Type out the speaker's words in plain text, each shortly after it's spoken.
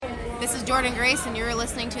This is Jordan Grace, and you're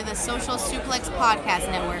listening to the Social Suplex Podcast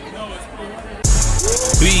Network.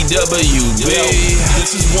 BWB,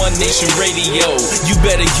 this is One Nation Radio. You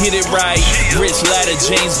better get it right. Rich Latta,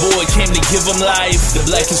 James Boyd came to give them life. The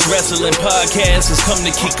Blackest Wrestling Podcast has come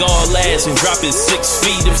to kick all ass and drop it 6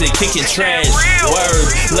 feet if they kicking trash.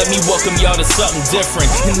 Word, let me welcome y'all to something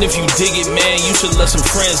different. And if you dig it, man, you should let some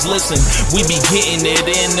friends listen. We be getting it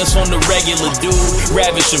in, this on the regular, dude.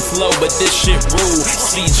 Ravish and flow, but this shit rude.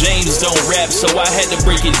 See, James don't rap, so I had to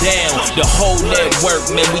break it down. The whole network,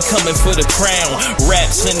 man, we coming for the crown.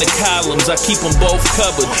 Raps in the columns, I keep them both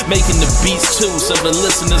covered. Making the beats too, so the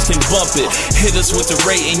listeners can bump it. Hit us with the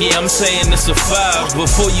rating, yeah, I'm saying it's a 5.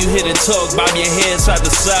 Before you hit it, talk, bob your head side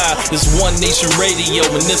to side. It's One Nation Radio,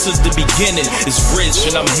 and this is the beginning. It's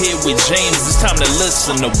Rich, and I'm here with James. It's time to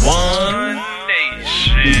listen to One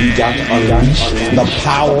Nation. We got to unleash the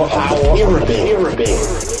power of the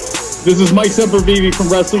pyramid. This is Mike Sempervive from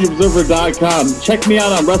WrestlingObserver.com. Check me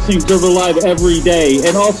out on Wrestling Observer Live every day.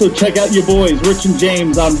 And also check out your boys, Rich and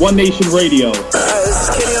James, on One Nation Radio. This is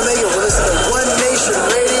Kenny Omega. We're listening to One Nation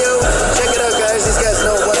Radio. Check it out, guys. These guys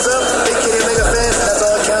know what's up. Big Kenny Omega fans, that's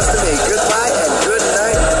all that counts to me. Goodbye and good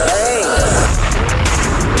night.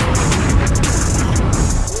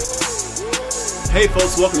 Thanks. Hey,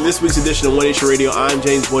 folks. Welcome to this week's edition of One Nation Radio. I'm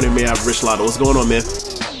James Boyd, and may I have Rich Latta. What's going on, man?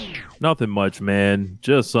 Nothing much, man.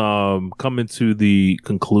 Just coming to the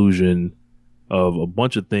conclusion of a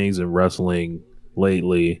bunch of things in wrestling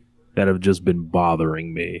lately that have just been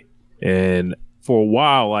bothering me. And for a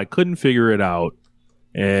while, I couldn't figure it out.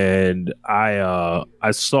 And I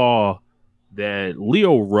saw that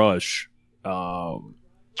Lio Rush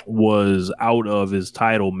was out of his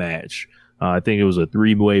title match. I think it was a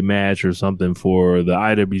 3-way match or something for the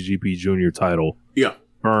IWGP Junior title. Yeah.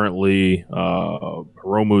 Currently,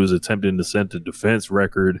 Hiromu is attempting to set the defense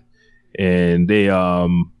record, and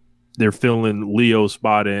they're filling Leo's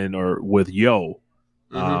spot in or with Yo.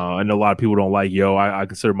 I know a lot of people don't like Yo. I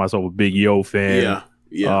consider myself a big Yo fan.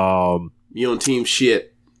 Yeah. You on team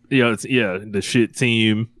shit. Yeah, the shit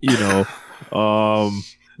team. You know.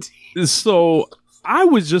 So I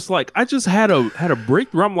was just like, I just had a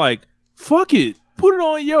breakthrough. I'm like, fuck it. Put it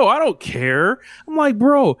on Yo. I don't care. I'm like,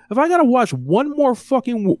 bro, if I gotta watch one more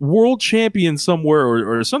fucking world champion somewhere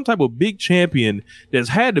or some type of big champion that's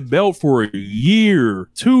had the belt for a year,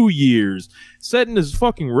 2 years, setting his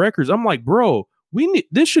fucking records, I'm like, bro,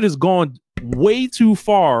 this shit has gone way too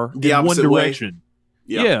far in one direction.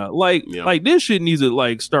 Like this shit needs to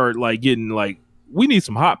like start like getting like, we need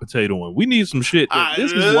some hot potato in. We need some shit.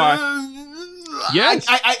 This is why. Yes.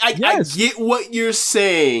 I get what you're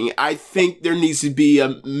saying. I think there needs to be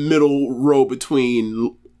a middle road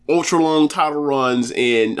between ultra long title runs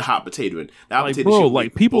and hot potato. Like, bro,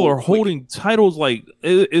 like people are holding titles like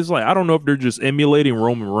it's like, I don't know if they're just emulating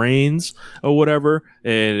Roman Reigns or whatever,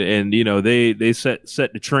 and you know they set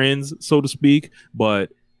the trends, so to speak,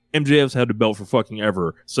 but MJF's had the belt for fucking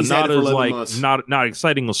ever. Sonata's like not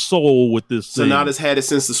exciting a soul with this thing. Sonata's had it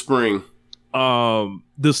since the spring.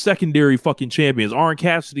 The secondary fucking champions, Orange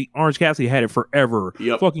Cassidy had it forever.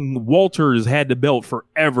 Yep. Fucking Walters had the belt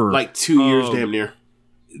forever. Like 2 years, damn near.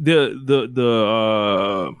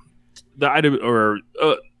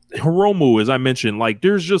 Hiromu, as I mentioned, like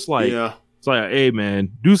there's just like, it's like, hey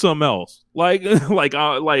man, do something else. Like this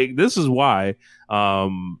is why,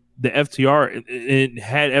 the FTR, and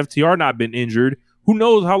had FTR not been injured, who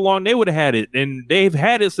knows how long they would have had it, and they've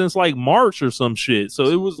had it since like March or some shit. So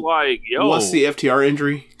it was like, yo, what's the FTR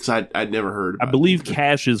injury? Because I'd never heard about I believe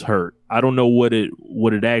Cash is hurt. I don't know what it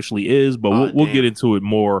actually is, but we'll get into it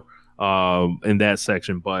more in that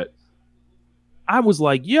section. But I was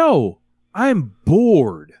like, yo, I'm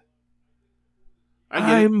bored.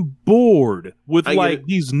 I'm bored with like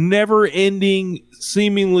these never ending,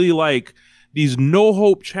 seemingly like these no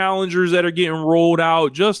hope challengers that are getting rolled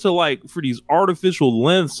out just to like for these artificial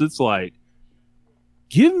lengths. It's like,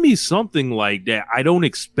 give me something like that I don't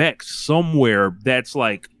expect somewhere that's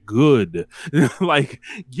like good. Like,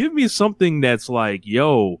 give me something that's like,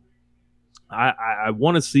 yo, I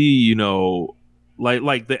want to see, you know,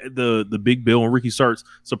 like the Big Bill and Ricky Starks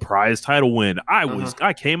surprise title win.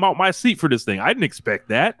 I came out my seat for this thing. I didn't expect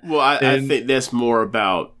that. Well, I think that's more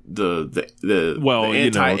about the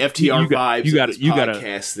anti-FTR vibes. You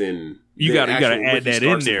gotta add that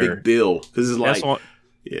in there. Big Bill, because it's like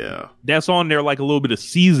that's on there like a little bit of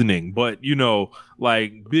seasoning. But you know,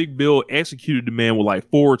 like Big Bill executed the man with like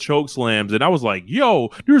 4 choke slams, and I was like, yo,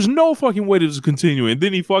 there's no fucking way this is continuing. And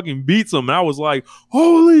then he fucking beats him, and I was like,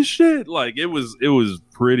 holy shit! Like it was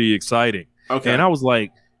pretty exciting. Okay, and I was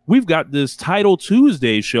like, we've got this Title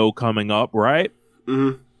Tuesday show coming up, right?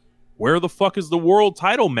 Mm-hmm. where the fuck is the world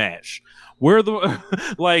title match? Where the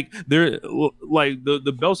like there like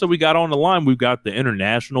the belts that we got on the line? We've got the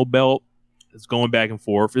international belt. It's going back and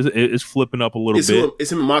forth. It's flipping up a little bit.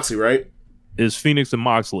 It's him and Moxley, right? Is Phoenix and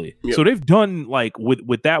Moxley. Yep. So they've done like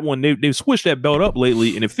with that one, they've switched that belt up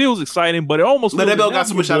lately, and it feels exciting, but it almost that belt got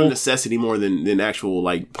switched out of necessity more than actual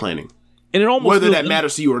like planning. And it almost whether that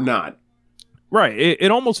matters to you or not. Right.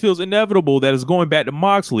 It almost feels inevitable that it's going back to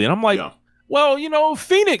Moxley. And I'm like, well, you know,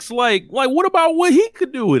 Phoenix, like what about what he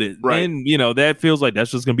could do with it? Right. And, you know, that feels like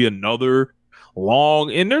that's just going to be another long,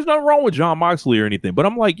 and there's nothing wrong with John Moxley or anything, but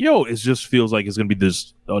I'm like, yo, it just feels like it's going to be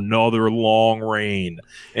this another long reign.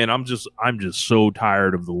 And I'm just so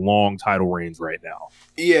tired of the long title reigns right now.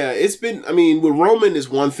 Yeah, it's been, I mean, with Roman is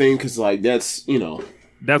one thing because, like, that's, you know.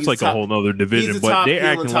 That's like a whole nother division, but they're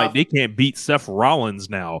acting like they can't beat Seth Rollins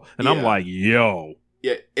now. And I'm like, yo.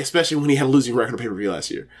 Yeah, especially when he had a losing record on pay-per-view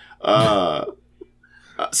last year.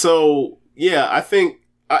 So, yeah, I think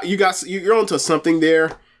you're onto something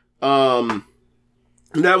there.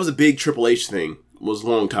 That was a big Triple H thing, was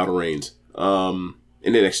long title reigns in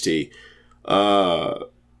NXT.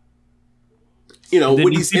 You know,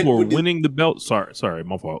 when these people were winning the belt. Sorry,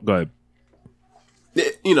 my fault. Go ahead.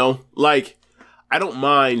 You know, like, I don't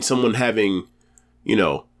mind someone having, you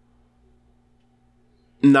know,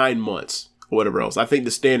 9 months or whatever else. I think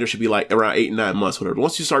the standard should be like around 8 and 9 months, whatever.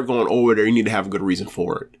 Once you start going over there, you need to have a good reason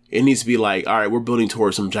for it. It needs to be like, all right, we're building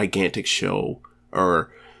towards some gigantic show,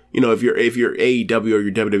 or, you know, if you're AEW or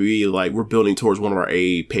you're WWE, like, we're building towards one of our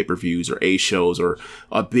A pay-per-views or A shows or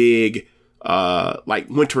a big, like,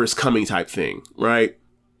 winter is coming type thing, right?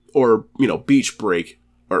 Or, you know, beach break,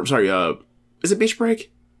 or sorry, is it beach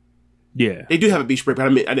break? Yeah, they do have a beach break, but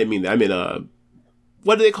I didn't mean that. I meant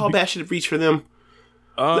what do they call Bash at the Beach for them?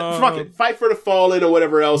 Fight for the Fallen or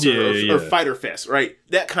whatever else, or Fighter Fest, right?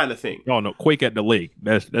 That kind of thing. Oh no, Quake at the Lake.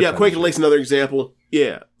 That's Quake at the Lake's another example.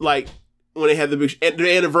 Yeah, like when they had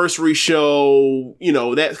the anniversary show, you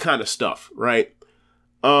know, that kind of stuff, right?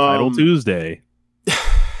 Title Tuesday.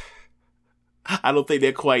 I don't think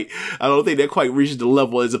that quite reaches the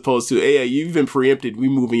level as opposed to, hey, you've been preempted. We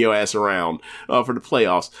moving your ass around for the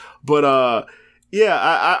playoffs. But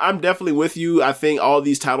yeah, I'm definitely with you. I think all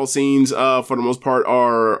these title scenes, for the most part,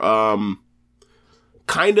 are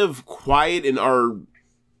kind of quiet and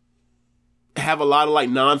have a lot of like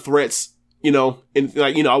non-threats. You know, and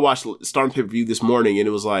like, you know, I watched Stardom pay-per-view this morning, and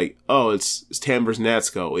it was like, oh, it's Tam versus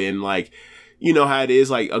Natsuko, and like, you know how it is,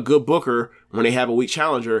 like a good booker when they have a weak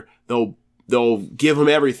challenger, they'll give them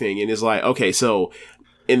everything. And it's like, okay, so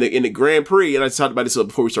in the Grand Prix, and I talked about this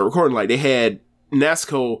before we started recording, like they had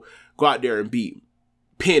Natsuko go out there and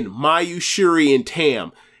pin Mayu, Shuri, and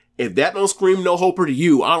Tam. If that don't scream no hoper to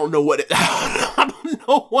you, I don't know what I don't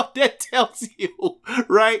know what that tells you,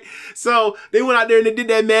 right? So they went out there and they did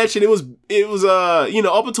that match, and it was you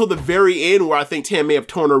know, up until the very end where I think Tam may have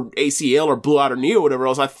torn her ACL or blew out her knee or whatever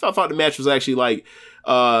else. I thought the match was actually like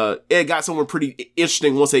it got somewhere pretty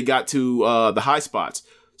interesting once they got to the high spots.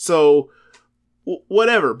 So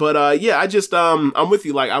whatever, but yeah, I just I'm with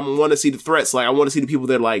you. Like, I want to see the threats. Like, I want to see the people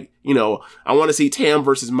that, like, you know, I want to see Tam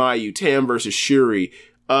versus Mayu, Tam versus Shuri,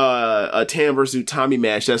 a Tam versus Utami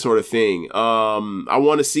match, that sort of thing. I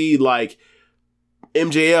want to see like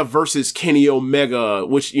MJF versus Kenny Omega,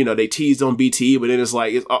 which, you know, they teased on BTE, but then it's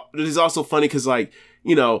like it's also funny because, like,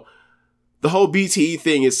 you know, the whole BTE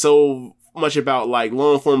thing is so much about like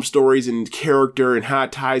long form stories and character and how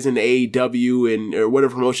it ties into AEW and or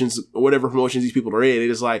whatever promotions these people are in. It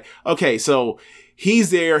is like, okay, so he's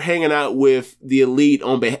there hanging out with the Elite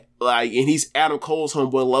and he's Adam Cole's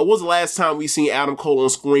homeboy. Like, when was the last time we seen Adam Cole on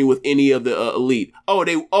screen with any of the Elite?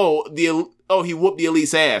 He whooped the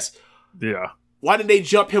Elite's ass. Yeah. Why did they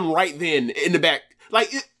jump him right then in the back?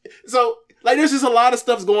 So there's just a lot of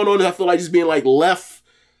stuff going on that I feel like just being like left,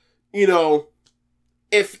 you know.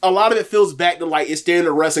 If a lot of it feels back to like it's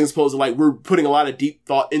standard wrestling, as opposed to like we're putting a lot of deep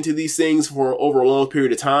thought into these things for over a long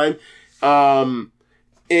period of time, and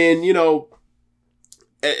you know,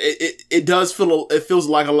 it feels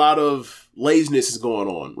like a lot of laziness is going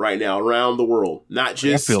on right now around the world. Not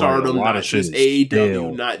just Stardom, not just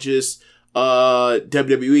AEW, not just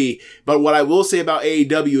WWE. But what I will say about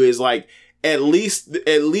AEW is like at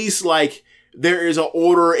least like there is an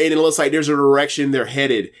order and it looks like there's a direction they're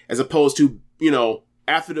headed, as opposed to, you know,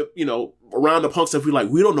 after the, you know, around the Punk stuff, we're like,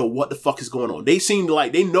 we don't know what the fuck is going on. They seem to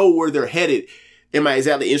like, they know where they're headed. Am I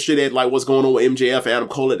exactly interested in like what's going on with MJF and Adam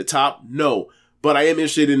Cole at the top? No. But I am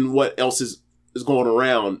interested in what else is going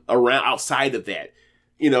around outside of that.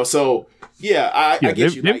 You know, so yeah, I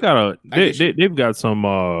get you. They've got some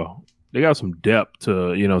some depth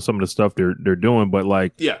to, you know, some of the stuff they're doing, but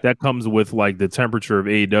like that comes with like the temperature of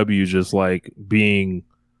AEW just like being,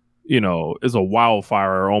 you know, is a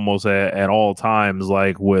wildfire almost at all times,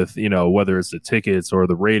 like with, you know, whether it's the tickets or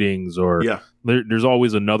the ratings or there's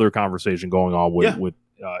always another conversation going on with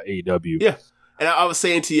AEW. Yeah. And I was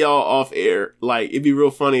saying to y'all off air, like, it'd be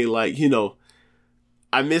real funny, like, you know,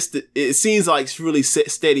 I missed it. It seems like it's really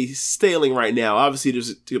steady sailing right now. Obviously,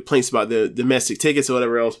 there's complaints about the domestic tickets or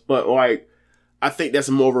whatever else, but like, I think that's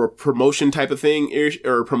more of a promotion type of thing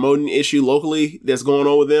or promoting issue locally that's going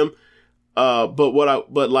on with them.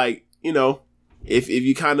 But like, you know, if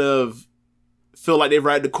you kind of feel like they've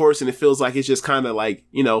ride the course and it feels like it's just kind of like,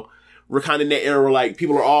 you know, we're kind of in that era where like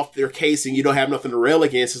people are off their case and you don't have nothing to rail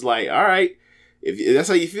against. It's like, all right, if that's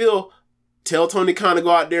how you feel, tell Tony Khan to go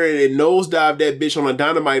out there and nosedive that bitch on a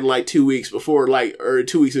Dynamite in like 2 weeks before, like, or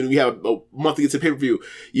 2 weeks, and we have a month to get to pay-per-view.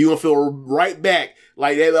 You're going to feel right back.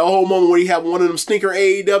 Like that the whole moment where you have one of them stinker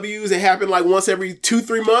AEWs that happen like once every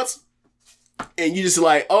 2-3 months. And you just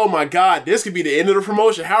like, oh my God, this could be the end of the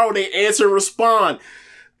promotion. How will they answer and respond?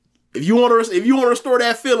 If you want to restore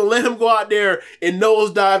that feeling, let him go out there and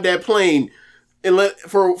nosedive that plane and let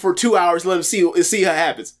for 2 hours, let him see how it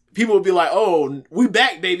happens. People will be like, oh, we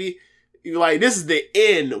back, baby. You're like, this is the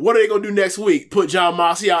end. What are they going to do next week? Put John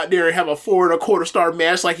Moxley out there and have a 4 1/4 star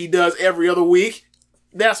match like he does every other week?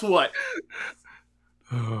 That's what.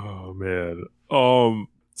 Oh, man.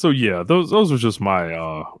 So, yeah, those were just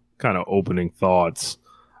my kind of opening thoughts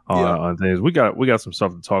on things. We got some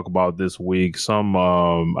stuff to talk about this week. Some,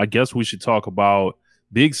 I guess we should talk about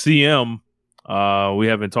Big CM. We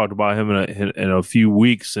haven't talked about him in a few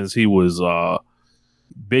weeks since he was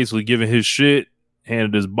basically giving his shit,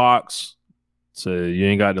 handed his box, said, you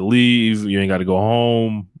ain't got to leave, you ain't got to go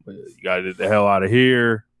home, you got to get the hell out of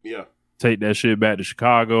here. Yeah. Take that shit back to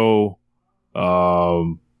Chicago.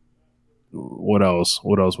 What else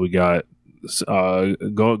we got?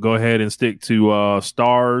 Go ahead and stick to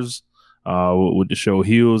Stars with the show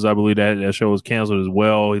Heels. I believe that show was canceled as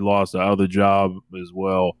well. He lost the other job as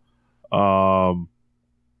well.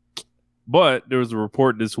 But there was a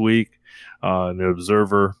report this week in the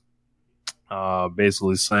Observer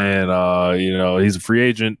basically saying, you know, he's a free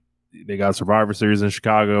agent. They got Survivor Series in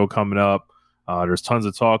Chicago coming up. There's tons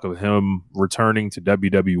of talk of him returning to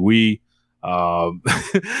WWE. I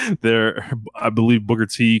believe Booker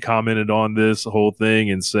T commented on this whole thing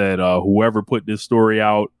and said, whoever put this story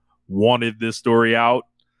out wanted this story out.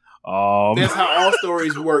 That's how all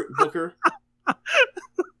stories work, Booker.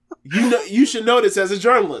 You should know this as a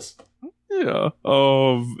journalist. Yeah.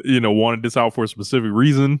 You know, wanted this out for a specific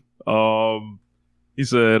reason. He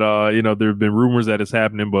said, you know, there have been rumors that it's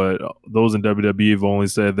happening, but those in WWE have only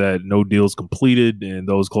said that no deal's completed, and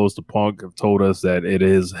those close to Punk have told us that it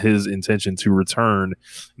is his intention to return.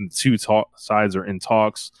 And the two sides are in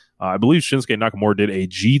talks. I believe Shinsuke Nakamura did a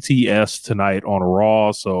GTS tonight on a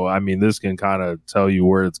Raw, so I mean, this can kind of tell you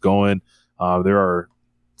where it's going. There are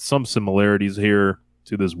some similarities here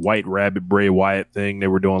to this White Rabbit Bray Wyatt thing they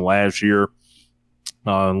were doing last year,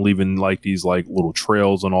 leaving like these like little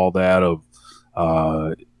trails and all that of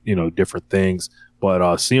you know, different things. But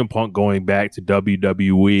CM Punk going back to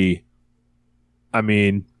WWE, I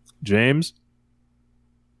mean, James,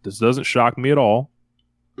 this doesn't shock me at all.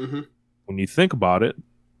 Mm-hmm. When you think about it,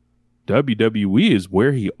 WWE is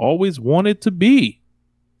where he always wanted to be.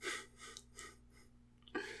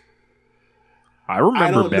 I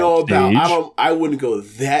wouldn't go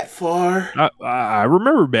that far. I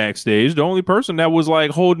remember backstage, the only person that was like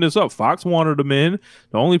holding this up, Fox wanted him in.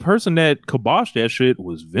 The only person that kiboshed that shit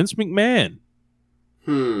was Vince McMahon.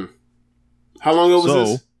 How long ago was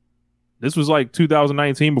this? This was like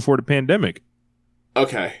 2019 before the pandemic.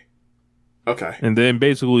 Okay. And then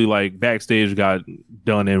basically like backstage got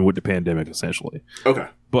done in with the pandemic essentially. Okay.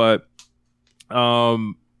 But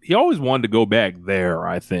he always wanted to go back there,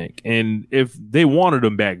 I think. And if they wanted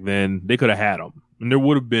him back then, they could have had him. And there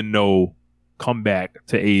would have been no comeback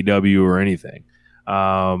to AEW or anything.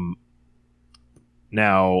 Now,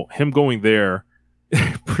 him going there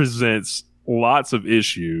presents lots of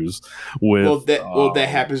issues with... that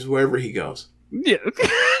happens wherever he goes. Yeah,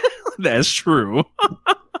 that's true.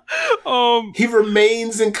 He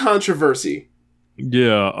remains in controversy.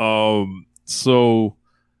 Yeah, so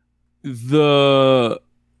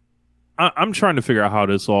I'm trying to figure out how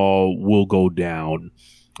this all will go down.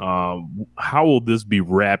 How will this be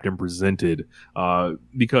wrapped and presented?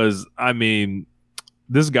 Because, I mean,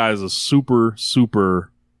 this guy is a super,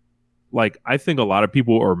 like, I think a lot of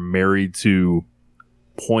people are married to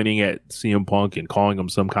pointing at CM Punk and calling him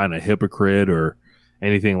some kind of hypocrite or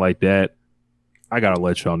anything like that. I gotta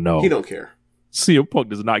let y'all know. He don't care. CM Punk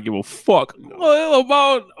does not give a fuck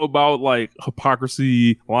about like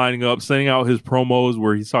hypocrisy, lining up, sending out his promos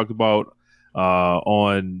where he's talked about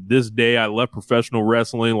on this day I left professional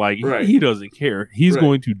wrestling. Like he doesn't care. He's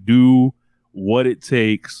going to do what it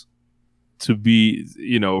takes to be,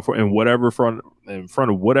 in front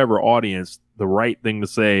of whatever audience, the right thing to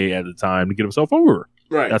say at the time to get himself over.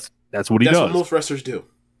 Right. That's what he does. That's what most wrestlers do.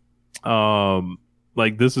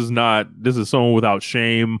 Like this is someone without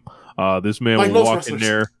shame. This man will walk in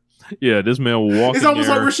there. Yeah, this man will walk in there. It's almost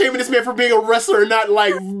like we're shaming this man for being a wrestler and not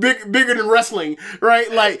like bigger than wrestling, right?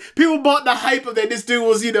 Like people bought the hype of that this dude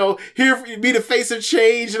was, here to be the face of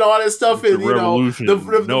change and all that stuff, and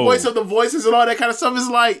the voice of the voices and all that kind of stuff. Is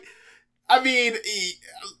like, I mean,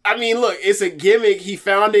 look, it's a gimmick. He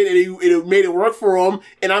found it and it made it work for him,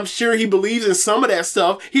 and I'm sure he believes in some of that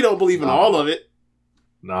stuff. He don't believe in all of it.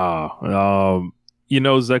 Nah,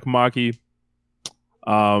 Zekamaki.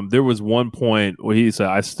 There was one point where he said,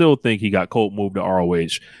 I still think he got cold moved to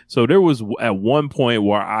ROH. So there was at one point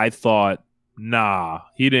where I thought, nah,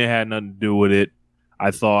 he didn't have nothing to do with it.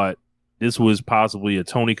 I thought this was possibly a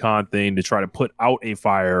Tony Khan thing to try to put out a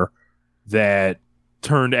fire that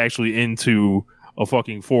turned actually into a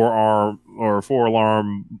fucking four-alarm,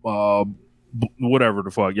 whatever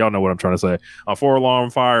the fuck. Y'all know what I'm trying to say. A 4-alarm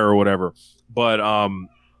fire or whatever. But,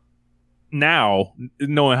 now,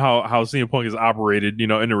 knowing how CM Punk is operated, in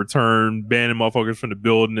the return, banning motherfuckers from the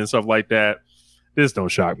building and stuff like that, this don't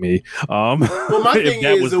shock me. Well, my thing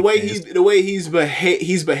is the way he's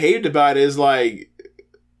behaved about it is like,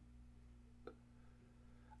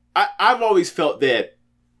 I've always felt that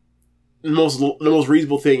the most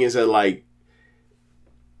reasonable thing is that like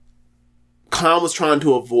Khan was trying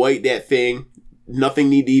to avoid that thing. Nothing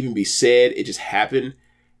need to even be said. It just happened.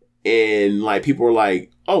 And like people were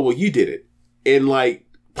like, oh, well, you did it. And like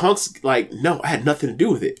Punk's like, no, I had nothing to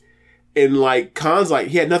do with it. And like Khan's like,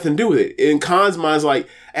 he had nothing to do with it. And Khan's mind's like,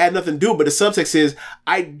 I had nothing to do with it. But the subtext is,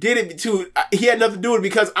 I did it too. He had nothing to do with it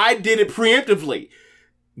because I did it preemptively.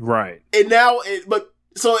 Right. And now,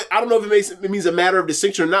 so I don't know if it means a matter of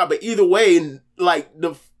distinction or not, but either way, like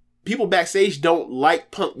the people backstage don't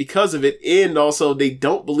like Punk because of it. And also they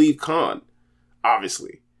don't believe Khan,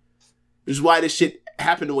 obviously. Which is why this shit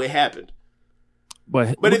happened the way it happened.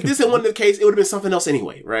 But if this wasn't the case, it would have been something else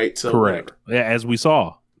anyway, right? So correct. Whatever. Yeah, as we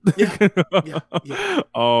saw. Yeah.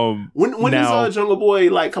 When does Jungle Boy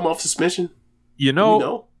like come off suspension?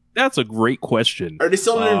 That's a great question. Are they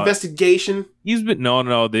still in an investigation? He's been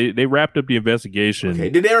no. They wrapped up the investigation. Okay.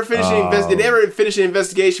 Did they ever finish the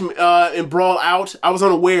investigation and brawl out? I was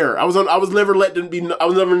unaware. I was never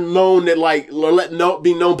known that like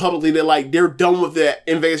be known publicly that like they're done with that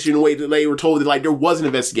investigation the way that they were told that like there was an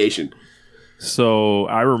investigation. So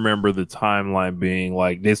I remember the timeline being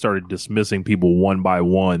like they started dismissing people one by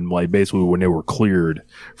one, like basically when they were cleared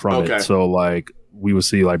from it. So like we would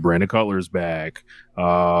see like Brandon Cutler's back,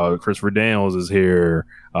 Christopher Daniels is here,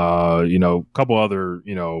 a couple other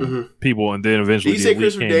people, and then eventually. Did you say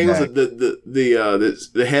Christopher Daniels,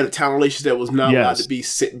 the head of talent relations that was not allowed to be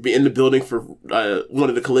in the building for one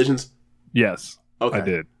of the collisions? Yes, okay, I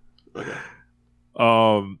did. Okay.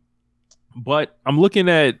 But I'm looking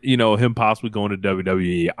at, him possibly going to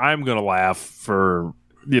WWE. I'm going to laugh for,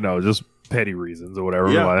 just petty reasons or whatever.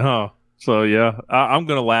 Yeah. Like, huh? So, yeah, I'm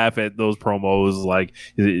going to laugh at those promos. Like,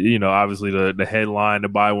 obviously the headline, the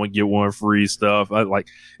buy one, get one free stuff.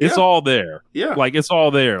 It's all there. Yeah. Like, it's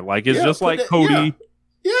all there. Like, it's just like Cody.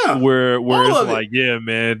 Yeah. Where it's like, yeah,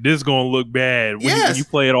 man, this is going to look bad when you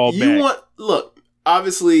play it all back. Look,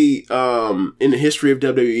 obviously, in the history of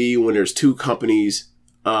WWE, when there's two companies,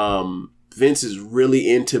 Vince is really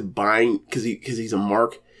into buying because he's a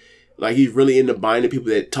mark. Like he's really into buying the people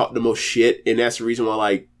that talk the most shit, and that's the reason why,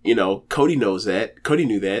 like, Cody knows that. Cody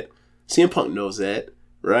knew that. CM Punk knows that,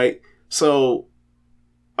 right? So,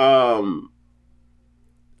 I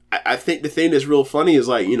think the thing that's real funny is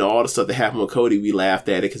like all the stuff that happened with Cody. We laughed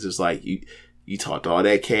at it because it's like you talked all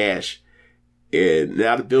that cash, and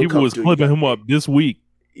now the bill people was clipping him up this week.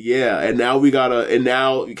 Yeah, and now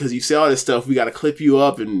because you say all this stuff, we got to clip you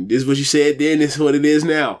up, and this is what you said then, this is what it is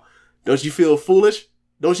now. Don't you feel foolish?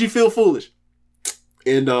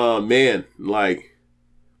 And man, like,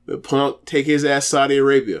 the Punk take his ass to Saudi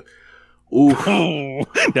Arabia. Ooh,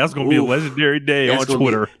 that's gonna be a legendary day on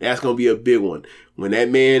Twitter. That's gonna be a big one. When that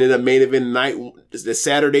man in the main event night, the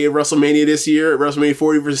Saturday of WrestleMania this year, WrestleMania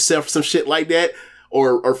 40 versus Seth, some shit like that.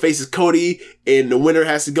 Or faces Cody, and the winner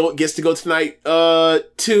gets to go tonight,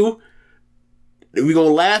 too. We're gonna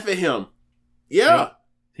laugh at him. Yeah.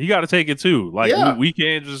 He got to take it too. Like we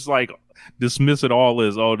can't just like dismiss it all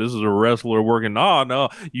as, oh, this is a wrestler working. No,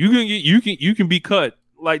 you can be cut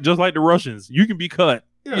just like the Russians. You can be cut.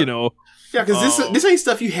 Yeah. You know. Yeah, because this ain't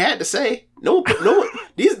stuff you had to say. No one.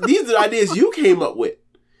 These are the ideas you came up with.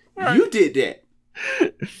 Right. You did that.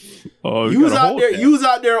 Oh, you was out there. You was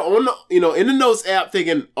out there on the, in the notes app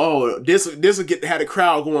thinking, oh, this will had the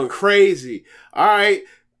crowd going crazy. All right,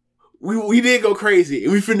 we did go crazy,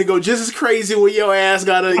 and we finna go just as crazy when your ass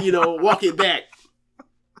gotta walk it back.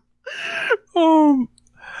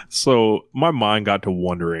 So my mind got to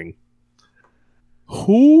wondering,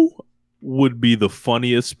 who would be the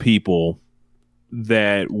funniest people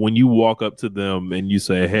that when you walk up to them and you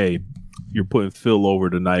say, hey, you're putting Phil over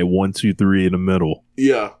tonight, 1, 2, 3 in the middle.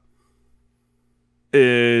 Yeah.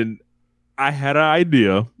 And I had an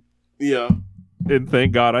idea. Yeah. And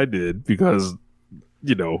thank God I did, because,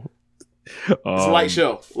 it's a light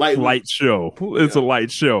show. Light show. It's a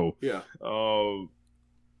light show. Yeah.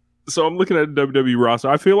 So I'm looking at the WWE roster.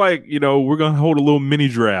 I feel like, we're going to hold a little mini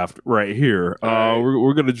draft right here. Right.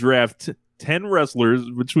 We're going to draft 10 wrestlers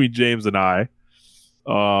between James and I.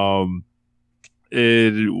 And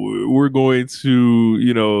we're going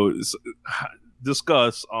to,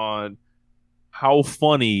 discuss on how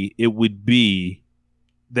funny it would be,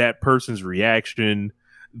 that person's reaction,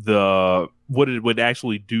 what it would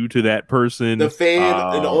actually do to that person. The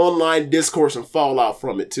fan and the online discourse and fallout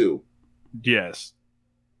from it too. Yes.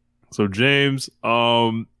 So James,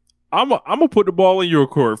 I'm gonna put the ball in your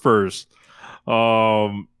court first.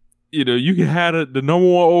 You can have the number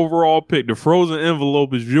 1 overall pick. The frozen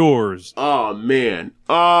envelope is yours. Oh man.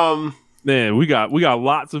 Man, we got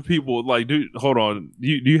lots of people. Like, dude, hold on. Do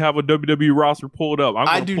you have a WWE roster pulled up?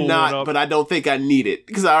 I do not, but I don't think I need it,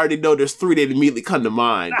 because I already know there's 3 that immediately come to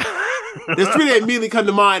mind. There's 3 that immediately come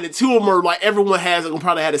to mind, and 2 of them are like everyone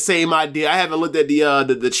probably had the same idea. I haven't looked at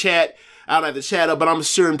the chat. I don't have the chat up, but I'm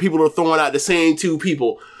certain people are throwing out the same 2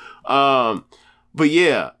 people. But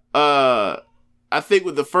yeah, I think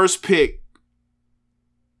with the first pick,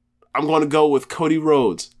 I'm going to go with Cody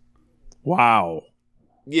Rhodes. Wow.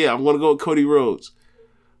 Yeah, I'm going to go with Cody Rhodes.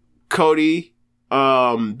 Cody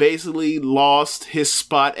basically lost his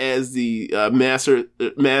spot as the master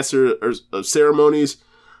of ceremonies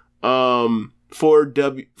for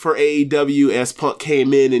AEW, as Punk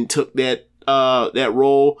came in and took that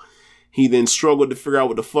role. He then struggled to figure out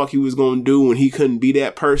what the fuck he was going to do when he couldn't be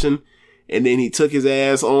that person. And then he took his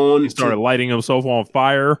ass on. He started lighting himself on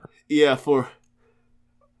fire. Yeah,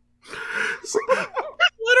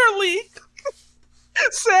 literally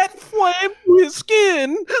set flame to his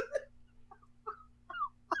skin.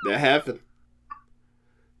 That happened.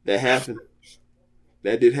 That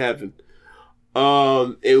did happen.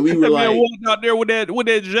 And we were like, man walked out there with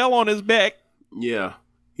that gel on his back. Yeah.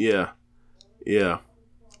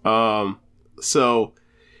 So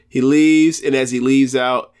he leaves, and as he leaves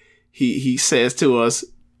out, he says to us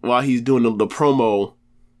while he's doing the promo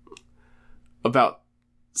about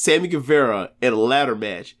Sammy Guevara and a ladder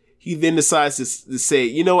match. He then decides to say,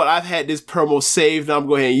 you know what, I've had this promo saved, and I'm going to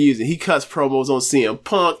go ahead and use it. He cuts promos on CM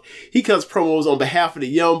Punk. He cuts promos on behalf of the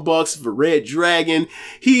Young Bucks for Red Dragon.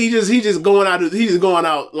 He's just going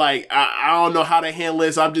out like, I don't know how to handle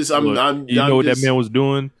this. What that man was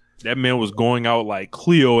doing? That man was going out like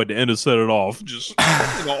Cleo at the end of Set It Off. Just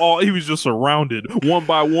he was just surrounded one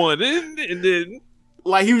by one, and then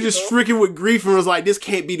like he was just freaking with grief and was like, "This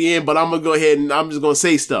can't be the end," but I'm gonna go ahead and I'm just gonna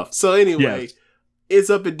say stuff. So anyway, It's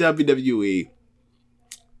up at WWE.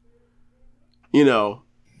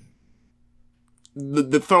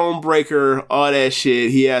 The throne breaker, all that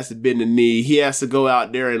shit. He has to bend the knee. He has to go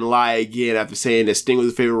out there and lie again after saying that Sting was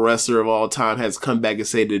his favorite wrestler of all time. Has to come back and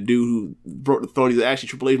say the dude who broke the throne, he's actually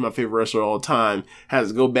Triple H, my favorite wrestler of all time. Has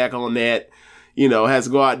to go back on that. Has to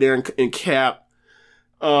go out there and cap.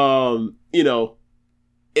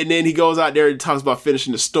 And then he goes out there and talks about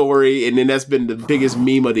finishing the story, and then that's been the biggest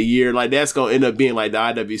meme of the year. Like, that's gonna end up being like the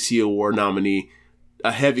IWC Award nominee,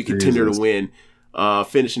 a heavy contender to win.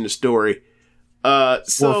 Finishing the story. Or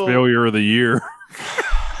failure of the year.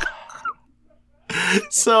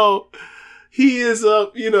 So he is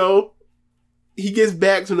up, he gets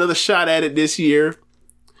back to another shot at it this year.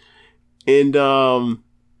 And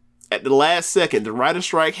at the last second, the writer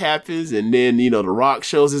strike happens, and then, The Rock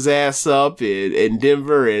shows his ass up in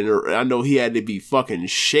Denver, and I know he had to be fucking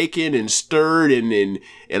shaken and stirred and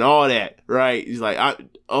all that, right? He's like,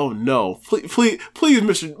 oh no, please,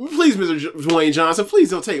 Mr. Dwayne Johnson, please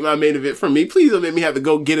don't take my main event from me. Please don't make me have to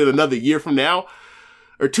go get it another year from now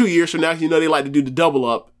or 2 years from now. They like to do the double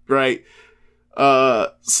up, right?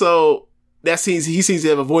 So he seems to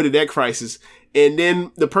have avoided that crisis. And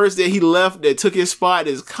then the person that he left that took his spot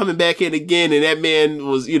is coming back in again. And that man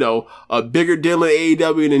was, a bigger deal in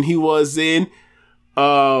AEW than he was then.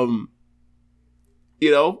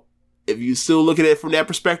 you know, if you still look at it from that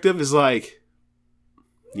perspective, it's like,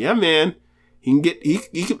 yeah, man, you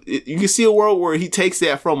can see a world where he takes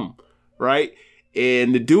that from him, right?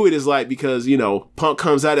 And to do it is like, because, you know, Punk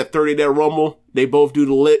comes out at 30 that Rumble. They both do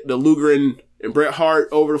the Luger and Bret Hart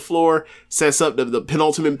over the floor, sets up the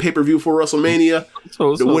penultimate pay-per-view for WrestleMania. So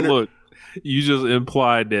look, you just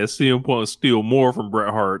implied that CM Punk steal more from Bret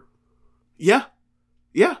Hart. Yeah.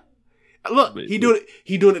 Look, he doing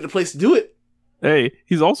it the place to do it. Hey,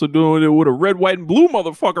 he's also doing it with a red, white, and blue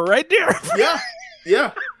motherfucker right there.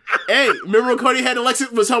 Yeah. Hey, remember when Cody had Alexa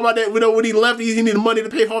was talking about that, when he left, he needed money to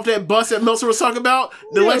pay off that bus that Meltzer was talking about?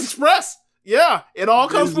 The Lex Express. Yeah, it all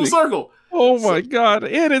comes full circle. Oh my God.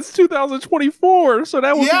 And it's 2024, so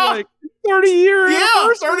that would be like 30 year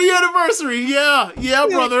anniversary. 30 anniversary. Yeah,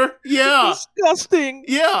 brother. Yeah. Disgusting.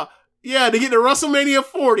 Yeah, to get to WrestleMania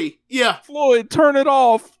 40. Yeah. Floyd, turn it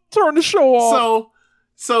off. Turn the show off.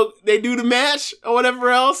 So they do the match or whatever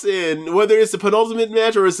else, and whether it's the penultimate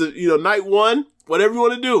match or it's the, you know, night one, whatever you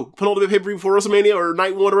want to do, penultimate pay-per-view for WrestleMania or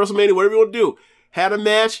night one of WrestleMania, whatever you want to do. Had a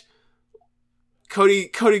match.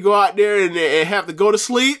 Cody go out there and have to go to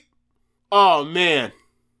sleep. Oh man.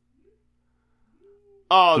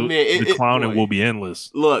 The clowning will be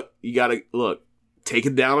endless. Look, you gotta take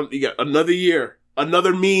it down. You got another year,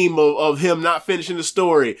 another meme of him not finishing the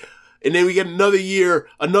story, and then we get another year,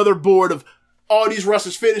 another board of all these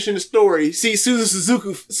wrestlers finishing the story. See Susan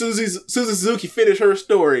Suzuki finish her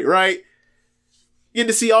story, right? You get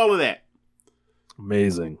to see all of that.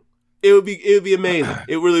 Amazing. It would be amazing.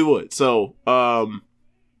 It really would. So,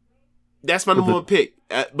 that's my number one pick.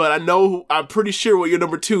 But I'm pretty sure what your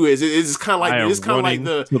number two is. It's kind of like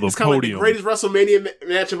the greatest WrestleMania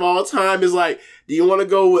match of all time. Is like, do you want to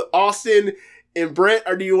go with Austin and Brett,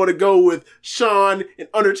 or do you want to go with Shawn and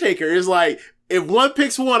Undertaker? It's like, if one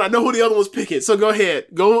picks one, I know who the other one's picking. So go ahead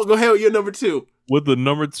with your number two. With the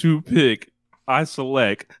number two pick, I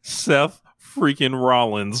select Seth freaking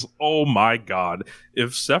Rollins. Oh my God.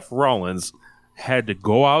 If Seth Rollins had to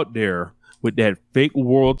go out there with that fake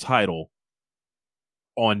world title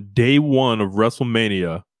on day one of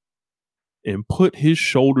WrestleMania and put his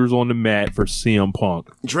shoulders on the mat for CM Punk.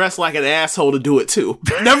 Dress like an asshole to do it too.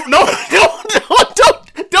 Don't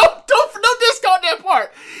discount that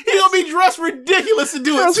part. He gonna be dressed ridiculous to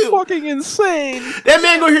do it too. That's fucking insane. That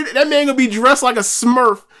man gonna be dressed like a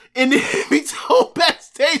Smurf and then be told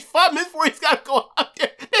backstage 5 minutes before he's gotta go out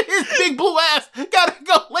there and his big blue ass gotta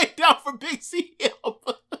go lay down for Big CM.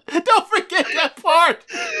 Don't forget that part.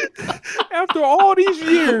 After all these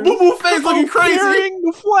years, Boo Boo face looking crazy, carrying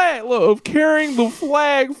the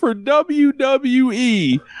flag for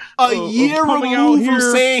WWE, a year removed from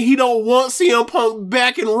saying he don't want CM Punk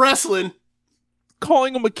back in wrestling,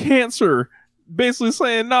 calling him a cancer, basically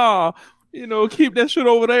saying, nah, keep that shit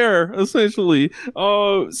over there, essentially.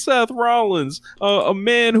 Seth Rollins, a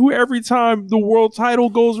man who every time the world title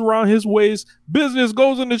goes around his waist, business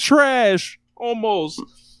goes in the trash, almost.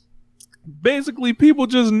 Basically, people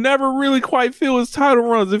just never really quite feel his title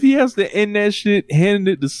runs. If he has to end that shit,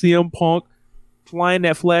 handing it to CM Punk, flying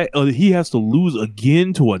that flag, he has to lose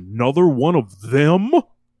again to another one of them?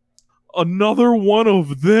 Another one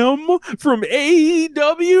of them from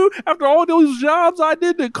AEW? After all those jobs I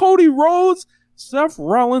did to Cody Rhodes, Seth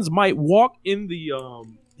Rollins might walk in the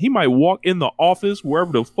office,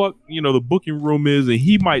 wherever the fuck, the booking room is, and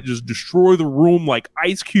he might just destroy the room like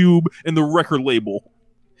Ice Cube and the record label.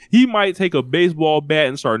 He might take a baseball bat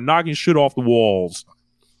and start knocking shit off the walls.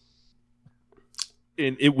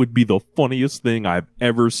 And it would be the funniest thing I've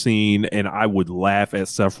ever seen, and I would laugh at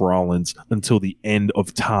Seth Rollins until the end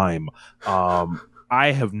of time.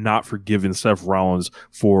 I have not forgiven Seth Rollins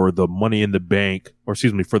for the Money in the Bank, for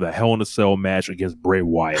the Hell in a Cell match against Bray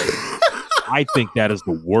Wyatt. I think that is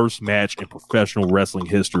the worst match in professional wrestling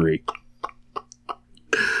history.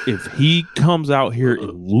 If he comes out here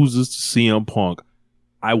and loses to CM Punk,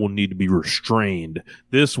 I will need to be restrained.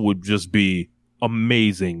 This would just be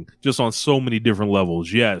amazing, just on so many different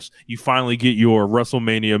levels. Yes, you finally get your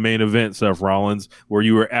WrestleMania main event, Seth Rollins, where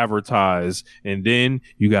you were advertised, and then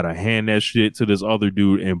you got to hand that shit to this other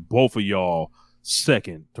dude, and both of y'all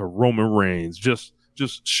second to Roman Reigns. Just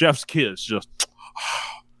chef's kiss, just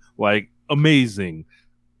like amazing.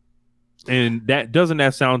 And doesn't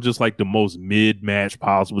that sound just like the most mid match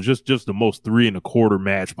possible? Just the most 3 1/4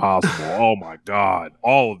 match possible. Oh my God.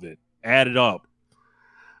 All of it. Add it up.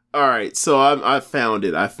 All right. So I found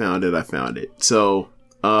it. So,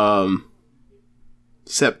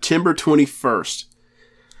 September 21st,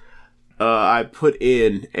 I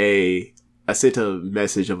sent a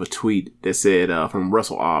message of a tweet that said, from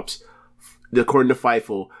Russell Ops, according to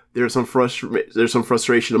Fightful, there's some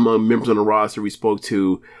frustration among members on the roster we spoke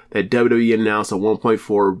to that WWE announced a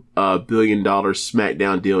 $1.4 billion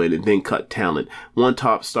SmackDown deal and then cut talent. One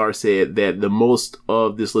top star said that the most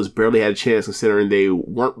of this list barely had a chance considering they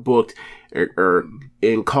weren't booked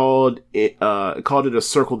and called it a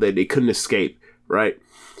circle that they couldn't escape, right?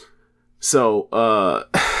 So,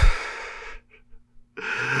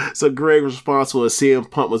 so Greg's response was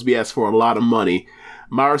CM Punk must be asked for a lot of money.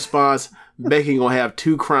 My response, Becky gonna have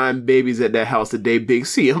 2 crying babies at that house the day Big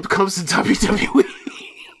CM comes to WWE.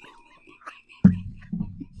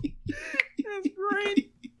 That's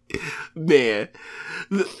great. Man,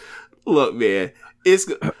 look, man,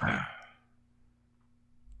 it's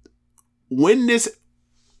when this,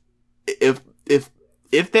 if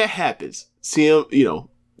that happens, CM,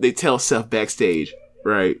 they tell Seth backstage,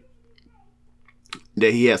 right,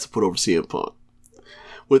 that he has to put over CM Punk.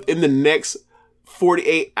 Within the next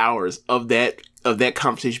 48 hours of that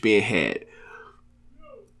conversation being had,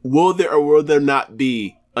 will there or will there not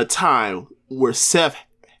be a time where Seth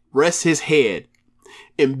rests his head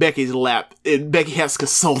in Becky's lap and Becky has to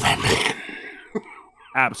console that man?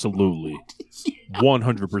 Absolutely.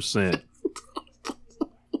 100%.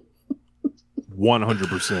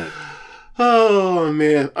 100%. Oh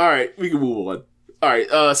man. All right, we can move on. All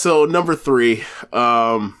right, so number 3,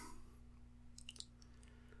 I'm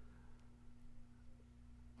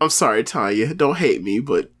sorry, Tanya. Don't hate me,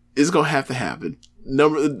 but it's gonna have to happen.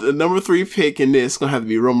 The number 3 pick in this is gonna have to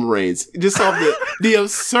be Roman Reigns. Just off the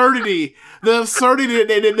absurdity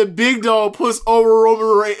that the big dog puts over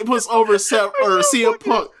Roman Reigns, puts over Seth or CM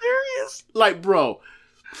Punk. Like, bro,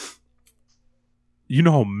 you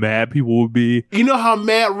know how mad people would be. You know how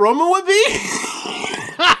mad Roman would be.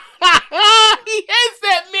 He hates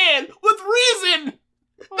that man with reason.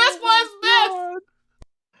 That's why it's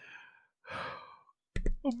bad.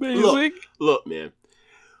 Amazing. Look, man.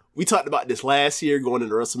 We talked about this last year going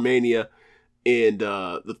into WrestleMania, and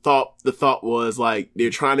the thought was like they're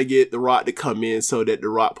trying to get The Rock to come in so that The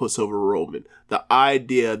Rock puts over Roman. The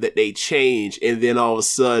idea that they change, and then all of a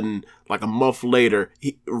sudden, like a month later,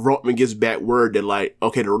 Roman gets back word that like,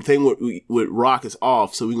 okay, the thing with Rock is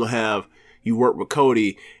off, so we're gonna have you work with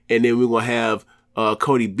Cody, and then we're gonna have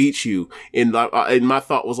Cody beat you. And my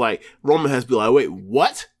thought was like, Roman has to be like, wait,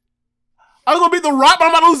 what? I'm gonna beat The Rock, but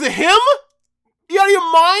I'm not losing him? You out of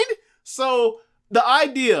your mind? So the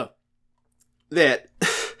idea that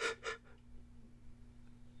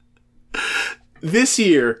this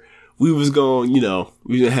year we was going, we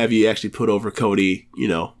was gonna have you actually put over Cody,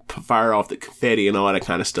 fire off the confetti and all that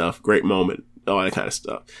kind of stuff. Great moment, all that kind of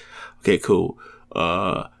stuff. Okay, cool.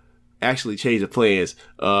 Actually change the plans.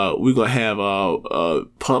 We're gonna have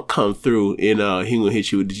Punk come through and he gonna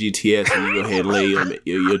hit you with the GTS and you go ahead and lay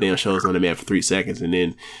your damn shoulders on the man for 3 seconds and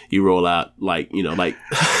then you roll out like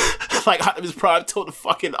like Optimus Prime told the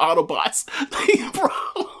fucking Autobots. Like, bro,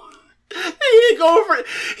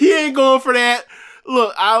 he ain't going for that.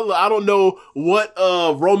 Look, I don't know what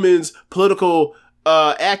Roman's political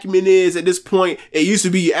acumen is at this point. It used to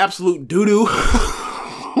be absolute doo-doo.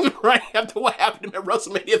 Right after what happened at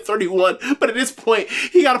WrestleMania 31, but at this point,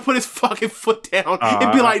 he got to put his fucking foot down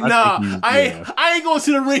and be like, "Nah, I ain't going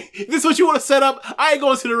to the ring. If this is what you want to set up, I ain't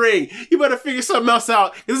going to the ring. You better figure something else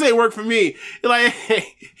out. This ain't work for me." You're like, hey,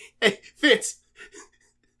 Vince,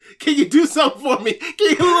 can you do something for me?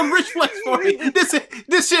 Can you do a little rich flex for me?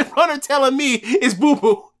 This shit runner telling me is boo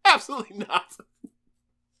boo. Absolutely not.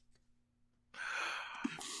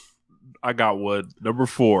 I got one. Number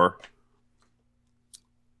 4.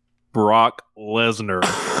 Brock Lesnar.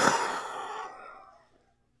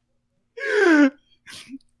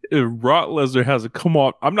 If Brock Lesnar has to come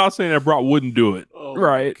off, I'm not saying that Brock wouldn't do it,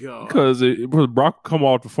 right? Because Brock come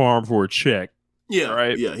off the farm for a check. Yeah,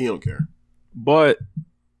 right. Yeah, he don't care. But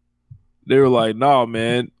they were like, "Nah,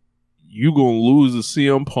 man, you gonna lose to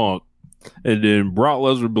CM Punk," and then Brock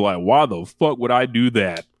Lesnar would be like, "Why the fuck would I do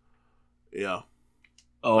that?" Yeah.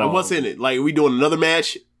 Like, what's in it? Like, are we doing another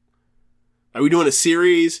match? Are we doing a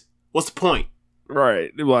series? What's the point?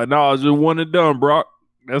 Right. They're like, "No, it's just one and done, Brock.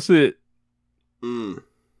 That's it."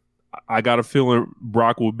 I got a feeling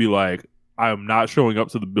Brock would be like, "I am not showing up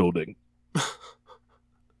to the building."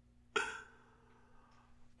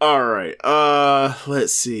 All right.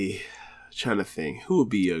 Let's see. I'm trying to think. Who would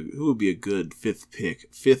be a good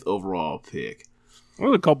 5th overall pick?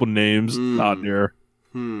 There's a couple names out there.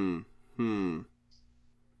 I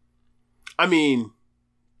mean,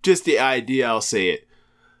 just the idea, I'll say it.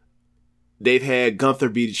 They've had Gunther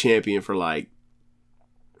be the champion for like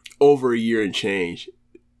over a year and change.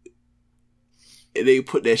 and they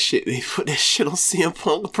put that shit on CM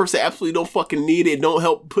Punk. The person absolutely don't fucking need it. Don't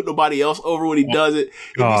help put nobody else over when he does it.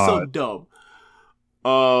 It'd be so dumb.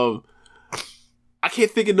 I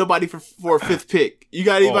can't think of nobody for a fifth pick. You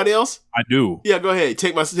got anybody else? I do. Yeah, go ahead.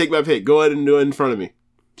 Take my pick. Go ahead and do it in front of me.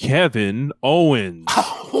 Kevin Owens.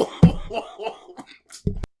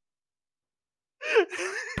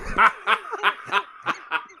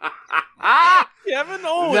 Kevin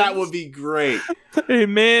Owens. That would be great. A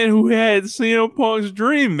man who had CM Punk's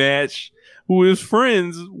dream match, who is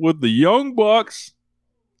friends with the Young Bucks,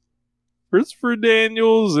 Christopher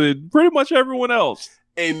Daniels, and pretty much everyone else.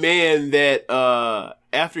 A man that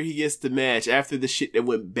after he gets the match, after the shit that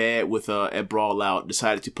went bad with at Brawl Out,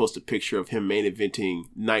 decided to post a picture of him main eventing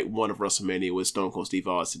night 1 of WrestleMania with Stone Cold Steve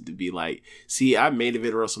Austin to be like, see, I main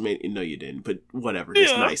evented WrestleMania. No, you didn't, but whatever.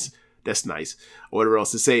 That's nice. That's nice. Or whatever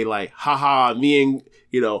else to say, like, haha, me and,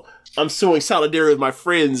 I'm showing solidarity with my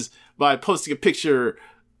friends by posting a picture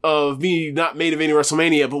of me not main eventing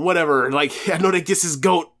WrestleMania, but whatever. Like, I know that gets his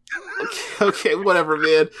goat. Okay, whatever,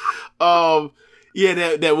 man.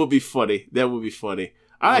 Yeah, that would be funny. That would be funny.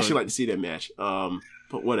 I'd actually like to see that match. But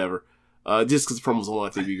whatever. Just because the promos alone, I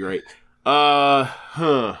think it'd be great. Oh,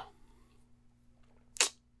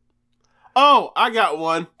 I got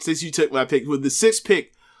one. Since you took my pick with the 6th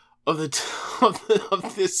pick of this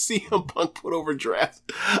CM Punk put over draft,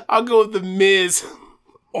 I'll go with the Miz.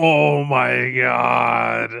 Oh my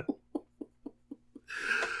god!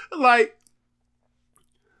 Like,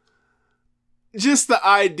 just the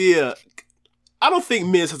idea. I don't think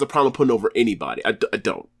Miz has a problem putting over anybody. I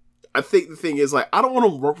don't. I think the thing is, like, I don't want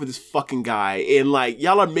to work with this fucking guy. And, like,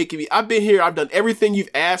 y'all are making me... I've been here. I've done everything you've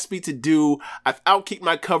asked me to do. I've outkicked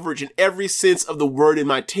my coverage in every sense of the word in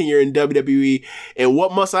my tenure in WWE. And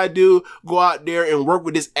what must I do? Go out there and work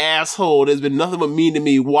with this asshole that's been nothing but mean to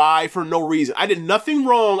me. Why? For no reason. I did nothing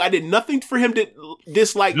wrong. I did nothing for him to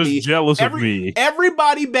dislike me. Just jealous of me.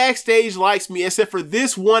 Everybody backstage likes me except for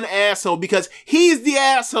this one asshole because he's the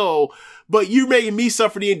asshole. But you're making me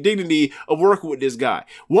suffer the indignity of working with this guy.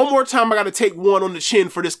 One more time, I got to take one on the chin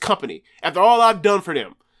for this company. After all I've done for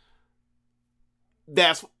them.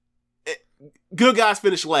 That's... Good guys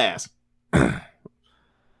finish last.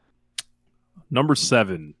 Number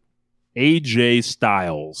 7. AJ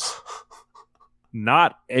Styles.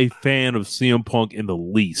 Not a fan of CM Punk in the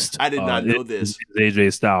least. I did not know this.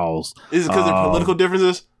 AJ Styles. Is it because of political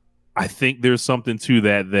differences? I think there's something to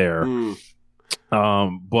that there.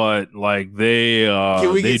 But like they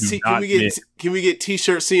can we get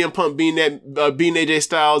t-shirt CM Punk being AJ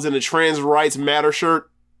Styles in a trans rights matter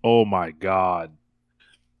shirt? Oh my god.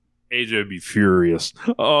 AJ would be furious.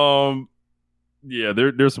 Yeah,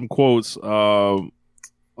 there's some quotes. Let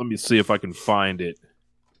me see if I can find it.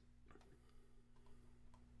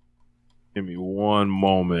 Give me one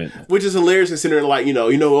moment. Which is hilarious considering, like,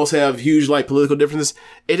 we also have huge, like, political differences.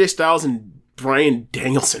 AJ Styles and Bryan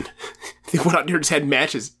Danielson. They went out there and just had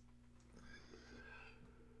matches.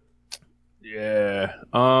 Yeah.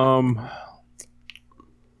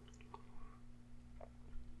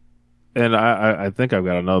 And I think I've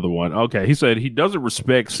got another one. Okay, he said he doesn't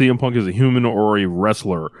respect CM Punk as a human or a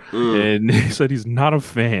wrestler. And he said he's not a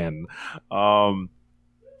fan. And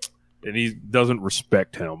he doesn't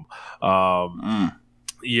respect him.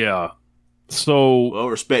 Yeah. So... Well,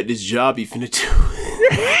 respect this job you finna do.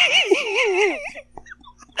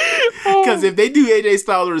 Because if they do AJ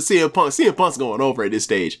Styles or CM Punk's going over at this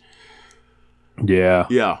stage. Yeah.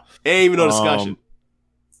 Yeah. Ain't even no discussion.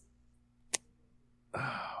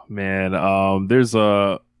 Man, there's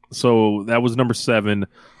a... So that was number 7.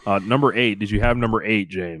 Number 8. Did you have number 8,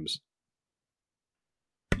 James?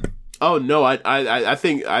 Oh, no. I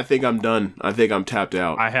think I'm done. I think I'm tapped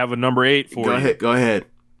out. I have a number 8 for you. Go ahead.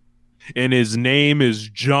 And his name is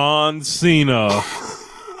John Cena.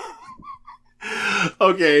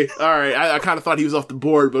 Okay, all right. I kind of thought he was off the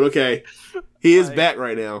board, but okay. He is back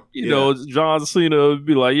right now. You know, John Cena would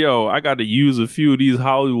be like, yo, I got to use a few of these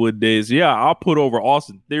Hollywood days. Yeah, I'll put over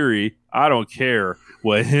Austin Theory. I don't care.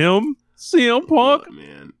 What, him? CM Punk?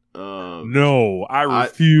 Oh, man. No, I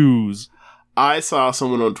refuse. I saw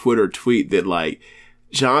someone on Twitter tweet that, like,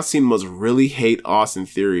 John Cena must really hate Austin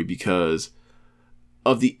Theory because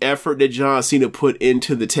of the effort that John Cena put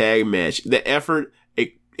into the tag match. The effort...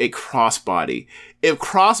 A crossbody. If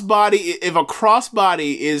a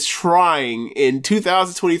crossbody is trying in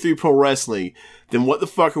 2023 pro wrestling, then what the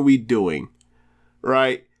fuck are we doing?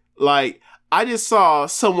 Right? Like, I just saw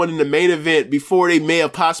someone in the main event before they may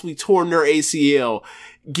have possibly torn their ACL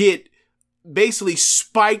get basically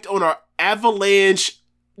spiked on an avalanche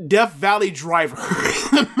Death Valley driver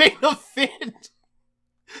in the main event.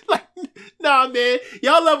 Like, Nah, man.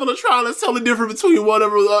 Y'all level of trial is totally different between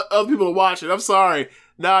whatever other people are watching. I'm sorry.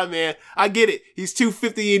 Nah, man. I get it. He's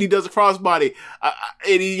 250 and he does a crossbody.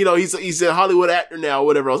 And he, he's a Hollywood actor now or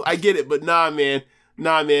whatever else. I get it, but nah, man.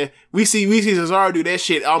 We see Cesaro do that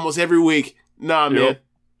shit almost every week. Nah, man. Yep.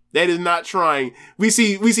 That is not trying. We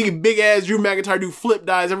see big ass Drew McIntyre do flip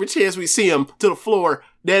dives every chance we see him to the floor.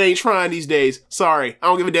 That ain't trying these days. Sorry. I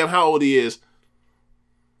don't give a damn how old he is.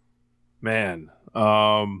 Man.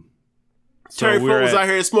 Terry Funk was out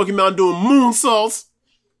here at Smoky Mountain doing moonsaults.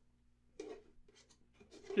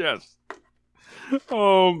 Yes. We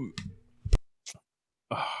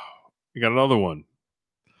got another one.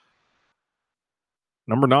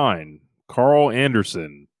 Number 9, Carl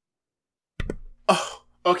Anderson. Oh,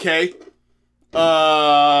 okay.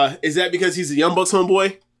 Is that because he's a Young Bucks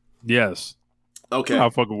homeboy? Yes. Okay. I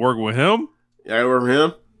fucking working with him. I gotta work with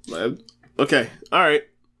him. Okay. All right.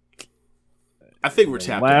 I think we're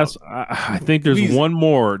tapped out. I think there's one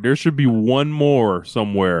more. There should be one more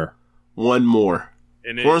somewhere. One more.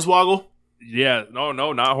 Hornswoggle? Yeah. No,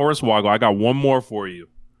 not Hornswoggle. I got one more for you.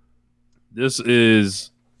 This is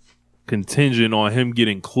contingent on him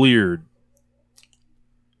getting cleared.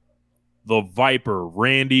 The Viper,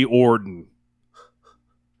 Randy Orton.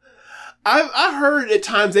 I heard at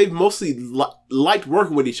times they've mostly liked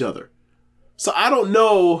working with each other. So I don't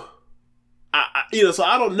know. So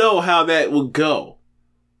I don't know how that would go.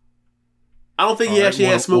 I don't think he actually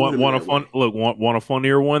had smoke. Want a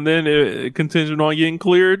funnier one then? Contingent on getting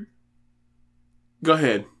cleared. Go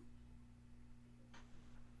ahead.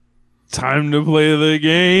 Time to play the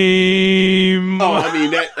game. Oh,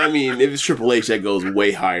 I mean, if it's Triple H, that goes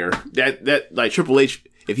way higher. That like Triple H,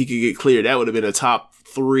 if he could get cleared, that would have been a top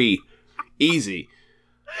 3, easy.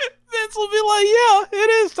 Vince will be like, yeah, it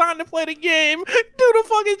is time to play the game. Do the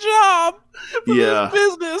fucking job for this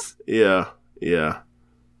business. Yeah.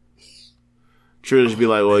 Trish be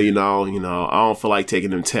like, well, I don't feel like taking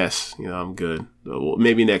them tests. I'm good. Well,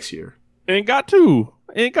 maybe next year. Ain't got to.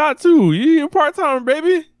 You part-time,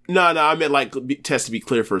 baby. No, I meant like test to be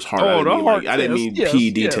clear for his heart. I didn't mean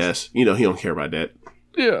PED test. He don't care about that.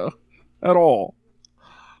 Yeah, at all.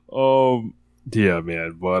 Yeah,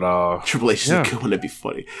 man, but Triple H is a good one. That'd be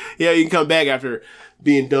funny. Yeah, you can come back after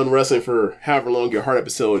being done wrestling for however long your heart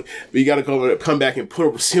episode, but you got to come back and put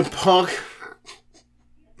over CM Punk.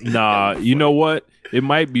 Nah, you know what? It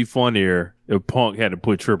might be funnier if Punk had to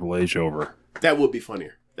put Triple H over. That would be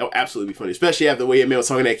funnier. That would absolutely be funny, especially after the way man was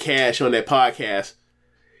talking that cash on that podcast.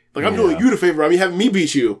 Like, I'm doing you the favor. Having me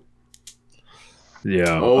beat you.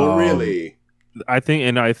 Yeah. Oh, really? I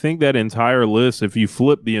think that entire list, if you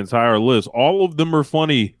flip the entire list, all of them are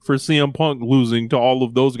funny for CM Punk losing to all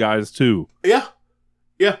of those guys too. Yeah.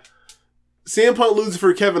 CM Punk losing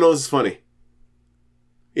for Kevin Owens is funny.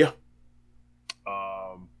 Yeah.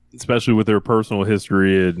 Especially with their personal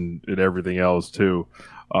history and everything else too.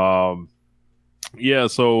 Yeah.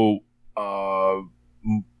 So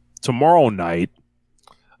tomorrow night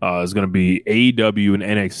is going to be AEW and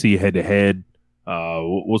NXT head to head.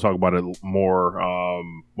 We'll talk about it more.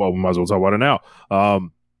 We might as well talk about it now.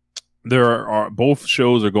 There are both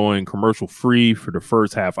shows are going commercial free for the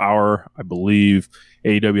first half hour. I believe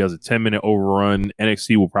AEW has a 10-minute overrun.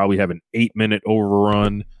 NXT will probably have an 8-minute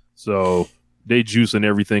overrun. So they juicing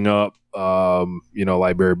everything up.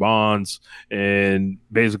 Like Barry Bonds, and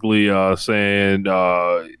basically saying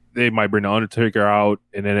they might bring the Undertaker out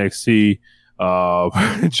in NXT.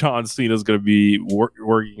 John Cena's going to be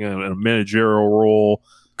working in a managerial role.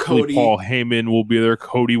 Cody. Paul Heyman will be there.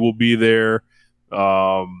 Cody will be there.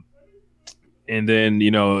 And then,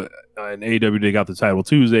 in AEW, they got the Title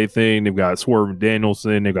Tuesday thing. They've got Swerve and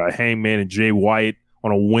Danielson. They've got Hangman and Jay White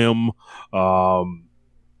on a whim.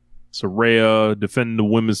 Saraya defending the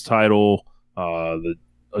women's title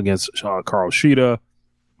against Carl Sheeta.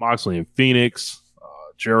 Moxley and Phoenix.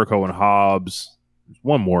 Jericho and Hobbs.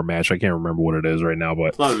 One more match. I can't remember what it is right now,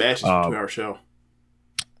 but a lot of matches for a 2-hour show.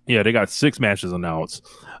 Yeah, they got 6 matches announced.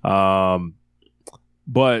 But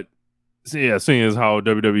yeah, seeing as how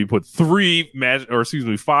WWE put 5 matches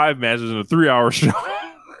in a 3-hour show.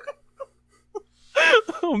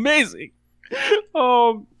 Amazing.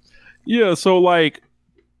 Yeah, so like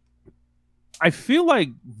I feel like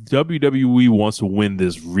WWE wants to win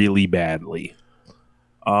this really badly.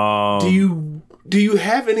 Do you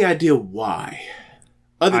have any idea why?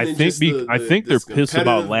 I think they're pissed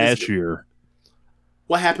about last year.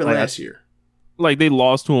 What happened last year? Like they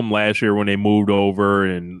lost to him last year when they moved over,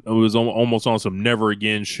 and it was almost on some never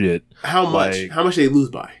again shit. How much? How much did they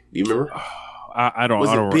lose by? Do you remember? I don't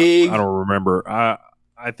remember.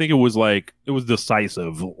 I think it was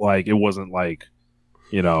decisive. Like it wasn't like,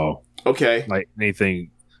 okay, like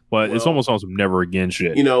anything. But it's almost on some never again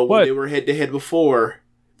shit. You know, when they were head to head before,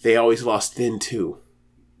 they always lost then too.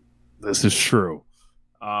 This is true.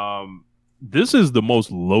 This is the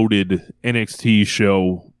most loaded NXT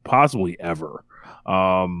show possibly ever.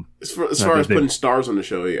 As far as putting stars on the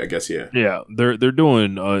show, I guess, yeah. Yeah, they're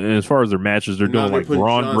doing, and as far as their matches, they're doing like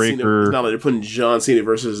Braun Breaker. It's not like they're putting John Cena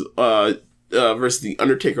versus the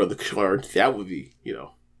Undertaker on the card. That would be,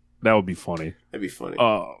 that would be funny. That'd be funny.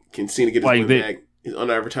 Can Cena get his win back? His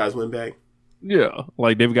unadvertised win back? Yeah,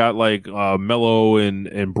 like they've got like Mello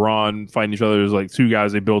and Braun fighting each other. There's like two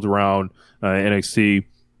guys they built around NXT.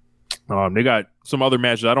 They got some other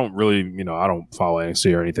matches. I don't really, I don't follow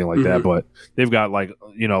NXT or anything like that, but they've got like,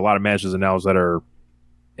 a lot of matches announced that are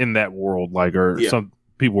in that world, like, some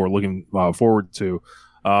people are looking forward to.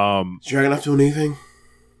 Is Dragon not doing anything?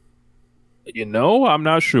 I'm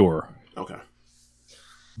not sure. Okay.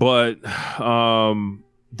 But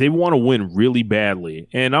they want to win really badly.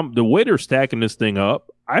 And the way they're stacking this thing up,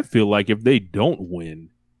 I feel like if they don't win,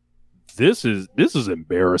 this is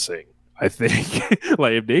embarrassing. I think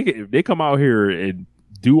like if they come out here and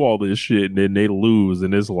do all this shit and then they lose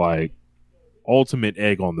and it's like ultimate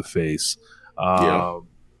egg on the face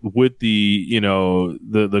with the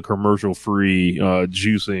the commercial free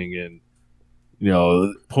juicing and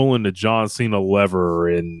pulling the John Cena lever,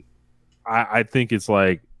 and I think it's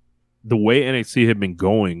like the way NXT had been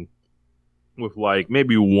going with like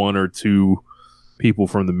maybe one or two people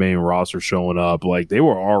from the main roster showing up, like they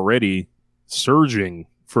were already surging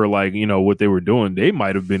for like, what they were doing. They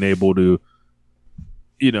might have been able to,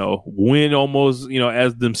 win almost,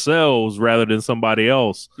 as themselves rather than somebody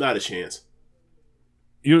else. Not a chance.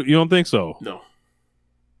 You don't think so? No.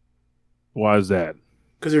 Why is that?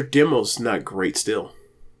 Because their demo's not great still.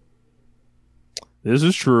 This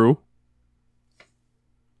is true.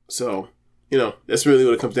 So, that's really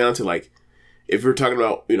what it comes down to. Like, if we're talking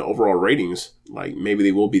about, overall ratings, like maybe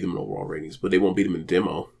they will beat them in overall ratings, but they won't beat them in the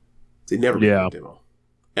demo. They never beat them in the demo.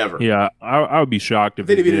 Ever. Yeah, I would be shocked if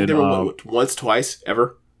they did. They did once, twice,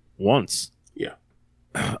 ever? Once. Yeah.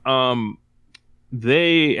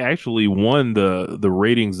 They actually won the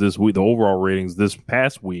ratings this week, the overall ratings this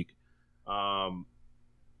past week.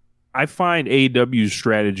 I find AEW's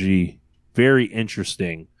strategy very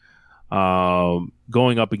interesting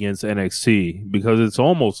going up against NXT, because it's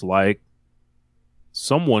almost like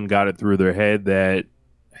someone got it through their head that,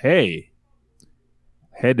 hey,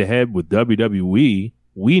 head-to-head with WWE,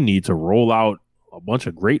 we need to roll out a bunch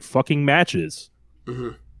of great fucking matches. Mm-hmm.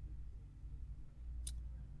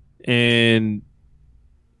 And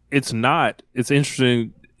it's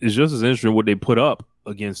interesting. It's just as interesting what they put up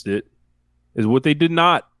against it is what they did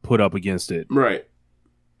not put up against it. Right.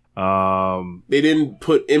 They didn't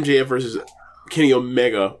put MJF versus Kenny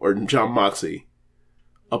Omega or John Moxley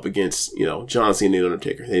up against, John Cena and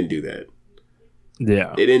Undertaker. They didn't do that.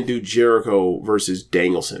 Yeah. They didn't do Jericho versus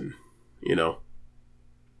Danielson,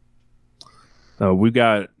 we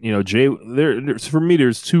got, Jay. For me,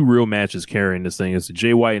 there's two real matches carrying this thing. It's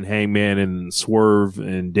Jay White and Hangman and Swerve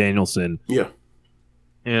and Danielson. Yeah.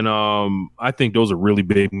 And I think those are really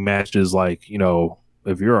big matches. Like,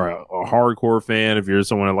 if you're a hardcore fan, if you're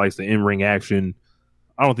someone that likes the in-ring action,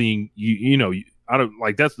 I don't think I don't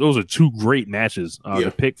like that's. Those are two great matches to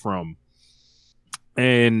pick from.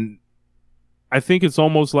 And I think it's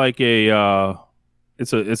almost like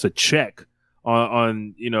it's a check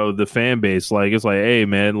on the fan base. Like, it's like, hey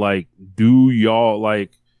man, like, do y'all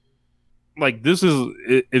like this is,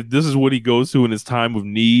 if this is what he goes to in his time of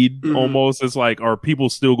need, almost, it's like, are people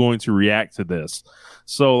still going to react to this?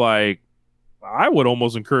 So like, I would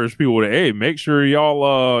almost encourage people to, hey, make sure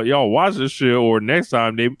y'all watch this shit, or next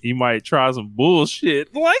time he might try some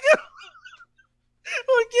bullshit like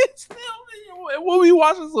against them. We'll be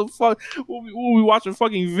watching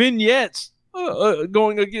fucking vignettes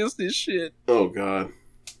going against this shit. Oh god.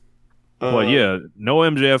 But yeah, no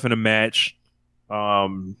MJF in a match.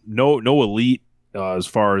 No elite as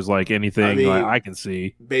far as like anything I can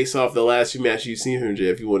see. Based off the last few matches you've seen from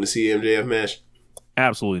MJF, you want to see MJF match?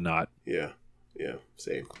 Absolutely not. Yeah,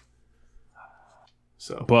 same.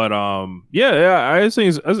 So, but I think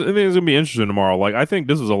it's gonna be interesting tomorrow. Like, I think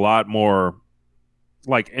this is a lot more,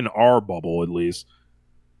 like, in our bubble at least,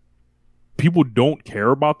 people don't care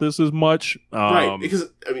about this as much, right? Because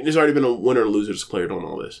there's already been a winner and losers declared on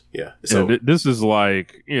all this. Yeah, so this is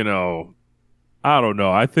like, I don't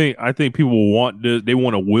know. I think people want this. They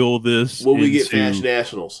want to will this. Will we get Fast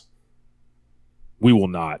Nationals? We will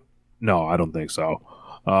not. No, I don't think so.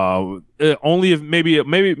 Only if maybe if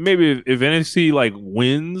NXT like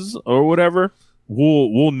wins or whatever,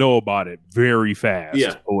 we'll know about it very fast.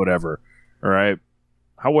 Yeah. Or whatever. All right.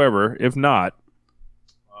 However, if not,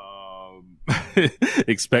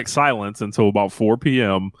 expect silence until about 4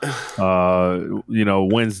 p.m.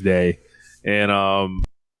 Wednesday, and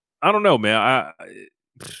I don't know, man.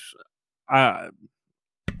 I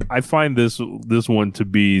find this one to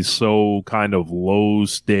be so kind of low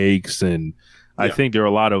stakes, and I think there are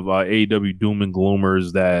a lot of AEW doom and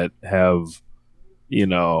gloomers that have,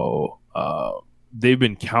 they've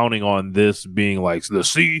been counting on this being like,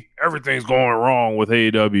 everything's going wrong with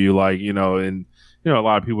AEW, and a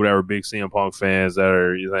lot of people that are big CM Punk fans that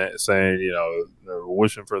are saying, they're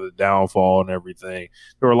wishing for the downfall and everything.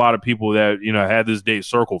 There were a lot of people that, had this date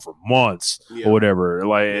circled for months or whatever.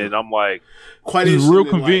 And I'm like, quite real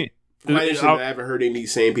convenient. Quite interesting. I haven't heard any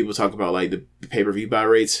same people talk about like the pay-per-view buy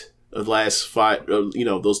rates of the last 5,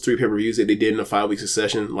 those 3 pay-per-views that they did in a 5-week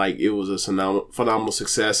succession. Like, it was a phenomenal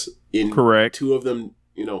success. Correct. 2 of them,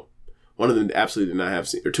 one of them absolutely did not have,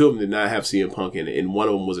 or 2 of them did not have CM Punk in it, and one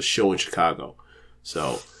of them was a show in Chicago.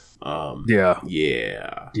 So, I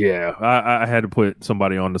had to put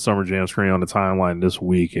somebody on the Summer Jam screen on the timeline this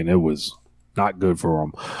week, and it was not good for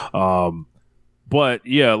them. But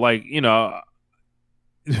yeah,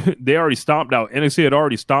 they already stomped out. NXT had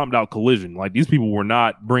already stomped out Collision. Like, these people were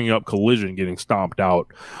not bringing up Collision getting stomped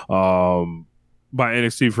out by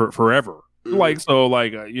NXT for forever. Mm-hmm.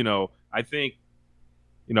 I think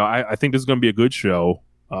I think this is going to be a good show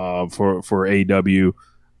for AEW.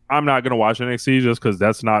 I'm not going to watch NXT just because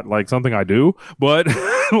that's not like something I do. But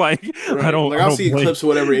right. I'll see clips or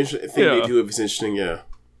whatever thing they do if it's interesting. Yeah.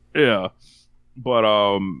 But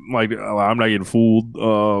I'm not getting fooled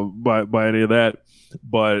by any of that.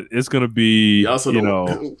 But it's gonna be, we also don't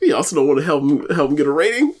want to help him get a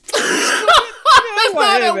rating. It's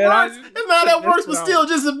not that works, but still,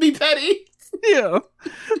 just to be petty. Yeah,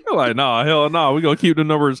 they're like, nah, hell no, we're gonna keep the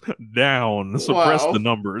numbers down, suppress the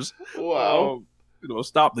numbers. Wow,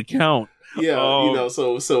 stop the count. Yeah,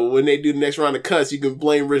 so when they do the next round of cuts, you can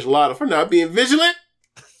blame Rich Latta for not being vigilant.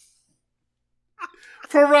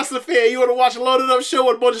 For a wrestling fan, you want to watch a loaded up show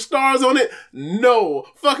with a bunch of stars on it? No.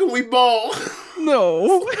 Fucking we ball.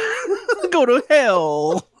 No. Go to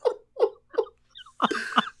hell.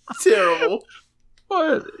 Terrible.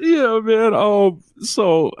 But, yeah, man.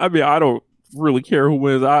 I don't really care who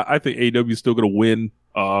wins. I think AEW is still going to win.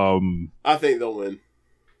 I think they'll win.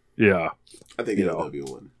 Yeah. I think AEW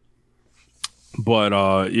will win. But,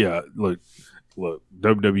 look,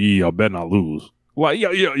 WWE, y'all better not lose. Well,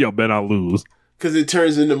 y'all better not lose. Because it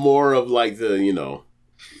turns into more of like the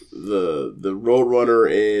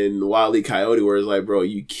Roadrunner and Wile E. Coyote, where it's like, bro,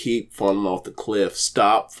 you keep falling off the cliff.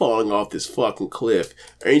 Stop falling off this fucking cliff.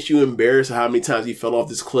 Ain't you embarrassed how many times you fell off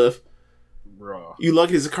this cliff? Bro. You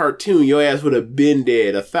lucky it's a cartoon. Your ass would have been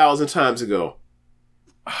dead 1,000 times ago.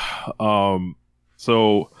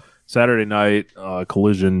 So Saturday night,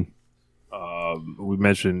 Collision. We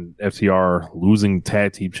mentioned FTR losing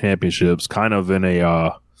tag team championships, kind of in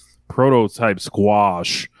a prototype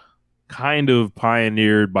squash, kind of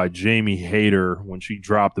pioneered by Jamie Hayter when she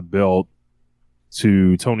dropped the belt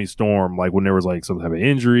to Toni Storm, like when there was like some type of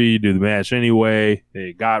injury, do the match anyway.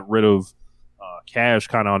 They got rid of Cash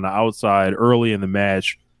kind of on the outside early in the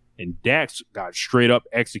match, and Dax got straight up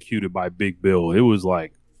executed by Big Bill. It was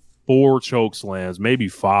like 4 choke slams, maybe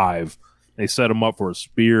 5. They set him up for a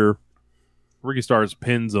spear. Ricky Starks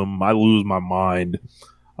pins him. I lose my mind.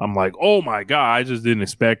 I'm like, oh my God, I just didn't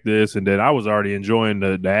expect this. And then I was already enjoying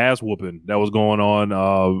the ass whooping that was going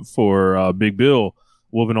on for Big Bill,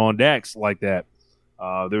 whooping on Dax like that.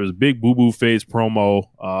 There was a big boo-boo face promo.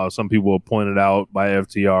 Some people have pointed out by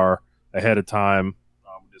FTR ahead of time.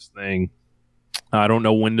 This thing. I don't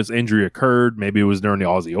know when this injury occurred. Maybe it was during the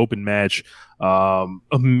Aussie Open match.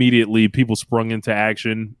 Immediately, people sprung into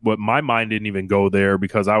action. But my mind didn't even go there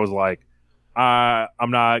because I was like, I'm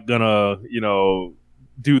not going to,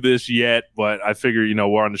 do this yet, but I figure,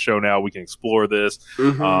 we're on the show now, we can explore this.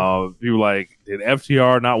 Mm-hmm. People like, did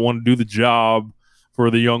FTR not want to do the job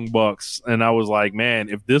for the Young Bucks? And I was like, man,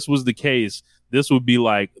 if this was the case, this would be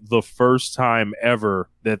like the first time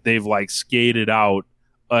ever that they've like skated out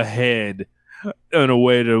ahead in a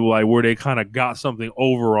way to like where they kind of got something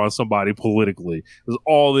over on somebody politically, because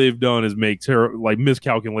all they've done is make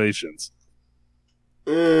miscalculations.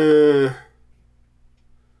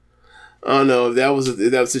 I don't know. That was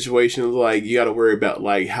a situation like you got to worry about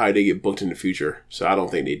like how they get booked in the future. So I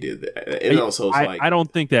don't think they did that. And also, it's I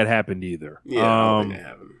don't think that happened either. Yeah, I don't think that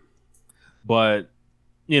happened. But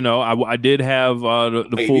I did have the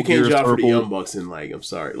like, full you can't gear job circle. For the Young Bucks, and like I'm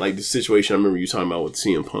sorry, like the situation I remember you talking about with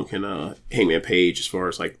CM Punk and Hangman Page, as far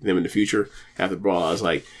as like them in the future after the brawl. I was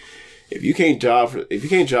like, if you can't job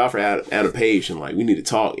for Adam Page, and like we need to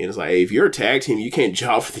talk. And it's like, hey, if you're a tag team, you can't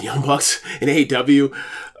job for the Young Bucks in AEW.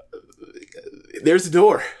 There's the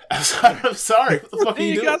door. I'm sorry. What the fuck are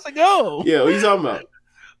you doing? got to go. Yeah, what are you talking about?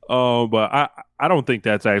 But I don't think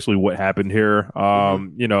that's actually what happened here.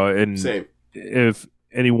 You know, and Same. If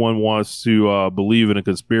anyone wants to believe in a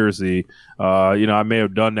conspiracy, you know, I may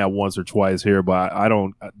have done that once or twice here, but I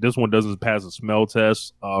don't. This one doesn't pass a smell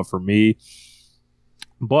test for me.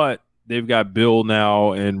 But they've got Bill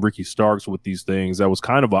now and Ricky Starks with these things. That was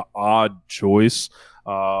kind of an odd choice.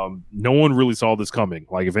 No one really saw this coming.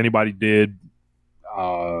 Like, if anybody did,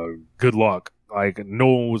 good luck. Like, no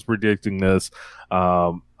one was predicting this.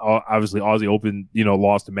 Obviously, Aussie Open, you know,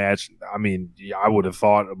 lost the match. I mean, I would have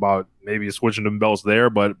thought about maybe switching them belts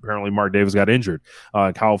there, but apparently Mark Davis got injured.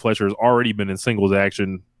 Kyle Fletcher has already been in singles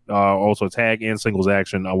action, also tag and singles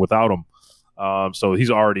action without him. So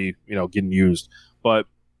he's already, you know, getting used. But,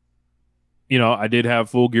 you know, I did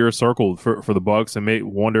have Full Gear circled for the Bucks, and may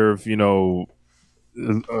wonder if, you know,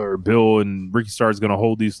 or Bill and Ricky Starks going to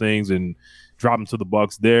hold these things and drop them to the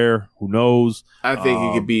Bucks there. Who knows? I think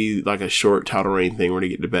it could be like a short title reign thing where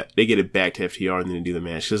they get it back to FTR and then do the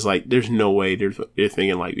match. Because, like, there's no way they're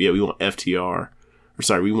thinking, like, yeah, we want FTR. Or,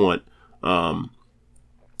 sorry, we want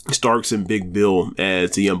Starks and Big Bill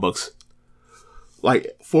as the Young Bucks.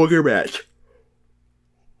 Like, Full Gear match.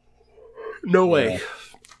 No way.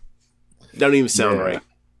 Doesn't even sound right.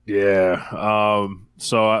 Yeah.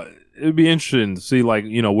 So it'd be interesting to see, like,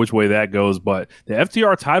 you know, which way that goes. But the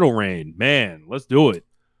FTR title reign, man, let's do it.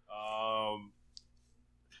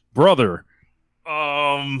 Brother.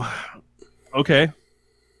 Okay.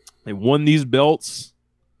 They won these belts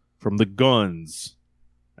from the Guns.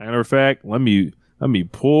 Matter of fact, let me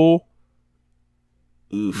pull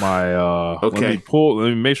my okay. Let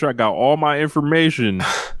me make sure I got all my information.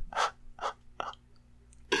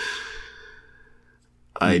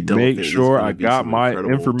 I don't make sure I got my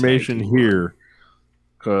information here,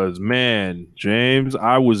 because, man, James,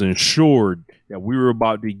 I was ensured that we were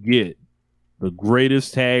about to get the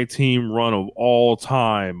greatest tag team run of all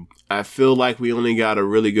time. I feel like we only got a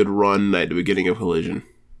really good run at the beginning of Collision.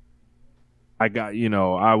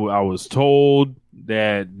 I was told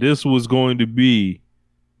that this was going to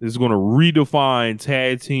redefine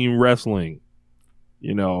tag team wrestling.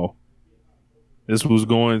 You know, this was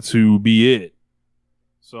going to be it.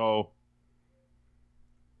 So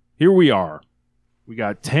here we are. We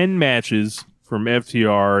got 10 matches from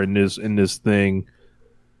FTR in this thing.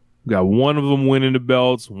 We got one of them winning the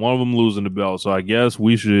belts, one of them losing the belts. So I guess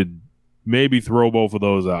we should maybe throw both of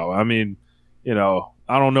those out. I mean, you know,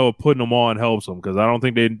 I don't know if putting them on helps them, because I don't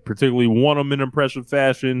think they particularly won them in impressive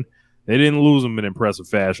fashion. They didn't lose them in impressive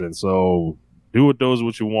fashion. So do with those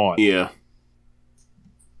what you want. Yeah.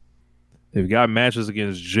 They've got matches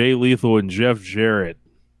against Jay Lethal and Jeff Jarrett.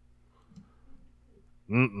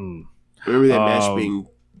 Remember that match being,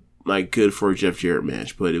 like, good for a Jeff Jarrett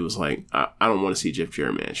match, but it was like, I don't want to see a Jeff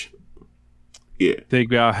Jarrett match. Yeah. They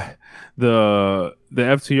got the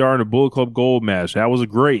FTR and the Bullet Club Gold match. That was a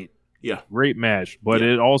great match, but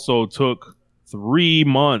it also took 3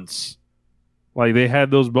 months. Like, they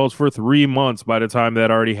had those belts for 3 months by the time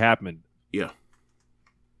that already happened. Yeah.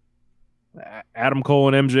 Adam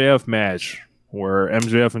Cole and MJF match, where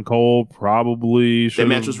MJF and Cole probably should. That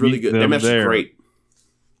match was really good. That match was great.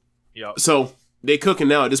 Yeah. So they cooking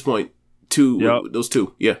now at this point. Those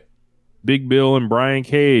two. Yeah. Big Bill and Brian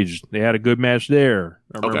Cage. They had a good match there.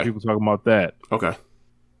 I remember people talking about that. Okay.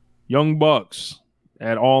 Young Bucks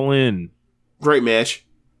at All In. Great match.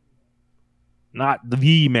 Not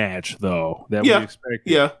the match though that we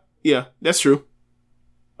expected. Yeah, that's true.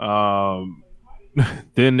 Then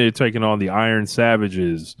they're taking on the Iron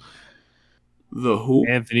Savages. The who?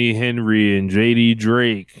 Anthony Henry and JD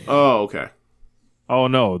Drake. Oh, okay. Oh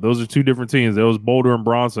no, those are two different teams. That was Boulder and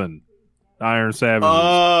Bronson. Iron Savages.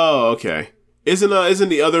 Oh, okay. Isn't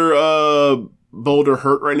the other Boulder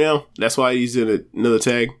hurt right now? That's why he's in another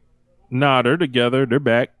tag? Nah, they're together. They're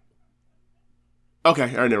back.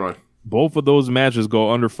 Okay, all right, never mind. Both of those matches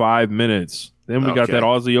go under 5 minutes. Then we got that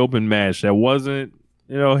Aussie Open match that wasn't,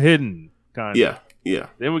 hidden. Kind of. Yeah.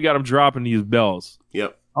 Then we got them dropping these belts.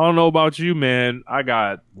 Yep. I don't know about you, man. I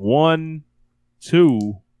got 1,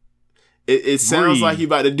 2. It sounds like you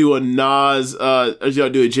about to do a Nas, or you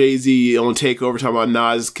do a Jay-Z on Takeover talking about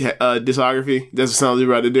Nas discography. That's what sounds you're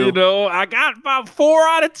about to do. I got about 4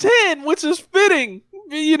 out of 10, which is fitting,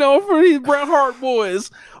 for these Bret Hart boys.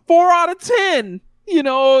 4 out of 10,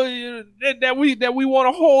 that we want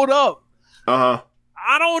to hold up. Uh-huh.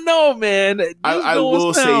 I don't know, man. I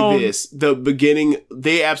will say this. The beginning,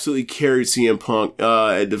 they absolutely carried CM Punk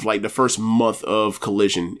at the first month of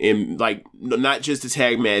Collision. And, not just the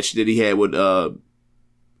tag match that he had with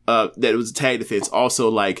that was a tag defense, also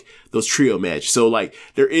like those trio matches. So like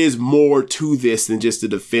there is more to this than just the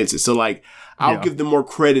defenses. So like I'll give them more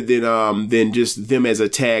credit than just them as a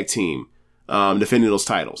tag team defending those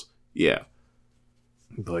titles. Yeah.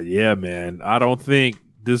 But yeah, man, I don't think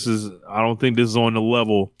this is on the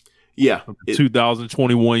level. Yeah. Of the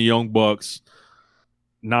 2021 Young Bucks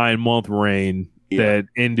 9-month reign that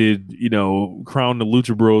ended, crowned the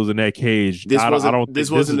Lucha Bros in that cage. This is not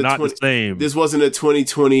the same. This wasn't a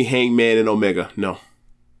 2020 Hangman and Omega. No.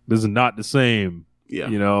 This is not the same. Yeah.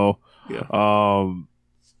 Yeah.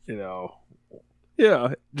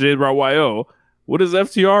 JRYO. What has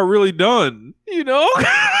FTR really done?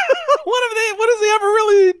 What has he ever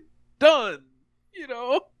really done?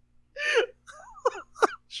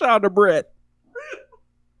 Shout out to Brett.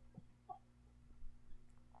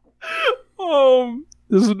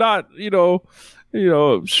 This is not, look,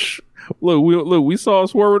 we saw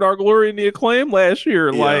Swerve in Our Glory in the Acclaim last year.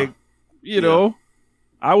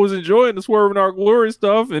 I was enjoying the Swerve in Our Glory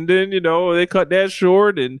stuff, and then, they cut that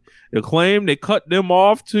short, and Acclaim, they cut them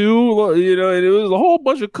off too. It was a whole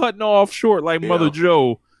bunch of cutting off short, like Mother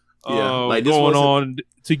Joe. Like going on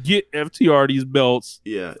to get FTR these belts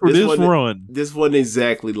for this run. This wasn't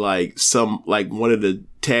exactly like one of the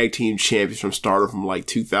tag team champions from Stardom from like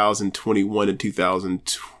 2021 and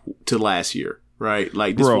 2000 to last year, right?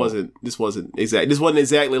 Like this wasn't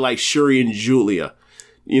exactly like Shuri and Julia.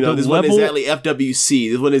 This wasn't exactly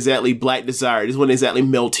FWC. This wasn't exactly Black Desire. This wasn't exactly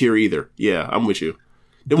Meltier either. Yeah, I'm with you.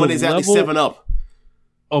 It wasn't exactly 7-Up.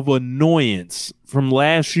 Of annoyance from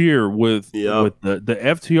last year with the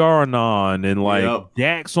FTR Anon and like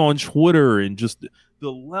Dax on Twitter, and just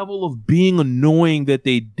the level of being annoying that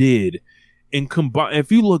they did. And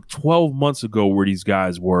if you look 12 months ago where these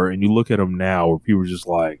guys were, and you look at them now where people are just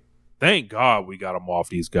like, thank God we got them off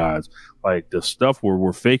these guys. Like the stuff where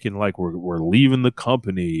we're faking like we're leaving the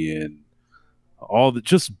company, and all the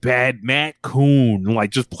just bad Matt Coon, like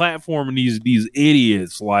just platforming these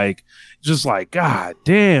idiots, like just like God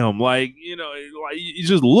damn, like like you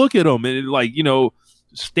just look at them and like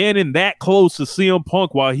standing that close to CM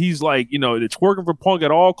Punk while he's like it's working for Punk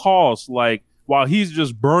at all costs, like while he's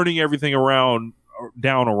just burning everything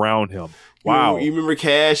down around him. Wow, you remember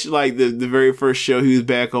Cash, like the very first show he was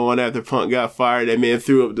back on after Punk got fired? That man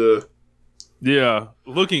threw up the. Yeah,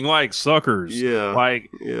 looking like suckers. Yeah.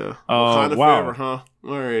 Like, wow. Forever, huh?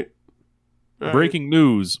 All right. Breaking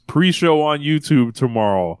news. Pre-show on YouTube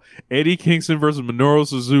tomorrow. Eddie Kingston versus Minoru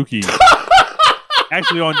Suzuki.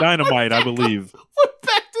 Actually on Dynamite, I believe. We're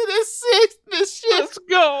back to this shit. Let's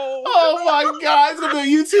go. Oh my God. It's going to be on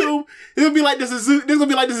YouTube. It's going to be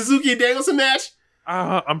like the Suzuki and Danielson match.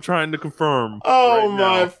 I'm trying to confirm. Oh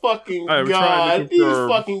my fucking God. These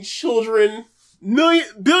fucking children.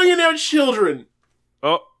 Billionaire children.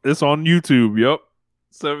 Oh, it's on YouTube. Yep,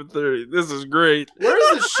 7:30. This is great.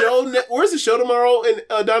 Where's the show? Where's the show tomorrow in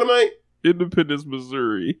Dynamite? Independence,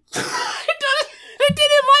 Missouri. They did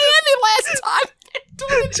it in Miami last time.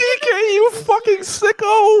 TK, you fucking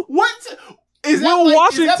sicko! What? Is Will that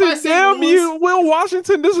Washington? is that Damn you, Will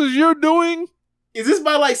Washington! This is your doing. Is this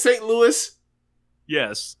by like St. Louis?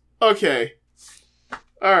 Yes. Okay.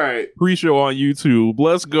 All right. Pre-show on YouTube.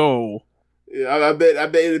 Let's go. Yeah, I bet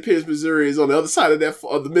Independence, Missouri is on the other side of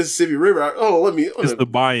the Mississippi River. It's the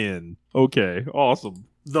buy-in. Okay, awesome.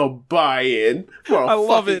 The buy-in. I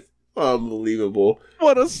love it. Unbelievable.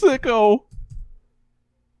 What a sicko.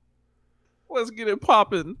 Let's get it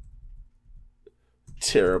popping.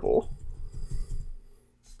 Terrible.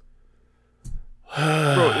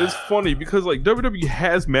 Bro, it's funny because like WWE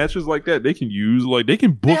has matches like that they can use. Like they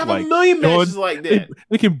can book they have a million matches like that.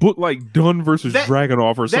 They can book like Dunn versus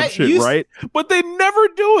Dragunov or some shit, right? But they never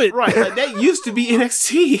do it. Right. Like, that used to be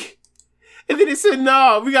NXT. And then they said,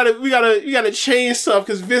 "No, we gotta change stuff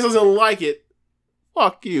because Vince doesn't like it."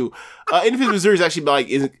 Fuck you. Independence, Missouri is actually like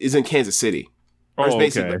is in Kansas City. Oh,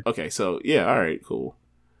 okay. Okay, so yeah, all right, cool.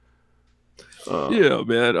 Yeah,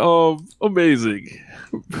 man. Amazing.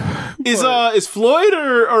 Is Floyd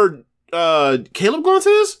or Caleb going to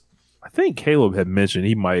this? I think Caleb had mentioned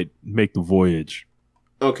he might make the voyage.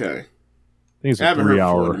 Okay. I think it's a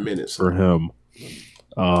 3-hour for him.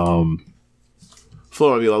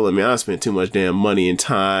 Floyd might be like, "Look, man, I spent too much damn money and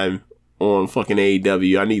time on fucking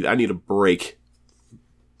AEW. I need a break."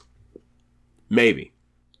 Maybe.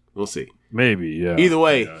 We'll see. Maybe, yeah. Either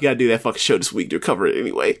way, you gotta do that fucking show this week to cover it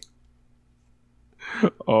anyway.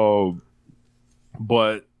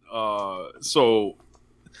 But so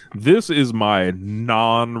this is my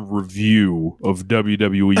non-review of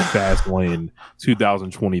WWE Fastlane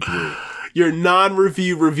 2023. Your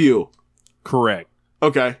non-review review. Correct.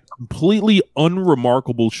 Okay. completely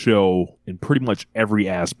unremarkable show in pretty much every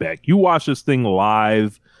aspect. You watch this thing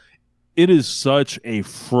live, it is such a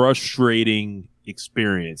frustrating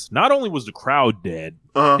experience. Not only was the crowd dead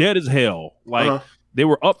as hell. Like they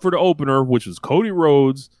were up for the opener, which was Cody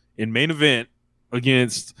Rhodes in main event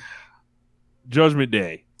against Judgment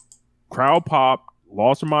Day. Crowd popped,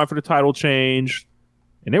 lost their mind for the title change,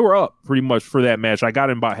 and they were up pretty much for that match. I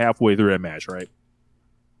got in about halfway through that match, right?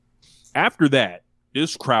 After that,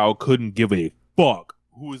 this crowd couldn't give a fuck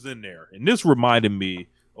who was in there. And this reminded me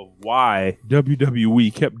of why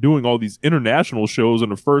WWE kept doing all these international shows in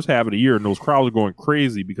the first half of the year, and those crowds are going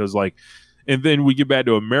crazy because, like, and then we get back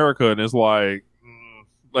to America, and it's like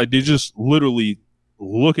they just literally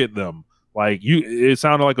look at them. Like it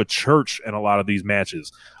sounded like a church in a lot of these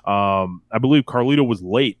matches. I believe Carlito was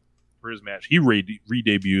late for his match. He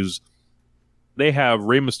re-debuts. They have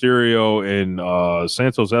Rey Mysterio and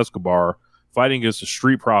Santos Escobar fighting against the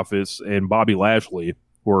Street Profits and Bobby Lashley,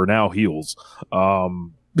 who are now heels.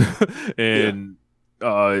 And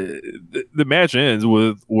the match ends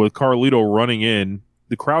with Carlito running in.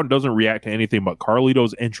 The crowd doesn't react to anything but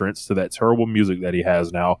Carlito's entrance to that terrible music that he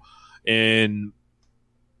has now, and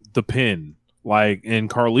the pin. And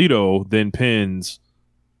Carlito then pins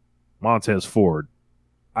Montez Ford.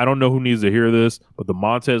 I don't know who needs to hear this, but the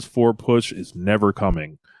Montez Ford push is never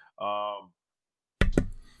coming.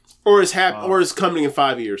 Or is coming in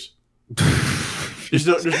 5 years. There's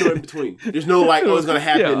no in between. There's no it's going to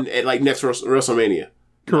happen at next WrestleMania.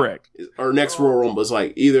 Correct. Or next Royal Rumble. It's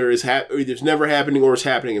either it's never happening or it's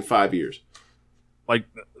happening in 5 years.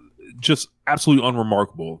 Just absolutely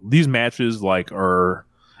unremarkable. These matches are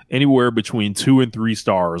anywhere between 2 and 3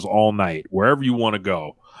 stars all night, wherever you want to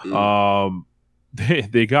go.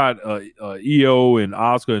 They got Io and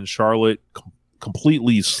Asuka and Charlotte,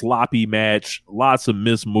 completely sloppy match, lots of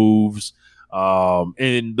missed moves.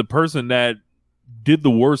 And the person that did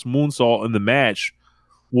the worst moonsault in the match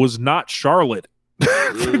was not Charlotte.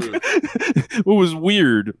 It was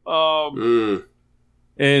weird.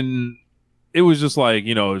 And it was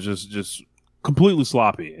just just completely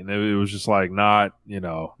sloppy. And it was just not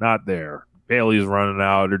there. Bailey's running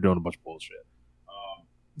out. They're doing a bunch of bullshit.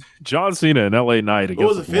 John Cena and LA Knight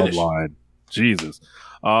against the Bloodline. Jesus.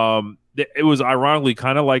 It was ironically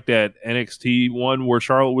kind of like that NXT one where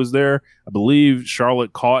Charlotte was there. I believe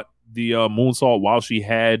Charlotte caught the moonsault while she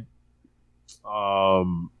had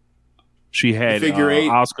figure eight.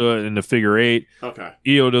 Asuka in the figure eight. Okay.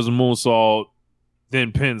 Io does a moonsault,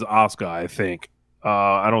 then pins Asuka, I think.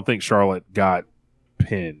 I don't think Charlotte got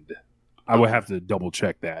pinned. I would have to double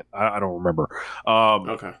check that. I don't remember.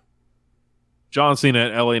 Okay. John Cena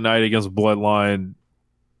and LA Knight against Bloodline.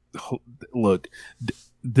 Look,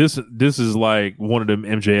 this is like one of them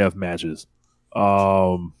MJF matches.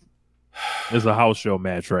 It's a house show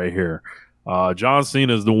match right here. John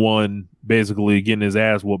Cena's the one basically getting his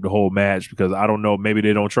ass whooped the whole match because I don't know, maybe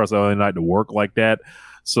they don't trust LA Knight to work like that.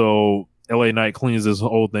 So LA Knight cleans this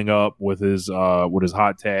whole thing up with his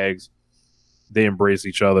hot tags. They embrace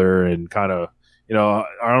each other and kind of, I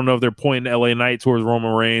don't know if they're pointing LA Knight towards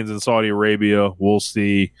Roman Reigns in Saudi Arabia. We'll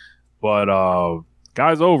see. But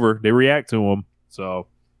guy's over. They react to him. So,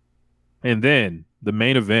 and then the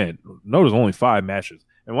main event. Notice only 5 matches.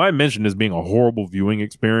 And why I mentioned this being a horrible viewing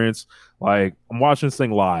experience, I'm watching this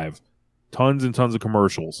thing live. Tons and tons of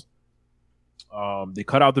commercials. They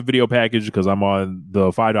cut out the video package because I'm on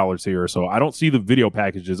the $5 tier, so I don't see the video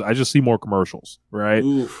packages. I just see more commercials, right?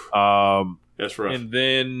 Oof. That's rough. And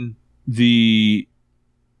then you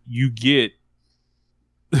get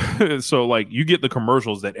you get the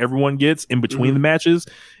commercials that everyone gets in between the matches,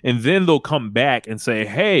 and then they'll come back and say,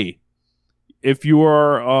 hey, if you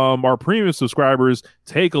are our premium subscribers,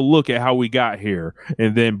 take a look at how we got here.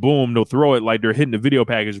 And then boom, they'll throw it like they're hitting the video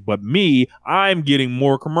package. But I'm getting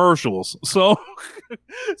more commercials. So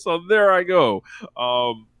so there I go.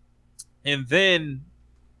 And then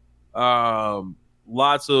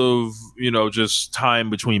lots of, just time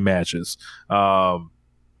between matches.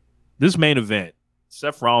 This main event,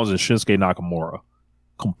 Seth Rollins and Shinsuke Nakamura,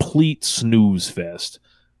 complete snooze fest.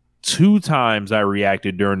 2 times I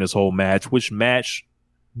reacted during this whole match, which matched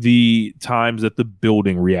the times that the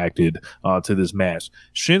building reacted to this match.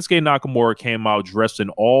 Shinsuke Nakamura came out dressed in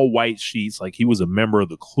all white sheets like he was a member of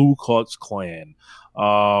the Ku Klux Klan.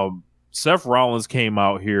 Seth Rollins came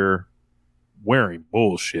out here wearing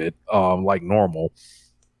bullshit like normal.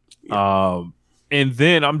 And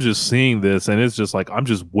then I'm just seeing this, and it's just I'm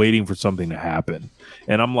just waiting for something to happen.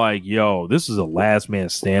 And I'm like, yo, this is a last man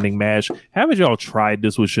standing match. Haven't y'all tried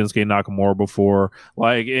this with Shinsuke Nakamura before?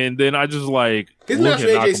 And then I just his match with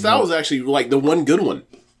AJ Styles was actually the one good one.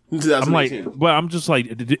 I'm like, but I'm just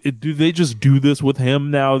like, do they just do this with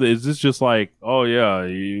him now? Is this just like, oh yeah,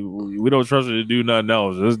 we don't trust you to do nothing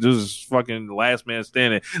else? This is fucking last man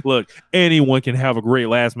standing. Look, anyone can have a great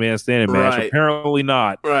last man standing match. Right. Apparently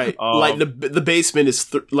not. Right. Like the basement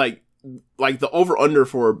is like the over under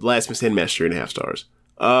for last man standing match 3.5 stars.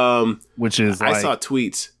 Which is I saw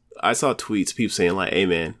tweets. People saying like, hey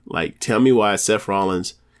man, like tell me why Seth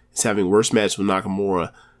Rollins is having worse match with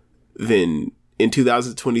Nakamura than in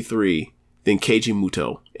 2023 than Keiji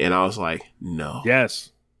Muto. And I was like, no. Yes.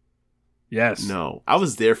 No. I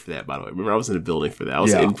was there for that, by the way. Remember, I was in the building for that. I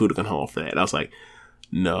was in Budokan Hall for that. And I was like,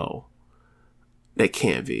 no. That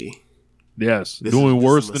can't be. Yes. Doing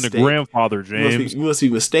worse than the grandfather, James. You must be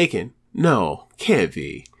mistaken. No. Can't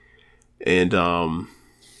be. And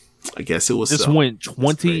I guess it was This went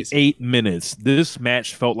 28 minutes. This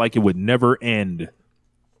match felt like it would never end.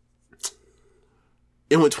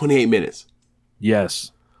 It went 28 minutes.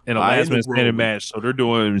 Yes. In a last man standing match. So they're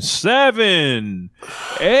doing 7,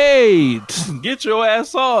 8. Get your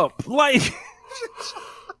ass up. Like,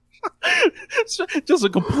 just a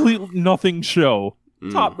complete nothing show.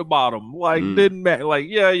 Top to bottom. Like, didn't matter. Like,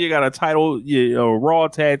 yeah, you got a title, a Raw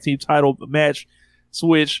Tag Team title match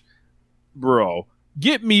switch. Bro,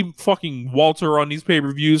 get me fucking Walter on these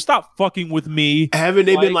pay-per-views. Stop fucking with me. Haven't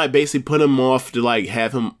they been like basically putting him off to like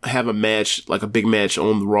have him have a match, like a big match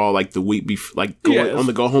on the Raw, like the week before, like on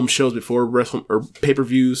the go home shows before wrestling or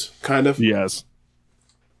pay-per-views, kind of? Yes.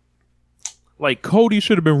 Like Cody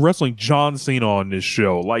should have been wrestling John Cena on this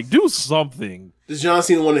show. Like, do something. Does John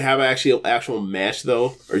Cena want to have an actual match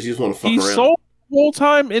though, or does he just want to fuck around? He sold the whole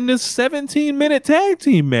time in this 17-minute tag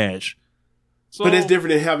team match. So, but it's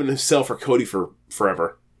different than having him sell for Cody for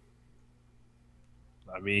forever.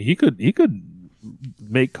 I mean, he could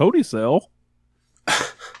make Cody sell.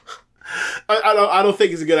 I don't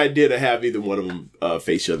think it's a good idea to have either one of them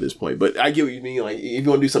face you at this point. But I get what you mean. Like, if you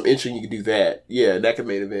want to do something interesting, you can do that. Yeah, that could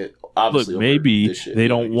main event. Obviously, look, maybe they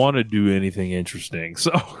don't want to do anything interesting.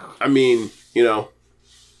 So, I mean,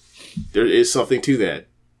 there is something to that.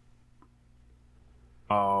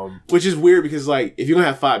 Which is weird because, like, if you're gonna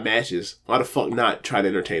have 5 matches, why the fuck not try to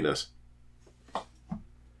entertain us?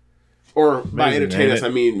 Or by entertain us, I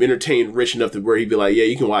mean entertain Rich enough to where he'd be like, "Yeah,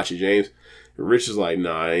 you can watch it, James." And Rich is like,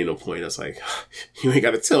 "Nah, ain't no point." I was like, "You ain't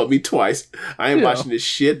got to tell me twice. I ain't watching this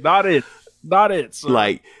shit." Not it. Sir.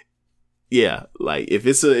 Like, yeah, like if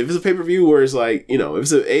it's a pay per view where it's like, if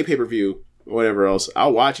it's a pay per view or whatever else,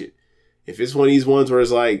 I'll watch it. If it's one of these ones where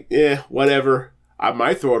it's like, yeah, whatever, I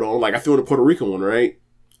might throw it on. Like I threw in a Puerto Rican one, right?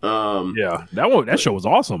 Yeah, that show was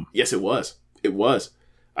awesome. Yes, it was. It was.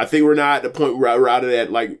 I think we're not at the point where we're out of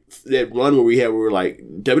that, like that run where we were like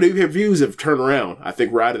WWE pay-per-views have turned around. I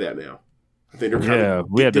think we're out of that now. I think they're kind of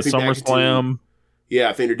we had the SummerSlam. Yeah,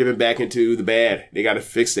 I think they're dipping back into the bad. They got to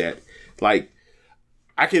fix that. Like,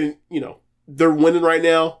 I can, they're winning right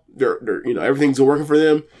now. They're everything's working for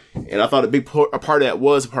them. And I thought a part of that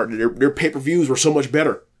was a part of their pay-per-views were so much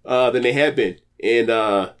better than they had been. And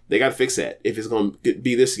they got to fix that if it's going to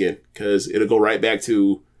be this again, because it'll go right back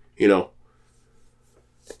to,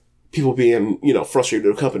 people being, frustrated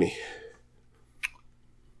with the company.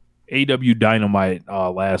 AEW Dynamite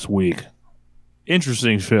last week.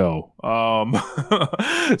 Interesting show.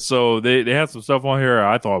 So they had some stuff on here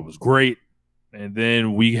I thought was great. And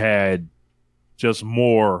then we had just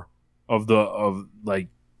more of like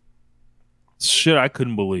shit I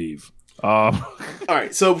couldn't believe. All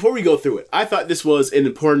right, so before we go through it, I thought this was an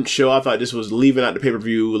important show. I thought this was leaving out the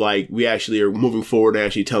pay-per-view, like we actually are moving forward and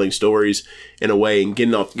actually telling stories in a way and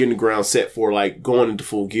getting the ground set for like going into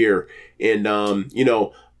full gear. And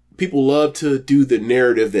people love to do the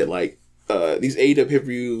narrative that like these AEW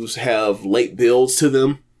pay-per-views have late builds to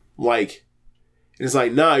them. Like, and it's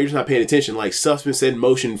like, nah, you're just not paying attention. Like, stuff's been set in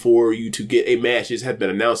motion for you to get a match. It just hasn't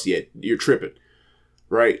been announced yet. You're tripping.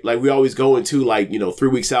 Right? Like, we always go into, 3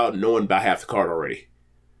 weeks out and knowing about half the card already.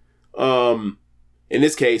 In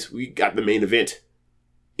this case, we got the main event.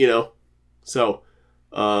 So,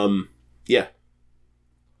 yeah.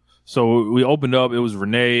 So, we opened up. It was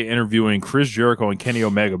Renee interviewing Chris Jericho and Kenny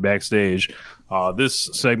Omega backstage. This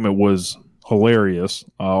segment was hilarious.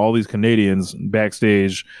 All these Canadians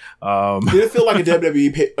backstage. Did it feel like a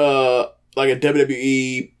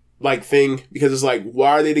WWE thing, because it's like,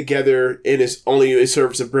 why are they together? And it's only a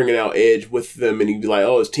service of bringing out Edge with them, and you'd be like,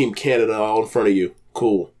 oh, it's Team Canada all in front of you.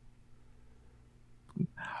 Cool.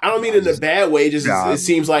 I don't mean in a bad way. Just it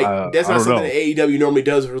seems like that's not something that AEW normally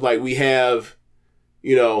does. Where like we have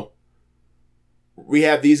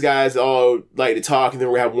these guys all like to talk, and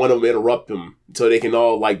then we have one of them interrupt them so they can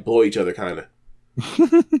all like blow each other, kind of.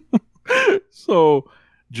 So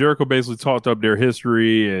Jericho basically talked up their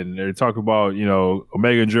history, and they talk about,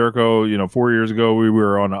 Omega and Jericho, 4 years ago, we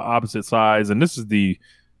were on the opposite sides. And this is I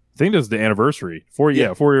think this is the anniversary.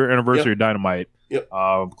 4-year anniversary of Dynamite. Yep.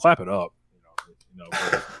 Clap it up,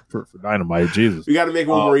 for Dynamite. Jesus. We got to make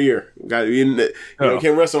one more year. We got to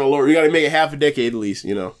can't rest on the Lord. We got to make it half a decade at least,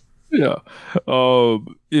 Yeah. They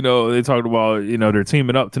talked about, they're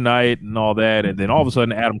teaming up tonight and all that. And then all of a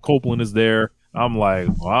sudden, Adam Copeland is there. I'm like,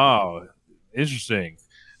 wow, interesting.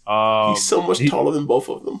 He's so much taller than both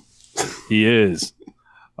of them. He is.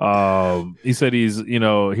 He said he's,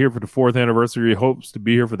 here for the 4th anniversary. He hopes to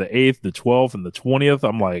be here for the 8th, the 12th, and the 20th.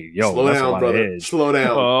 I'm like, yo, slow down, brother. Slow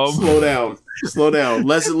down. Slow down.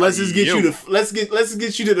 Let's just get you to let's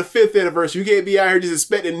get you to the 5th anniversary. You can't be out here just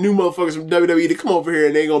expecting new motherfuckers from WWE to come over here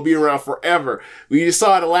and they ain't gonna be around forever. We just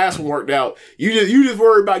saw how the last one worked out. You just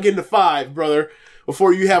worry about getting to 5, brother.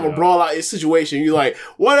 Before you have a brawl out situation, you're like,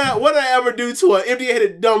 what did I ever do to an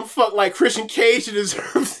empty-headed dumb fuck like Christian Cage to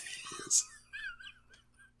deserve this?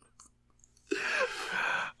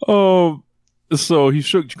 So he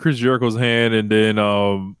shook Chris Jericho's hand, and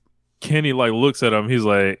then Kenny looks at him. He's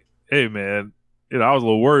like, "Hey man, I was a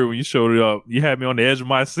little worried when you showed up. You had me on the edge of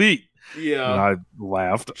my seat." Yeah, and I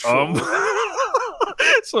laughed. Sure.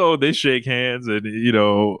 So they shake hands, and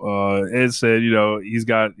Ed said, he's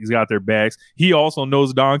got their backs. He also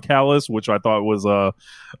knows Don Callis, which I thought was a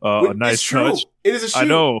nice touch. It is a shoot. I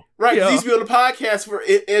know, right? Yeah. He used to be on the podcast for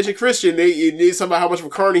Edge and Christian. They talking about how much of a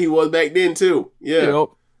carny he was back then too. Yeah,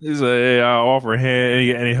 he said, "Hey, I'll offer a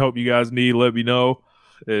hand. Any help you guys need, let me know."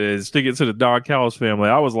 And stick it to the Don Callis family.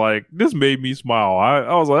 I was like, this made me smile.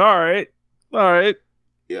 I was like, all right,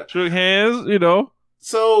 yeah, shook hands,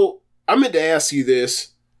 So I meant to ask you this.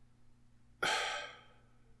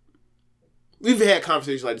 We've had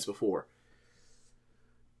conversations like this before.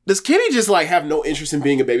 Does Kenny just have no interest in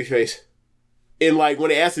being a babyface? And when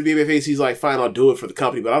they ask him to be a babyface, he's like, "Fine, I'll do it for the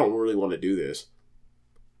company, but I don't really want to do this."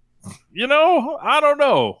 I don't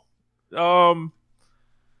know.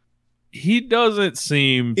 He doesn't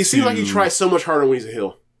seem. It seems like he tries so much harder when he's a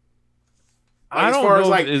heel. I don't as far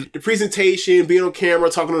know as the presentation, being on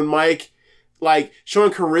camera, talking on the mic,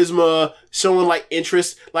 showing charisma, showing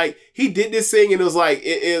interest. He did this thing and it was I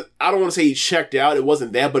don't want to say he checked out. It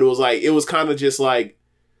wasn't that, but it was kind of just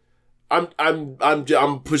I'm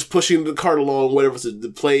pushing the cart along, whatever,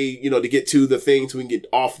 to play, to get to the thing so we can get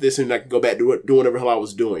off this and I can go back to doing whatever the hell I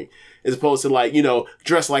was doing. As opposed to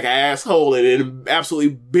dressed like an asshole and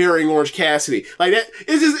absolutely burying Orange Cassidy. That,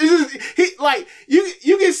 it's just,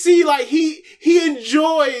 you can see he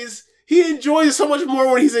enjoys it so much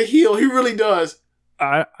more when he's a heel. He really does.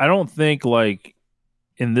 I don't think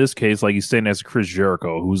in this case, he's standing as Chris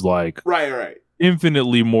Jericho, who's right.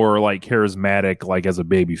 Infinitely more charismatic, as a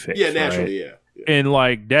babyface. Yeah, naturally, right? Yeah. And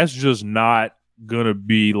that's just not gonna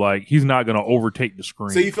be he's not gonna overtake the screen.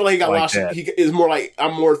 So you feel like he got lost? That. He is more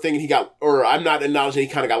I'm more thinking I'm not acknowledging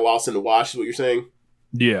he kind of got lost in the wash. Is what you're saying?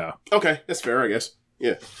 Yeah. Okay, that's fair, I guess.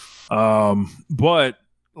 Yeah. But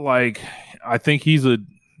I think he's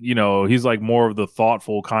he's more of the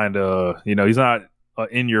thoughtful kind of, he's not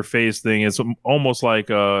in your face thing. It's almost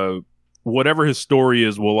whatever his story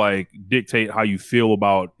is will dictate how you feel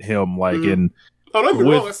about him. And oh, don't get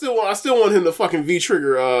me wrong. I still want him to fucking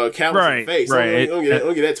V-trigger Callis in the face. Right. Don't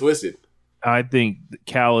get that twisted. I think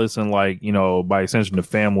Callis and by extension the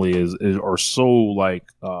family are so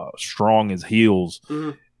strong as heels.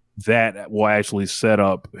 Mm-hmm. That will actually set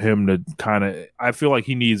up him to kind of. I feel like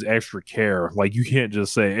he needs extra care. You can't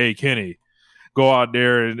just say, "Hey, Kenny, go out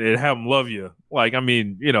there and have him love you."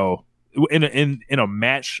 In a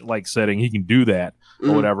match setting, he can do that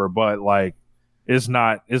or whatever. But it's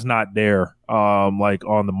not there. On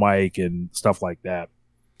the mic and stuff like that.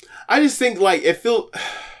 I just think it feels.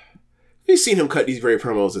 You've seen him cut these great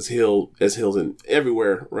promos as heels and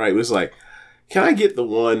everywhere, right? It was can I get the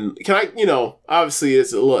one? Can I? Obviously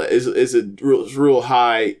it's a real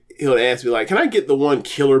high. He'll ask me can I get the one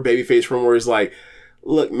killer babyface promo where he's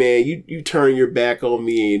look, man, you turn your back on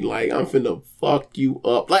me and I'm finna fuck you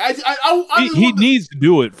up. He needs to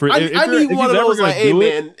do it for. I need one of those. Hey,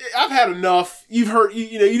 man, I've had enough. You've heard,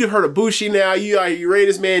 you've heard of Bushi now. You ran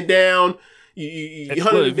this man down. You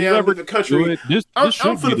hunted him down in the country. I'm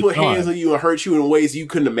finna put hands on you and hurt you in ways you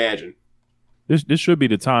couldn't imagine. This should be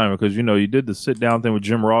the time because you did the sit down thing with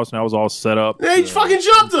Jim Ross and that was all set up. They fucking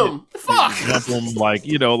jumped him. Fuck. Jumped him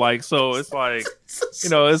so it's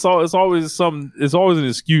it's always an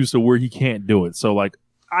excuse to where he can't do it. So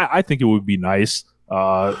I think it would be nice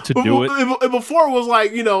to do it. Before it was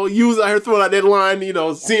you was out here throwing out that line,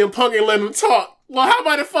 CM Punk and letting him talk. Well, how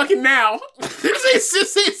about it fucking now?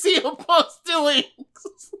 It's CM Punk still in.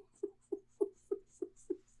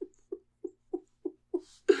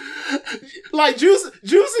 Like Juice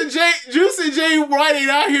and Jay White ain't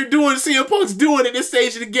out here doing CM Punk's doing at this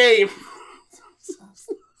stage of the game.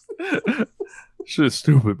 Shit's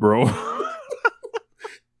stupid, bro.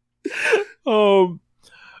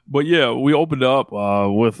 But yeah, we opened up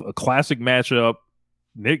with a classic matchup: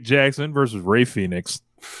 Nick Jackson versus Ray Phoenix.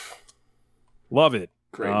 Love it.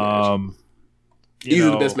 Great match.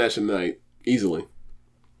 Easily the best match of the night. Easily.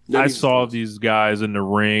 I saw these guys in the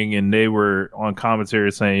ring, and they were on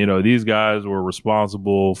commentary saying, these guys were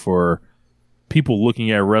responsible for people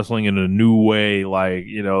looking at wrestling in a new way, like,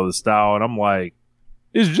 the style. And I'm like,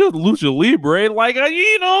 it's just lucha libre. Like,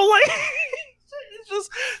 it's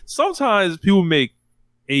just sometimes people make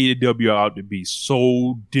AEW out to be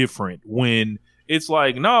so different when it's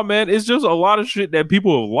like, nah, man, it's just a lot of shit that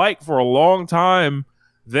people have liked for a long time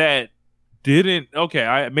that didn't.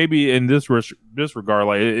 Okay, maybe in this regard,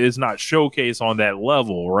 like it's not showcased on that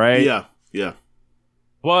level, right? Yeah.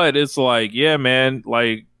 But it's like, yeah, man,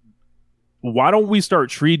 like, why don't we start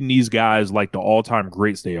treating these guys like the all-time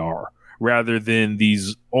greats they are, rather than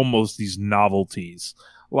these novelties?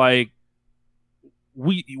 Like,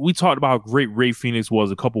 we talked about how great Ray Phoenix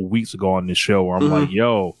was a couple weeks ago on this show, where I'm like,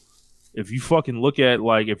 yo, if you fucking look at,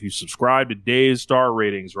 like, if you subscribe to Dave's star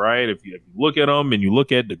ratings, right? If you look at them and you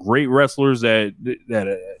look at the great wrestlers that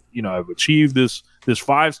have achieved this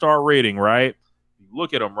 5-star rating, right? You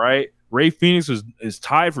look at them, right? Ray Phoenix is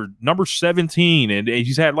tied for number 17, and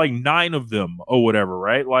he's had like 9 of them or whatever,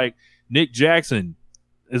 right? Like, Nick Jackson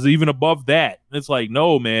is even above that. It's like,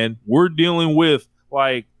 no, man, we're dealing with,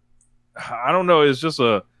 like, I don't know. It's just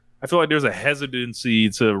I feel like there's a hesitancy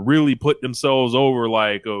to really put themselves over,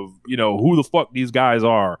 like, of, who the fuck these guys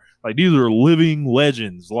are. Like, these are living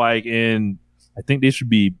legends, like, and I think they should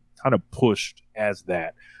be kind of pushed as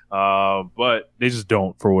that. But they just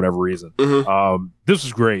don't, for whatever reason. This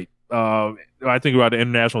is great. I think about the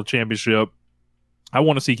International Championship. I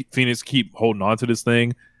want to see Phoenix keep holding on to this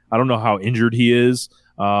thing. I don't know how injured he is,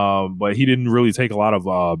 but he didn't really take a lot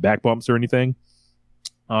of back bumps or anything.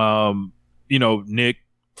 Nick,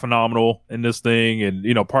 phenomenal in this thing, and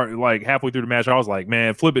like halfway through the match, I was like,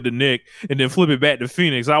 man, flip it to Nick and then flip it back to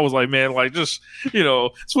Phoenix. I was like, man, like, just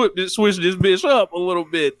switch this bitch up a little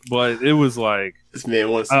bit. But it was like, this man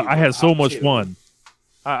wants to I had so much fun.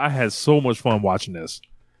 I had so much fun watching this.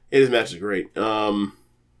 This match is great. It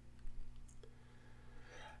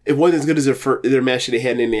wasn't as good as their match that they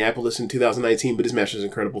had in Indianapolis in 2019, but this match is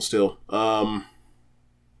incredible still. Either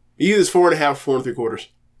it's 4.5, 4 3/4.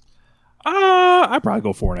 I'd probably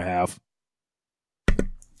go 4.5.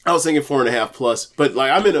 I was thinking 4.5 plus, but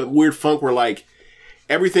like, I'm in a weird funk where, like,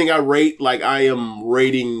 everything I rate, like, I am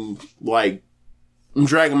rating, like, I'm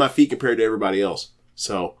dragging my feet compared to everybody else.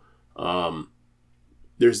 So,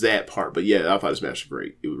 there's that part. But yeah, I thought this match was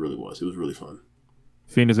great. It really was. It was really fun.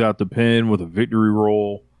 Phoenix got the pin with a victory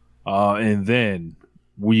roll, and then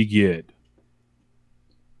we get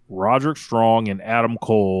Roderick Strong and Adam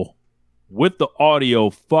Cole with the audio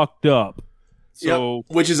fucked up. So, yep,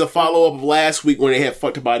 which is a follow-up of last week when they had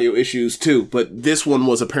fucked up audio issues too. But this one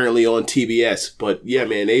was apparently on TBS. But yeah,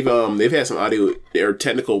 man, they've had some audio or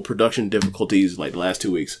technical production difficulties like the last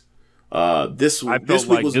 2 weeks. This week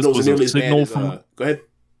was nearly as bad as, go ahead.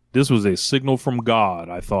 This was a signal from God,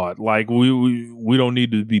 I thought. Like, we don't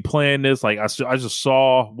need to be playing this. Like, I just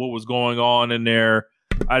saw what was going on in there.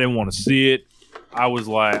 I didn't want to see it. I was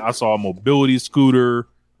like, I saw a mobility scooter.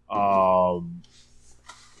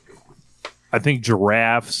 I think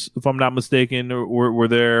giraffes, if I'm not mistaken, were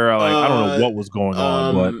there. Like, I don't know what was going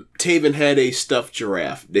on. But Taven had a stuffed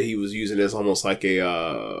giraffe that he was using as almost like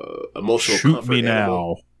a emotional comfort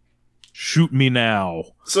animal. Shoot me now.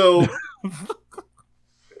 So,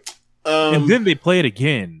 and then they play it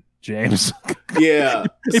again, James. Yeah.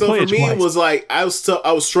 So for me, it was like I was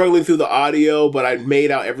struggling through the audio, but I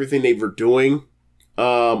made out everything they were doing.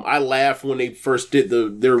 I laughed when they first did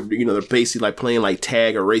they're basically like playing like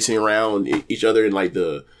tag or racing around each other in like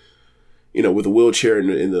the, with the wheelchair and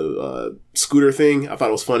the scooter thing. I thought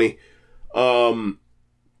it was funny.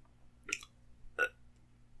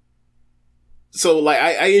 So like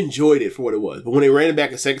I enjoyed it for what it was, but when they ran it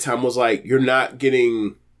back a second time, I was like, there's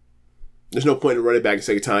no point in running it back a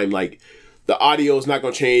second time. Like, the audio is not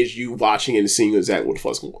going to change. You watching it and seeing exactly what the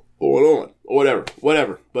fuck's going on or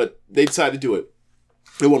whatever. But they decided to do it.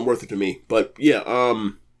 It wasn't worth it to me. But yeah,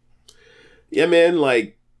 man,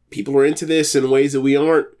 like, people are into this in ways that we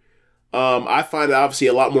aren't. I find it obviously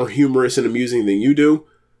a lot more humorous and amusing than you do.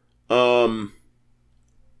 I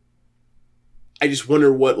just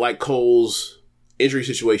wonder what like Cole's injury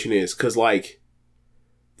situation is, because like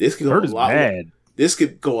this could go a lot. this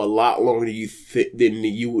could go a lot longer than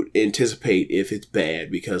you would anticipate if it's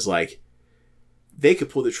bad, because like they could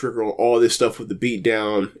pull the trigger on all this stuff with the beat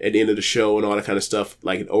down at the end of the show and all that kind of stuff,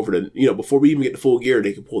 like over the, you know, before we even get the full gear,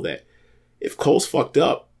 they could pull that. If Cole's fucked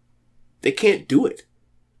up, they can't do it,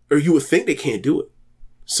 or you would think they can't do it.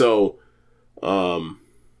 So,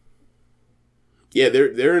 yeah,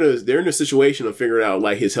 they're in a situation of figuring out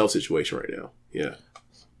like his health situation right now. Yeah.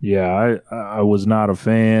 Yeah, I was not a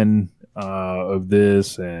fan of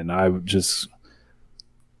this, and I just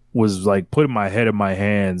was like putting my head in my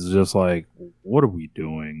hands, just like, what are we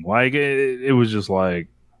doing? Like it was just like,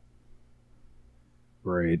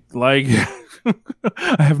 great. Like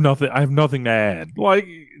I have nothing to add. Like,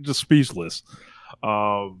 just speechless.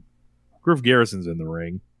 Griff Garrison's in the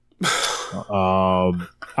ring. I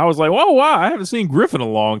was like, whoa, wow, I haven't seen Griff in a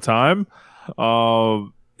long time.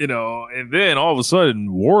 You know, and then all of a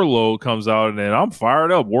sudden Warlow comes out, and then I'm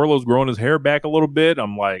fired up. Warlow's growing his hair back a little bit.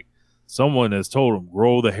 I'm like, someone has told him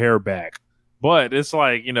grow the hair back, but it's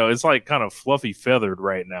like, you know, it's like kind of fluffy feathered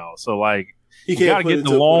right now. So like, you gotta get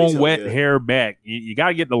the long wet hair back. You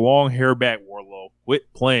gotta get the long hair back, Warlow.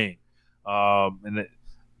 Quit playing.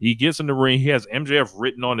 He gets in the ring. He has MJF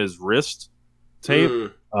written on his wrist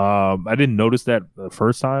tape. I didn't notice that the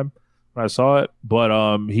first time when I saw it,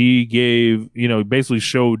 but he gave, you know, basically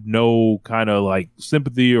showed no kind of like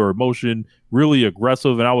sympathy or emotion, really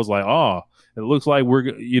aggressive, and I was like, oh, it looks like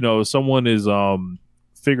we're, you know, someone is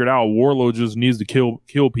figured out Warlow just needs to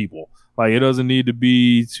kill people. Like, it doesn't need to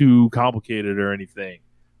be too complicated or anything.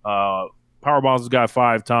 Powerbombs this guy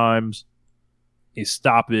 5 times. He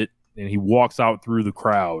stop it, and he walks out through the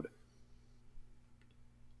crowd.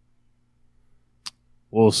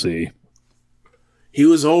 We'll see. He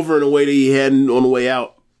was over in a way that he hadn't on the way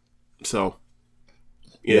out. So,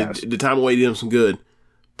 yeah, yes. The time away did him some good.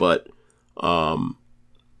 But I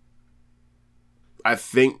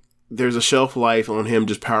think there's a shelf life on him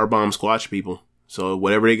just powerbomb squash people. So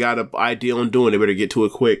whatever they got an idea on doing, they better get to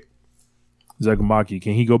it quick. Zakumaki,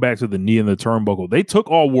 can he go back to the knee and the turnbuckle? They took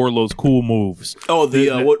all Warlow's cool moves. Oh,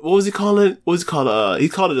 what was he calling it? What was he called? He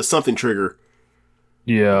called it a something trigger.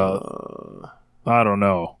 Yeah. I don't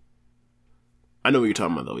know. I know what you're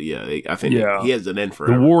talking about, though. Yeah, I think he has an end for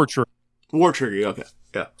the war trigger. War trigger, okay.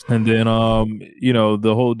 Yeah. And then, you know,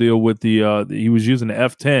 the whole deal with the he was using the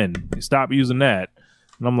F10. He stopped using that.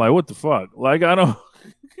 And I'm like, what the fuck? Like, I don't...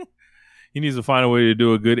 He needs to find a way to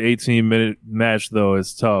do a good 18-minute match, though.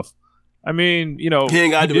 It's tough. I mean, you know... He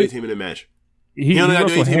ain't got to do an 18-minute match. He only got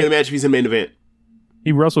to do an 18-minute match if he's in the main event.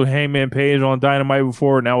 He wrestled Hangman Page on Dynamite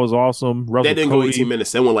before, and that was awesome. That didn't go 18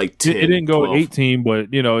 minutes. That went like 10. It didn't go 12. 18,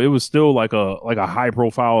 but, you know, it was still like a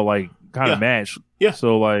high-profile, like, kind of match. Yeah.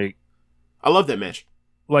 So, like... I love that match.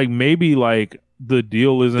 Like, maybe, like, the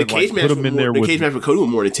deal isn't, the cage like, put him in there with... The cage match with Cody was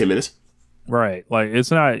more than 10 minutes. Right. Like, it's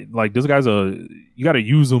not... Like, this guy's you got to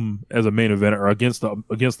use him as a main eventer or against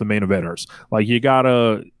the main eventers. Like, you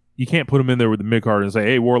can't put him in there with the mid-card and say,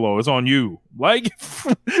 hey, Warlow, it's on you. Like,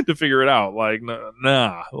 to figure it out. Like,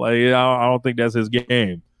 nah. Like, I don't think that's his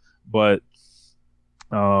game. But,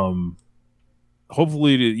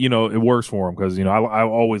 hopefully, you know, it works for him because, you know, I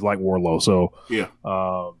always like Warlow. So, yeah.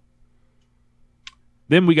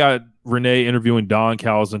 Then we got Renee interviewing Don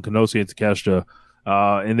Callis and Kenosi and Takeshita,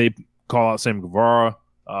 and they call out Sammy Guevara.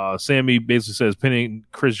 Sammy basically says pinning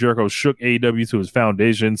Chris Jericho shook AEW to his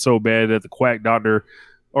foundation so bad that the quack doctor...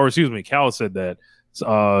 Or excuse me, Callis said that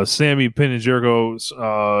Sammy pinning Jericho,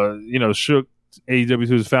 you know, shook AEW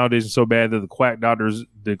to his foundation so bad that the quack doctors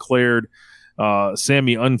declared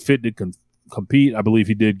Sammy unfit to compete. I believe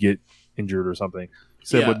he did get injured or something. He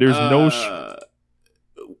said, but there's no.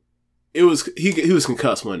 He was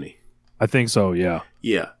concussed, wasn't he? I think so. Yeah.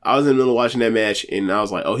 Yeah, I was in the middle of watching that match, and I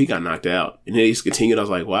was like, "Oh, he got knocked out." And then he just continued. I was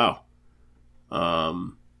like, "Wow,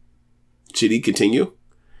 should he continue?"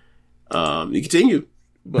 He continued.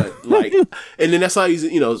 But like, and then that's how he's,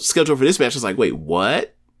 you know, scheduled for this match. I was like, wait,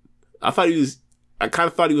 what? I kind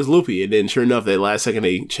of thought he was loopy, and then sure enough, that last second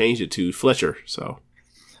they changed it to Fletcher. So,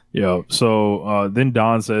 yeah. So then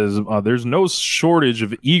Don says, "There's no shortage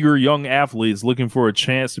of eager young athletes looking for a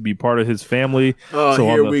chance to be part of his family." Oh, so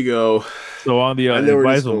here we go. So on the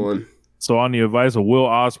advice of Will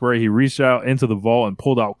Ospreay, he reached out into the vault and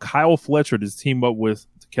pulled out Kyle Fletcher to team up with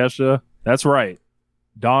Takeshita. That's right.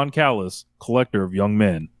 Don Callis, collector of young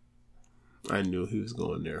men. I knew he was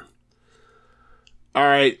going there. All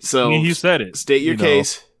right, so I mean, you said it. State your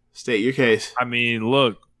case. State your case. I mean,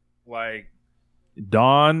 look, like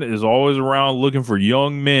Don is always around looking for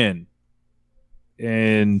young men,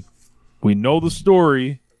 and we know the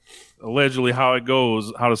story. Allegedly, how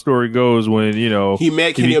the story goes when, you know, he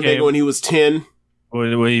met Kenny Omega when he was 10.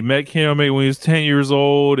 when he met Kenny Omega when he was 10 years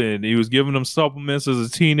old, and he was giving him supplements as a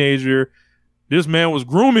teenager. This man was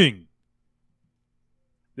grooming.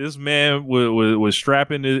 This man was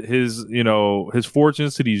strapping his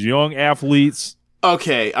fortunes to these young athletes.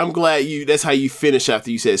 Okay, I'm glad that's how you finish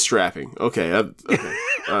after you said strapping. Okay. Okay.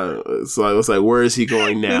 So I was like, where is he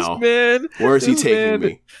going now? Where is he taking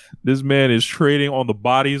me? This man is trading on the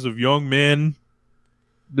bodies of young men.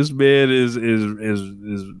 This man is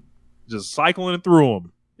just cycling through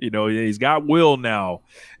them. He's got will now,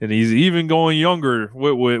 and he's even going younger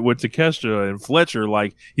with Takeshita and Fletcher.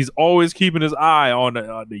 Like, he's always keeping his eye on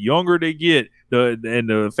the younger they get, and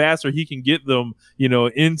the faster he can get them,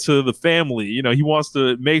 into the family. He wants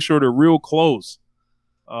to make sure they're real close.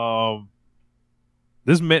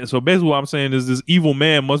 This man. So basically, what I'm saying is, this evil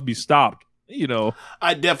man must be stopped.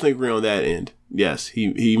 I definitely agree on that end. Yes,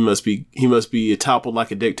 he must be toppled like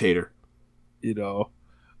a dictator.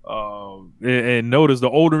 And notice, the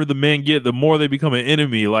older the men get, the more they become an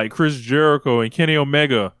enemy. Like Chris Jericho and Kenny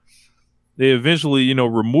Omega, they eventually,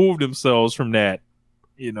 remove themselves from that,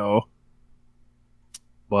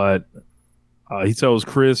 But he tells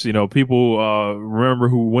Chris, people remember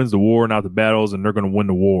who wins the war, not the battles, and they're going to win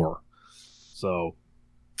the war. So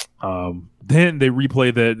then they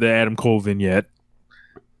replay the Adam Cole vignette.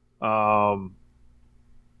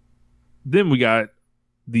 Then we got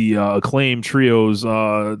the Acclaimed Trios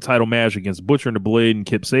title match against Butcher and the Blade and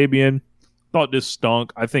Kip Sabian. Thought this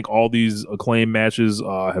stunk. I think all these Acclaimed matches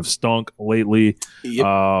have stunk lately. Yep.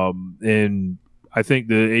 And I think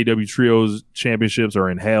the AEW Trios championships are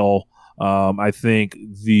in hell. I think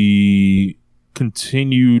the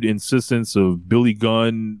continued insistence of Billy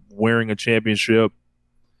Gunn wearing a championship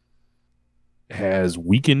has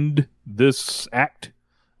weakened this act.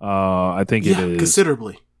 I think it is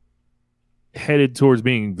considerably headed towards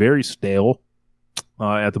being very stale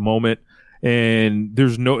at the moment, and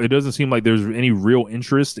it doesn't seem like there's any real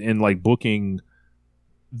interest in like booking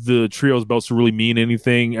the trios belts to really mean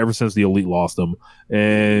anything ever since the Elite lost them.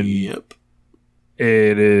 And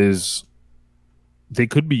they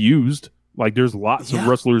could be used. Like, there's lots of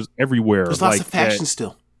wrestlers everywhere. There's lots of faction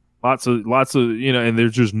still. Lots of and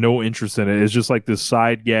there's just no interest in it. It's just like this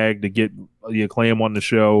side gag to get the Acclaim on the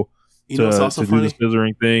show. It's also funny? Do the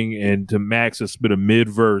scissoring thing and to Max a spit a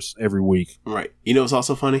mid-verse every week. Right. It's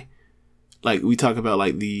also funny? Like, we talk about,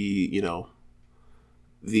 like, the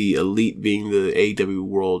Elite being the AEW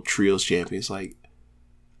World Trios Champions. Like,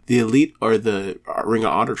 the Elite are the Ring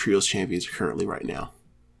of Honor Trios Champions currently right now.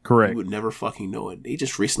 Correct. You would never fucking know it. They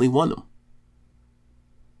just recently won them.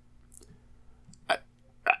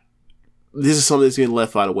 This is something that's getting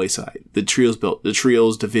left by the wayside. The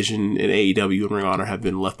trios division in AEW and Ring of Honor have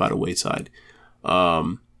been left by the wayside.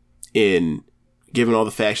 In given all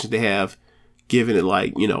the factions they have, given it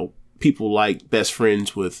like, people like best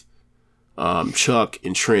friends with Chuck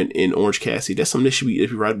and Trent and Orange Cassidy. That's something that should be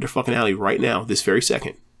right up their fucking alley right now, this very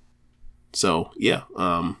second. So yeah,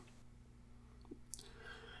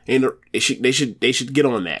 and they should get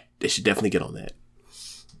on that. They should definitely get on that.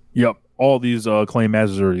 Yep. All these Acclaim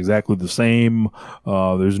matches are exactly the same.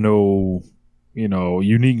 There's no,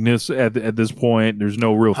 uniqueness at this point. There's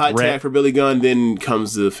no real hot threat. tag for Billy Gunn. Then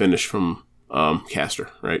comes the finish from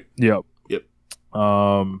Caster, right? Yep. Yep.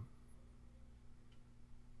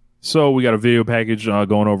 So we got a video package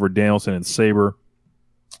going over Danielson and Sabre.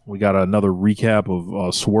 We got another recap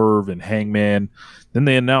of Swerve and Hangman. Then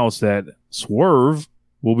they announced that Swerve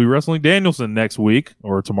will be wrestling Danielson next week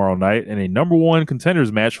or tomorrow night in a number one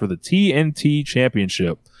contenders match for the TNT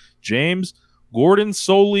Championship. James,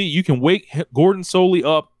 you can wake Gordon Soley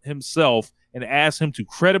up himself and ask him to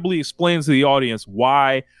credibly explain to the audience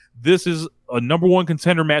why this is a number one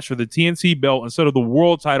contender match for the TNT belt instead of the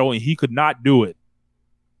world title, and he could not do it.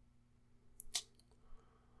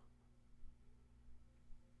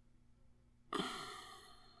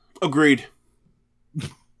 Agreed.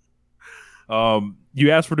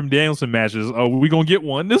 You asked for them Danielson matches. Are we gonna get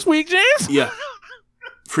one this week, James? Yeah.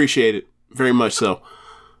 Appreciate it. Very much so.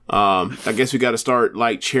 I guess we got to start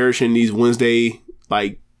like cherishing these Wednesday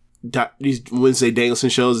Danielson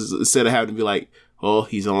shows instead of having to be like, oh,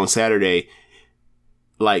 he's on Saturday.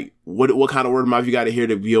 Like, what kind of word of mouth you got to hear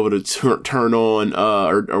to be able to turn on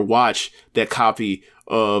or watch that copy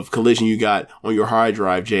of Collision you got on your hard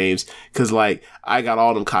drive, James? Because like, I got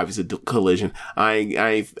all them copies of Collision.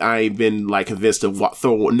 I ain't been like convinced to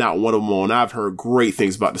throw not one of them on. I've heard great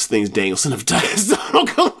things about the things Danielson have done on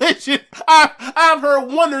Collision. I've heard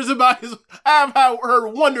wonders about his. I've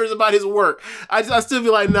heard wonders about his work. I still be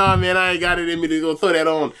like, nah, man, I ain't got it in me to go throw that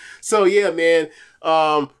on. So yeah, man.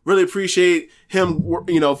 Really appreciate him,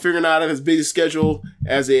 figuring out his busy schedule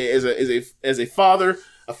as a father,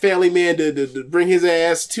 a family man to bring his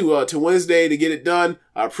ass to Wednesday to get it done.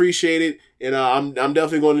 I appreciate it, and I'm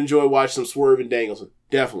definitely going to enjoy watching some Swerve and Danielson.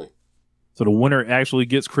 Definitely. So the winner actually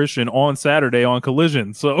gets Christian on Saturday on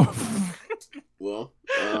Collision. So, well,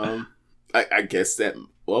 I guess that.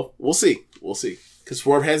 Well, we'll see. We'll see, because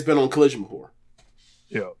Swerve has been on Collision before.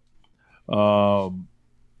 Yeah.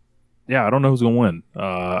 Yeah, I don't know who's gonna win.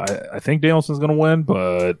 I think Danielson's gonna win,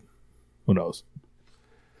 but who knows?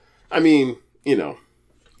 I mean,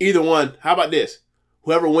 either one. How about this?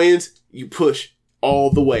 Whoever wins, you push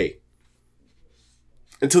all the way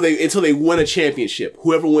until they win a championship.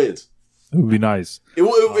 Whoever wins, it would be nice. It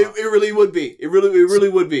really would be. It really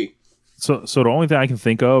would be. So the only thing I can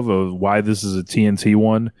think of why this is a TNT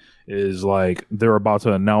one is like they're about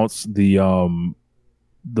to announce the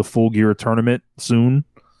Full Gear tournament soon,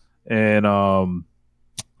 and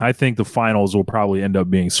I think the finals will probably end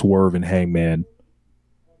up being Swerve and Hangman.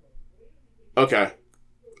 Okay.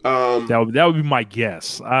 That would be my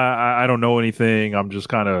guess. I don't know anything. I'm just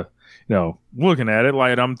kind of looking at it.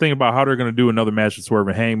 Like I'm thinking about how they're going to do another match with Swerve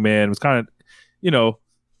and Hangman. It was kind of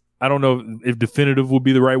I don't know if definitive would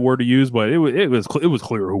be the right word to use, but it was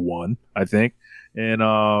clear who won, I think, and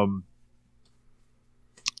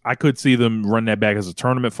I could see them run that back as a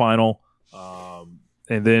tournament final,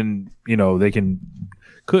 and then they can.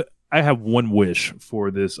 I have one wish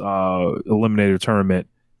for this Eliminator tournament.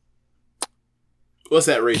 What's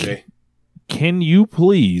that, Ray J? Can you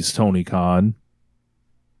please, Tony Khan?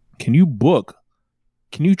 Can you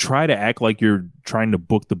try to act like you're trying to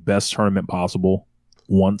book the best tournament possible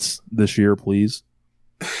once this year, please?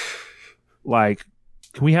 Like,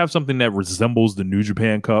 can we have something that resembles the New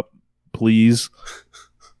Japan Cup, please?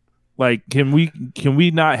 Like, can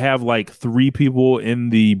we not have like 3 people in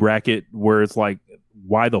the bracket where it's like,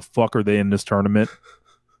 why the fuck are they in this tournament?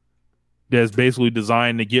 That's basically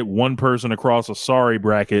designed to get one person across a sorry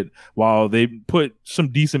bracket while they put some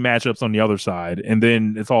decent matchups on the other side, and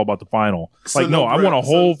then it's all about the final. So I want a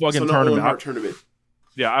whole fucking tournament. Tournament.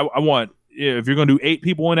 Yeah, I want. If you're gonna do 8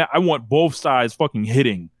 people in it, I want both sides fucking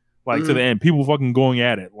hitting to the end. People fucking going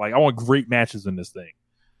at it. Like I want great matches in this thing.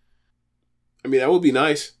 I mean, that would be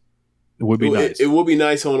nice. It would be nice. It would be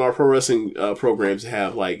nice on our pro wrestling programs to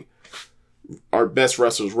have like our best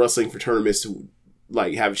wrestlers wrestling for tournaments to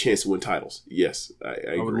like have a chance to win titles. Yes,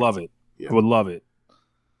 I would love it. Yeah. I would love it.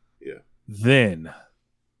 Yeah. Then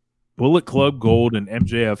Bullet Club Gold and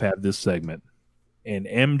MJF have this segment, and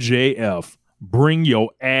MJF, bring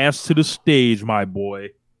your ass to the stage, my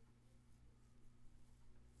boy.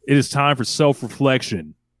 It is time for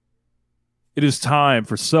self-reflection. It is time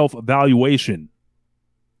for self-evaluation.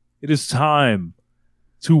 It is time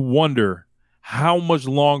to wonder how much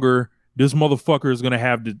longer this motherfucker is going to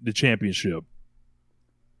have the championship.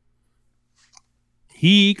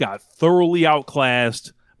 He got thoroughly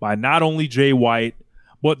outclassed by not only Jay White,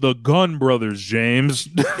 but the Gunn Brothers, James.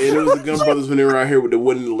 And it was the Gunn Brothers when they were out here with the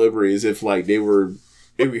wooden delivery, as if like they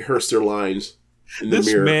rehearsed their lines in the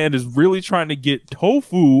mirror. This man is really trying to get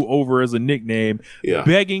Tofu over as a nickname,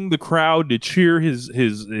 begging the crowd to cheer his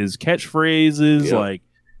catchphrases,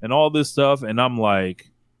 and all this stuff. And I'm like,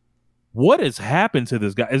 what has happened to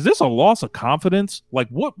this guy? Is this a loss of confidence? Like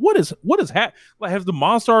what is happened? Like, have the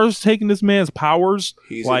Monstars taken this man's powers?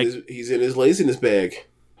 He's in his laziness bag.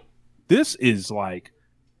 This is like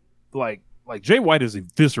Jay White has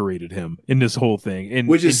eviscerated him in this whole thing. And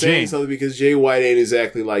which is saying something, because Jay White ain't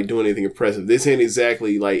exactly like doing anything impressive. This ain't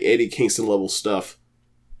exactly like Eddie Kingston level stuff.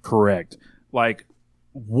 Correct. Like,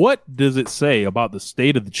 what does it say about the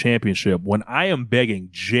state of the championship when I am begging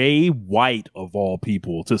Jay White, of all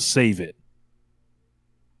people, to save it?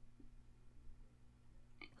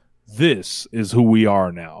 This is who we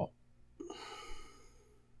are now.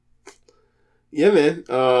 Yeah, man.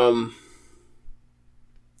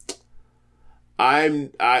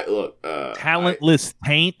 Talentless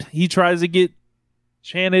taint. He tries to get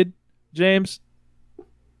chanted, James.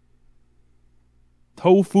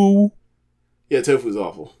 Tofu. Yeah, tofu's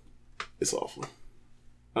awful. It's awful.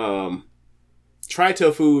 Try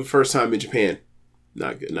tofu first time in Japan.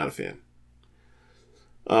 Not good. Not a fan.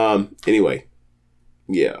 Anyway.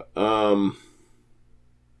 Yeah.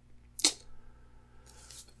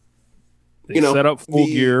 Set up Full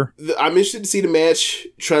Gear. I'm interested to see the match,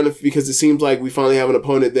 because it seems like we finally have an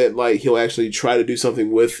opponent that like he'll actually try to do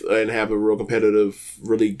something with and have a real competitive,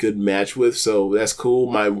 really good match with. So that's cool.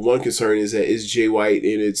 My one concern is that it's Jay White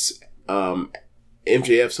and it's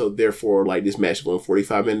MJF, so therefore like this match is going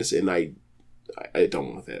 45 minutes, and I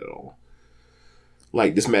don't want that at all.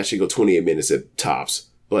 Like this match should go 28 minutes at tops,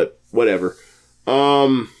 but whatever.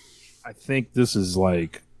 I think this is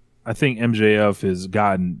like, I think MJF has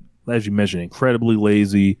gotten, as you mentioned, incredibly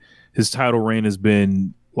lazy. His title reign has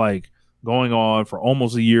been like going on for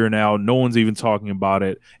almost a year now. No one's even talking about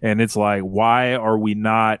it. And it's like, why are we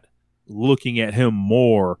not looking at him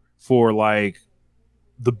more for like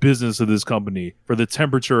the business of this company, for the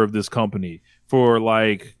temperature of this company, for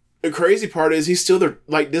like... The crazy part is he's still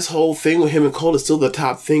like this whole thing with him and Cole is still the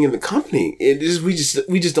top thing in the company. It is, we're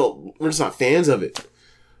just not fans of it.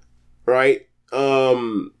 Right?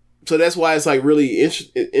 So that's why it's like really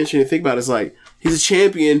interesting to think about. It's like he's a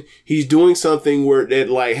champion. He's doing something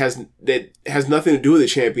that has nothing to do with the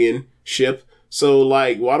championship. So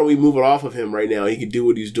like, why don't we move it off of him right now? He could do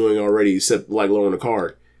what he's doing already, except like lowering the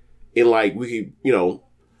card. And like we could,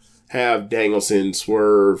 have Danielson,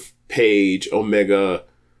 Swerve, Page, Omega,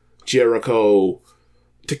 Jericho,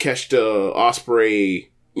 Takeshita, Ospreay,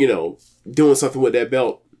 doing something with that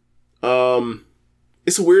belt.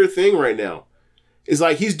 It's a weird thing right now. It's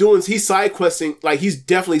like he's side questing, like he's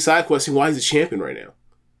definitely side questing why he's a champion right now.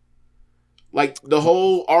 Like the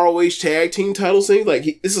whole ROH tag team title thing, like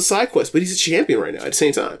it's a side quest, but he's a champion right now at the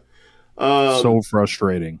same time. So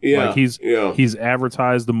frustrating. Yeah, like he's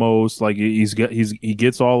advertised the most. Like he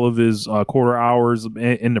gets all of his quarter hours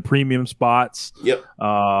in the premium spots. Yep.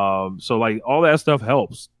 So like all that stuff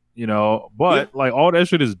helps, but like all that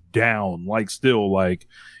shit is down. Like still, like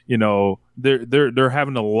they're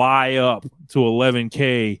having to lie up to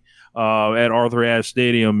 11K at Arthur Ashe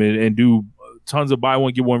Stadium and do tons of buy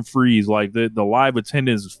one get one frees. Like the live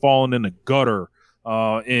attendance is falling in the gutter,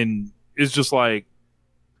 and it's just like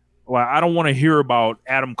I don't want to hear about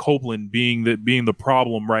Adam Copeland being the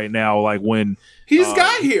problem right now. Like when he just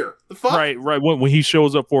got here, the fuck? Right. When he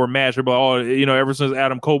shows up for a match, they're like, ever since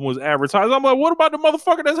Adam Copeland was advertised, I'm like, what about the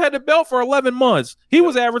motherfucker that's had the belt for 11 months? He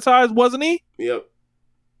was advertised, wasn't he? Yep.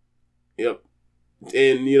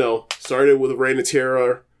 And started with a reign of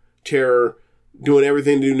terror, doing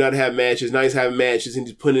everything to not have matches. Now he's having matches and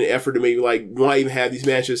just putting in effort to maybe like not even have these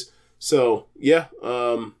matches. So yeah,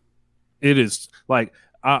 it is like.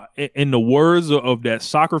 In the words of that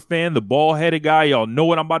soccer fan, the bald-headed guy, y'all know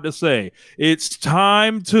what I'm about to say. It's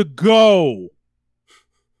time to go.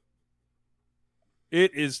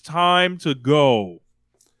 It is time to go.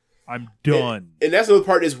 I'm done. And that's the other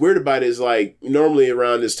part that's weird about it is like normally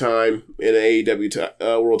around this time in an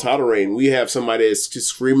AEW world title reign, we have somebody that's just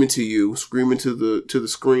screaming to you, screaming to the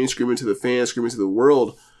screen, screaming to the fans, screaming to the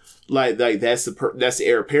world. Like that's the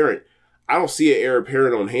heir apparent. I don't see an heir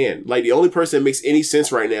apparent on hand. Like the only person that makes any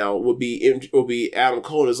sense right now would be Adam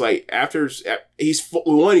Cole. It's like after he's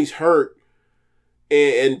hurt,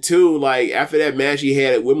 and two, like after that match he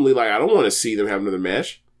had at Wembley, like I don't want to see them have another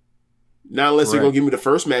match. Not unless they're gonna give me the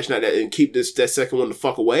first match, not that, and keep that second one the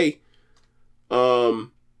fuck away.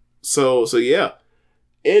 So yeah,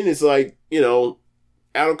 and it's like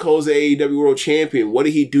Adam Cole's the AEW World Champion. What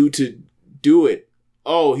did he do to do it?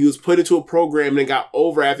 Oh, he was put into a program and then got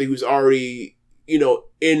over after he was already, in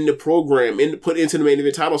the program, put into the main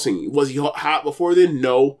event title scene. Was he hot before then?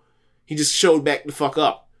 No. He just showed back the fuck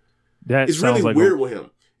up. It's really like weird with him.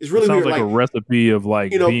 It's really weird. Sounds like a recipe of like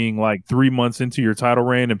being like 3 months into your title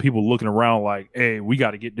reign and people looking around like, hey, we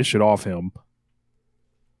got to get this shit off him.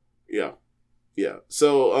 Yeah.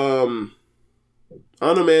 So, I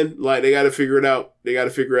don't know, man. Like, they got to figure it out.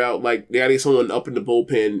 Like, they got to get someone up in the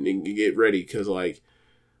bullpen and get ready. Because, like,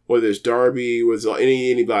 whether it's Darby, whether it's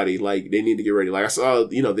anybody, like, they need to get ready. Like, I saw,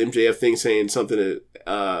 the MJF thing saying something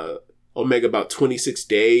to Omega about 26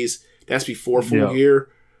 days. That's before full year.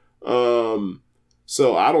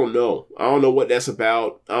 So, I don't know. I don't know what that's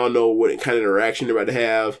about. I don't know what kind of interaction they're about to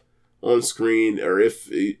have on screen. Or if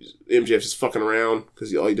MJF's just fucking around.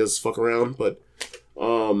 Because all he does is fuck around. But,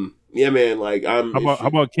 yeah, man, like how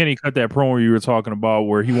about Kenny cut that promo you were talking about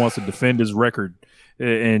where he wants to defend his record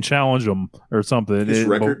and challenge him or something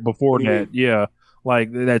before that? Yeah,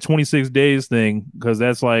 like that 26 days thing, because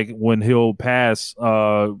that's like when he'll pass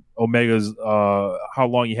Omega's how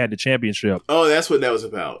long he had the championship. Oh, that's what that was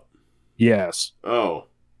about. Yes. Oh,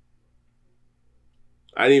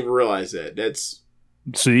 I didn't even realize that. That's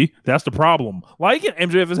the problem. Like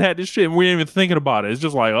MJF has had this shit and we ain't even thinking about it. It's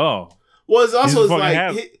just like, oh. Well, it's also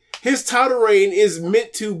like his title reign is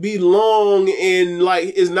meant to be long and like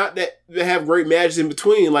is not that to have great matches in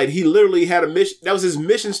between. Like he literally had a mission. That was his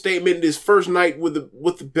mission statement in his first night with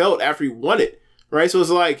the belt after he won it. Right. So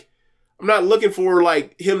it's like, I'm not looking for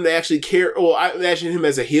like him to actually care. Well, I imagine him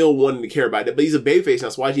as a heel wanting to care about it, but he's a babyface now.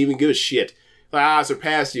 So why does he even give a shit? Like, I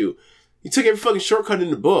surpassed you. You took every fucking shortcut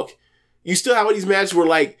in the book. You still have all these matches where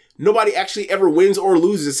like nobody actually ever wins or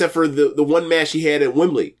loses except for the one match he had at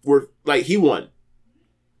Wembley where like he won.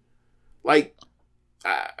 Like,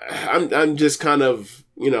 I'm just kind of,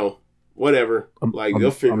 whatever. Like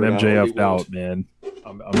they'll figure it out. I'm MJF'd out, man.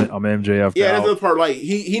 I'm MJF'd out. Yeah, that's another part. Like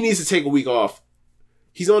he needs to take a week off.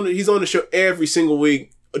 He's on the show every single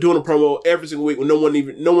week, doing a promo every single week when no one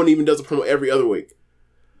even does a promo every other week.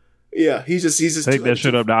 Yeah, he's just take that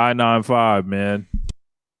shit up to I-95, man.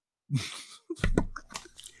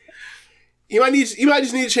 He might just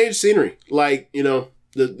need to change the scenery. Like,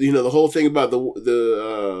 the whole thing about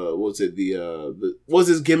what's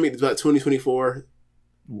his gimmick about 2024?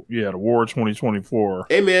 Yeah, the War 2024.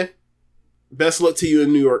 Hey man, best luck to you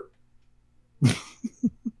in New York.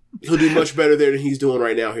 He'll do much better there than he's doing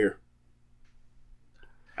right now here.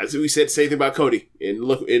 As we said the same thing about Cody, and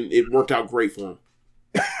look, and it worked out great for him.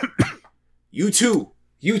 You too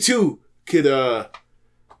could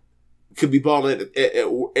be balling at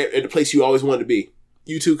the place you always wanted to be.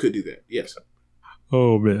 You too could do that. Yes.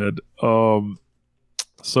 Oh man.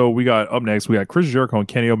 So we got up next. We got Chris Jericho and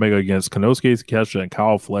Kenny Omega against Konosuke Takeshita and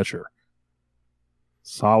Kyle Fletcher.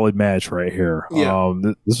 Solid match right here. Yeah.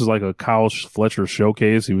 This was like a Kyle Fletcher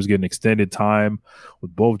showcase. He was getting extended time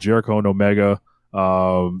with both Jericho and Omega.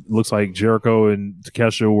 Looks like Jericho and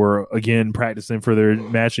Takeshita were again practicing for their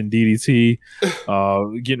match in DDT,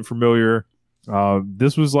 getting familiar.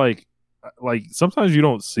 This was like sometimes you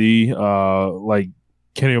don't see like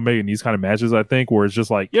Kenny Omega in these kind of matches, I think, where it's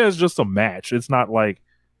just like, yeah, it's just a match. It's not like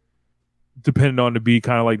depending on to be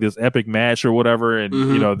kind of like this epic match or whatever. And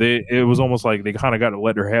it was almost like they kind of got to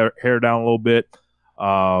let their hair down a little bit.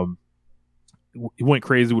 He went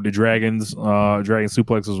crazy with the dragon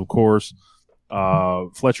suplexes, of course.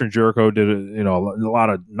 Fletcher and Jericho did a lot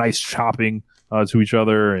of nice chopping to each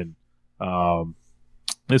other, and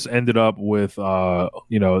this ended up with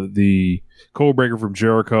the code breaker from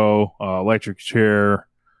Jericho, electric chair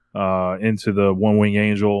into the one wing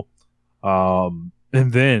angel, and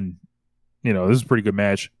then this is a pretty good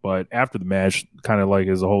match. But after the match, kind of like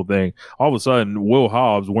as the whole thing, all of a sudden Will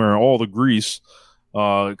Hobbs, wearing all the grease,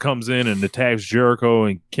 comes in and attacks Jericho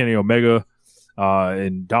and Kenny Omega.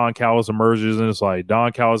 And Don Callis emerges, and it's like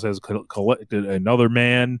Don Callis has collected another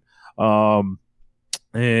man,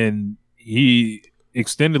 and he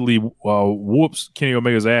extendedly whoops Kenny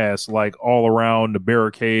Omega's ass like all around the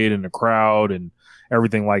barricade and the crowd and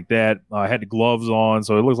everything like that. Had the gloves on,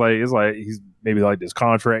 so it looks like he's maybe like this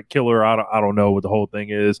contract killer. I don't know what the whole thing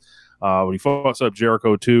is. When he fucks up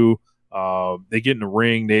Jericho too, they get in the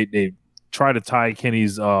ring. They try to tie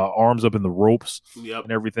Kenny's arms up in the ropes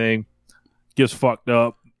and everything. Gets fucked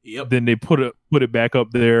up. Yep. Then they put it back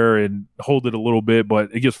up there and hold it a little bit, but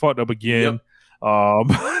it gets fucked up again.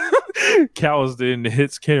 Callis then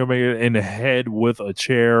hits Kenny Omega in the head with a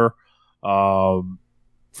chair for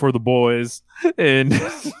the boys, and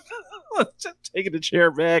taking the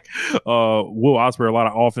chair back. Will Ospreay, a lot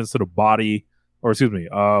of offense to the body, or excuse me,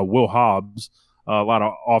 Will Hobbs, a lot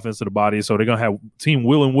of offense to the body. So they're gonna have Team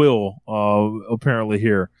Will and Will apparently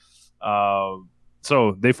here.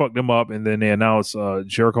 So they fucked them up, and then they announced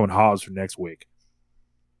Jericho and Hobbs for next week.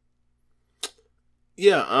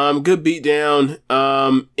 Yeah, good beatdown.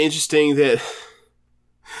 Interesting to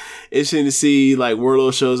see like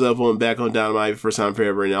Wardlow shows up back on Dynamite first time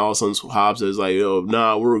forever, and all of a sudden Hobbs is like, "Oh,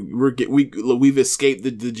 nah, we've escaped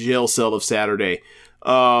the jail cell of Saturday."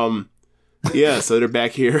 Yeah, so they're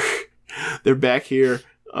back here. They're back here.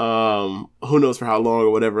 Who knows for how long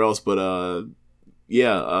or whatever else, but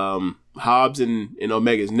Hobbs and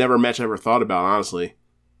Omega is never a match I ever thought about, honestly.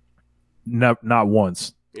 Not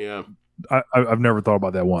once. Yeah. I've never thought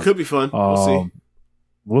about that once. Could be fun. We'll see.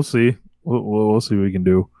 We'll see. We'll see what we can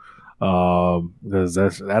do. Because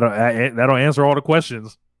that'll answer all the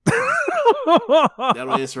questions.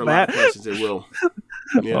 That'll answer a lot of questions. It will.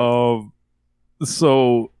 Yeah.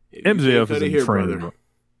 So MJF is in here, training. brother.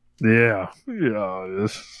 Yeah.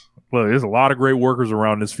 Look, there's a lot of great workers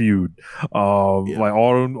around this feud. Like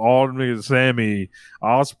all them niggas, Sammy,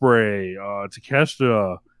 Ospreay,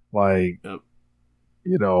 Takeshita, like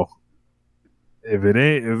if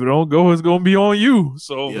it don't go, it's gonna be on you.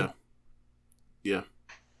 So yeah.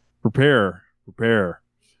 Prepare.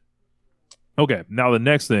 Okay, now the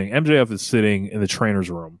next thing, MJF is sitting in the trainer's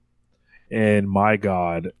room, and my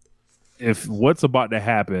God, if what's about to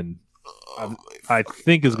happen, I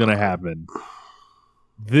think is gonna happen.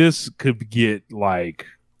 This could get like.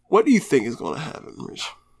 What do you think is going to happen, Rich?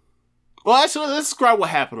 Well, actually, let's describe what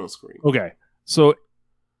happened on screen. Okay, so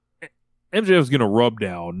MJF's gonna rub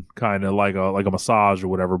down, kind of like a massage or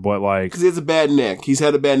whatever, but like because he has a bad neck. He's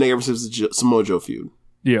had a bad neck ever since the Samoa Joe feud.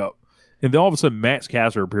 Yeah, and then all of a sudden, Max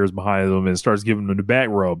Caster appears behind him and starts giving him the back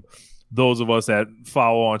rub. Those of us that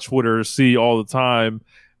follow on Twitter see all the time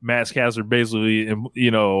Max Caster basically,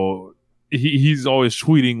 he's always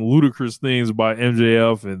tweeting ludicrous things about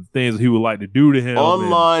MJF and things he would like to do to him.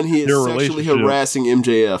 Online, he is sexually harassing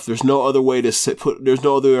MJF. There's no other way there's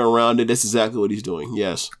no other way around it. That's exactly what he's doing.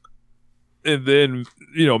 Yes. And then,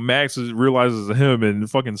 Max realizes him and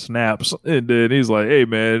fucking snaps. And then he's like, hey,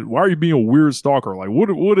 man, why are you being a weird stalker? Like,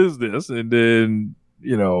 what is this? And then,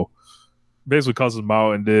 basically cusses him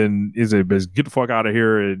out. And then he's like, get the fuck out of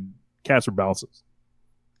here. And Caster bounces.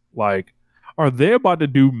 Like, are they about to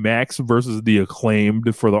do Max versus the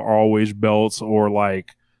Acclaimed for the ROH belts? Or,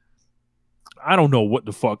 like, I don't know what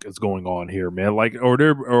the fuck is going on here, man. Like,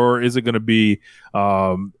 or is it going to be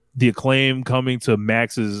the Acclaim coming to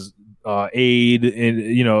Max's aid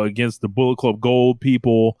and against the Bullet Club Gold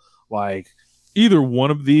people? Like, either one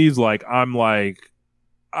of these, like, I'm like,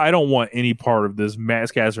 I don't want any part of this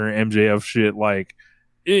Max Caster and MJF shit. Like,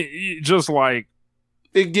 it just like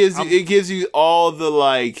it gives you all the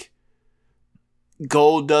like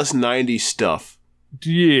Gold Dust 90s stuff.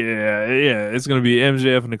 Yeah, it's gonna be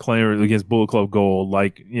MJF and the Acclaim against Bullet Club Gold,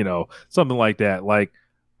 like, something like that. Like,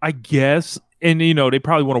 I guess. And, they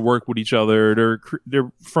probably want to work with each other.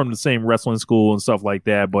 They're from the same wrestling school and stuff like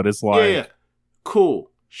that. But it's like... Yeah.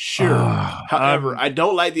 Cool. Sure. However, I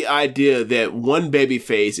don't like the idea that one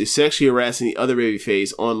babyface is sexually harassing the other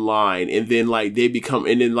babyface online. And then, like,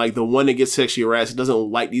 the one that gets sexually harassed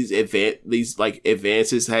doesn't like these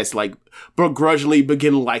advances, has, like, begrudgingly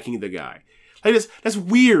begin liking the guy. Like, that's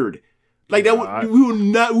weird. Like, that we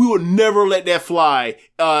would never let that fly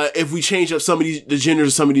if we change up the genders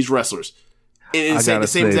of some of these wrestlers. And the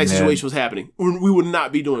same exact situation was happening. We would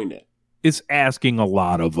not be doing that. It's asking a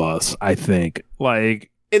lot of us, I think. Like,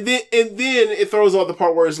 and then it throws out the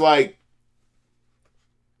part where it's like,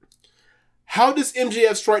 how does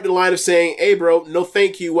MJF strike the line of saying, "Hey, bro, no,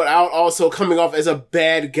 thank you," without also coming off as a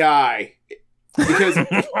bad guy? Because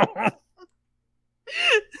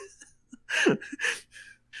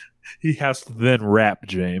he has to then rap,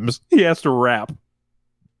 James. He has to rap.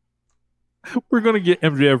 We're going to get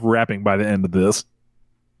MJF rapping by the end of this.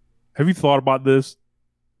 Have you thought about this?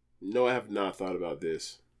 No, I have not thought about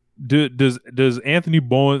this. Does Anthony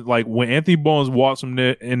Bowens, like, when Anthony Bowens walks him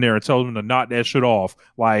in there and tells him to knock that shit off,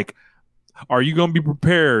 like, are you going to be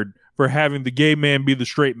prepared for having the gay man be the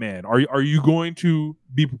straight man? Are you going to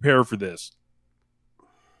be prepared for this?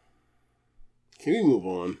 Can we move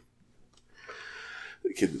on?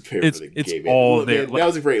 It's all look, there. Man, that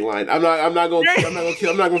was a great line. I'm not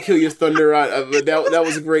gonna kill your thunder. But that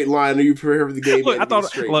was a great line. Are you prepared for the game? Look, I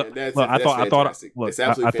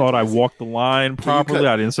thought I walked the line properly.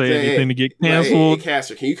 I didn't say anything to get canceled. Hey,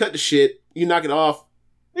 Caster, can you cut the shit? You knock it off.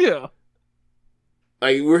 Yeah.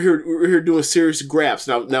 Like, we're here doing serious graps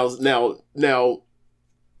now.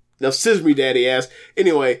 Scissor me, daddy ass.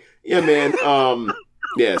 Anyway, yeah, man.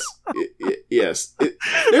 Yes. Yes.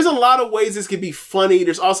 There's a lot of ways this can be funny.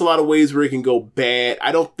 There's also a lot of ways where it can go bad.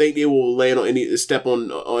 I don't think they will step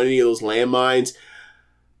on any of those landmines.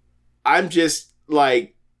 I'm just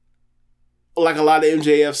like a lot of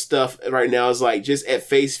MJF stuff right now is like, just at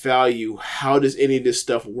face value, how does any of this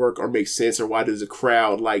stuff work or make sense, or why does the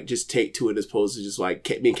crowd like just take to it as opposed to just like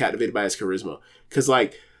being captivated by his charisma? Because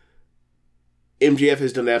like, MJF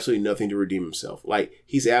has done absolutely nothing to redeem himself. Like,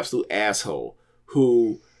 he's an absolute asshole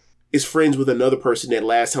who is friends with another person that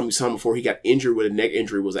last time we saw him before he got injured with a neck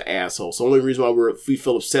injury was an asshole. So the only reason why we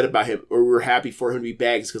feel upset about him, or we're happy for him to be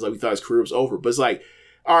back, is because like we thought his career was over. But it's like,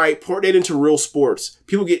 all right, port that into real sports.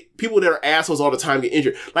 People that are assholes all the time get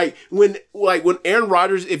injured. Like when Aaron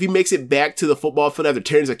Rodgers, if he makes it back to the football field after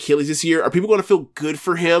tearing his Achilles this year, are people going to feel good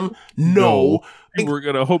for him? No. We're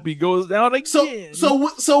gonna hope he goes down again.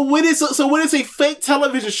 So when it's a fake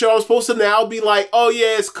television show, I'm supposed to now be like, oh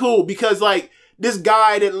yeah, it's cool, because like, this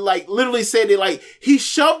guy that like literally said that like he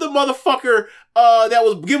shoved the motherfucker that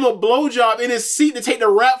was giving him a blowjob in his seat to take the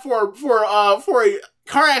rap for a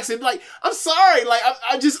car accident. Like, I'm sorry, like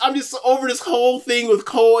I'm just over this whole thing with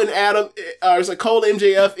Cole and Adam, Cole and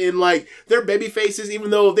MJF, and like their baby faces, even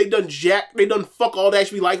though they done fuck all to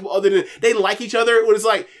actually be likable, other than they like each other. When it's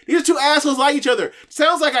like, these two assholes like each other.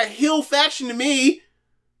 Sounds like a heel faction to me.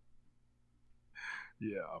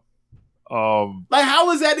 Yeah. Like, how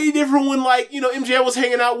is that any different when, like, MJF was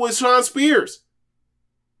hanging out with Shawn Spears?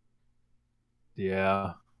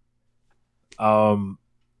 Yeah.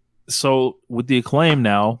 So with the Acclaim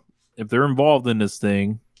now, if they're involved in this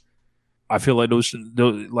thing, I feel like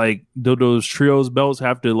those trios belts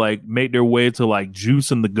have to like make their way to like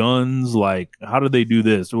Juice and the Guns. Like, how do they do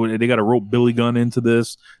this? They got to rope Billy Gunn into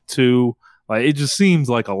this too. Like, it just seems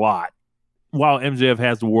like a lot. while MJF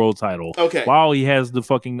has the world title. Okay. While he has the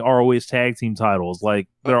fucking ROH tag team titles. Like,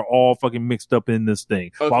 they're all fucking mixed up in this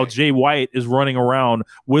thing. Okay. While Jay White is running around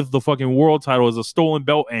with the fucking world title as a stolen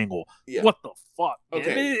belt angle. Yeah. What the fuck?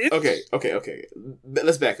 Okay. Okay.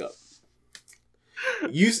 Let's back up.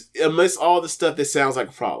 You, amidst all the stuff that sounds like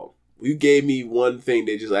a problem, you gave me one thing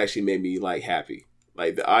that just actually made me like happy.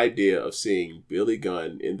 Like the idea of seeing Billy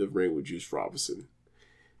Gunn in the ring with Juice Robinson.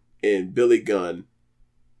 And Billy Gunn,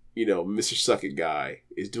 you know, Mr. Suck It guy,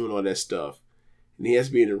 is doing all that stuff. And he has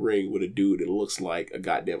to be in the ring with a dude that looks like a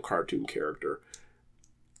goddamn cartoon character.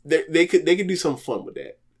 They could do something fun with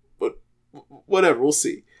that. But whatever, we'll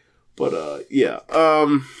see. But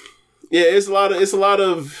it's a lot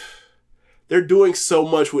of they're doing so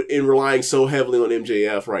much with and relying so heavily on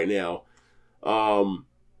MJF right now.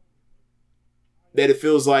 That it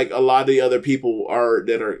feels like a lot of the other people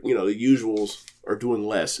that are, you know, the usuals are doing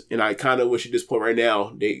less. And I kind of wish at this point right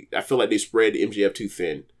now, I feel like they spread MJF too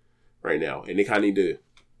thin right now. And they kind of need to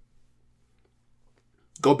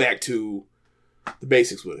go back to the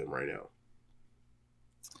basics with him right now.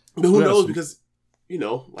 But who knows? Because, you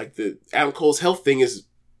know, like the Adam Cole's health thing is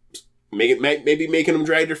maybe making them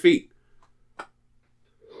drag their feet.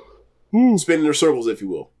 Spinning their circles, if you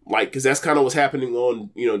will. Like, because that's kind of what's happening on,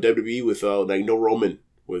 you know, WWE with, like, no Roman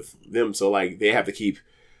with them. So, like, they have to keep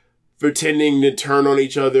pretending to turn on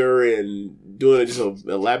each other and doing just an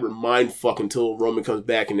elaborate mind fuck until Roman comes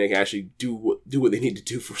back and they can actually do what they need to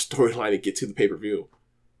do for storyline and get to the pay-per-view.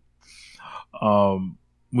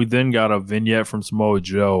 We then got a vignette from Samoa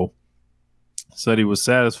Joe. Said he was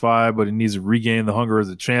satisfied, but he needs to regain the hunger as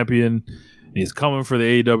a champion. He's coming for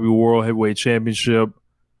the AEW World Heavyweight Championship.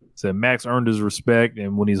 Said Max earned his respect,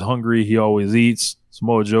 and when he's hungry, he always eats.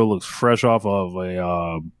 Samoa Joe looks fresh off of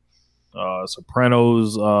a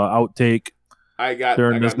Sopranos outtake.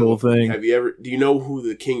 During this whole thing. Do you know who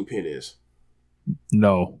the Kingpin is?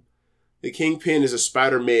 No. The Kingpin is a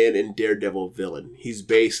Spider-Man and Daredevil villain. He's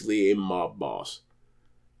basically a mob boss.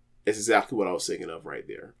 That's exactly what I was thinking of right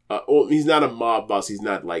there. Well, he's not a mob boss. He's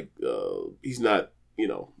not like, he's not, you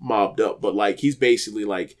know, mobbed up, but like, he's basically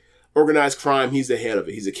like organized crime. He's the head of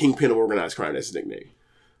it. He's a kingpin of organized crime. That's his nickname.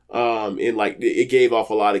 And like, it gave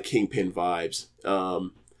off a lot of Kingpin vibes.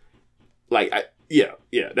 That's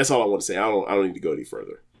all I want to say. I don't need to go any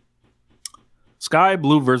further. Sky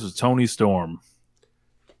Blue versus Tony Storm.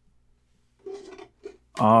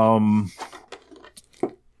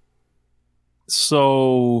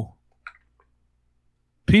 So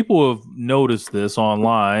people have noticed this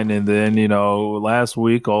online, and then, you know, last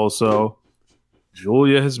week also,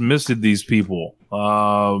 Julia has misted these people,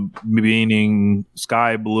 meaning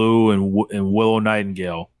Sky Blue and Willow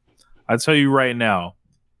Nightingale. I tell you right now,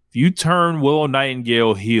 if you turn Willow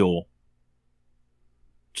Nightingale heel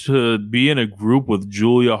to be in a group with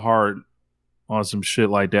Julia Hart on some shit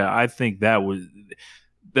like that, I think that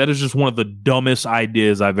is just one of the dumbest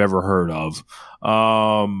ideas I've ever heard of.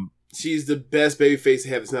 She's the best babyface to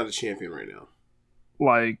have that's not a champion right now.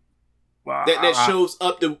 Like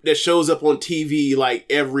that shows up on TV like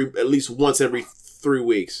at least once every 3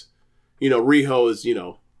 weeks. You know, Riho is, you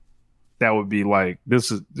know, that would be like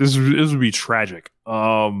this would be tragic.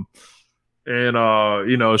 You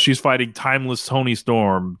know, she's fighting timeless Tony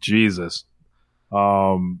Storm. Jesus.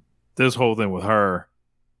 This whole thing with her.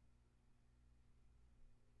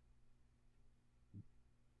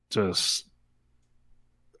 Just,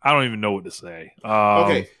 I don't even know what to say.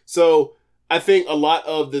 Okay, so I think a lot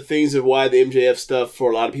of the things of why the MJF stuff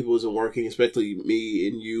for a lot of people isn't working, especially me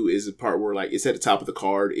and you, is the part where like it's at the top of the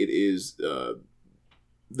card. It is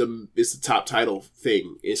it's the top title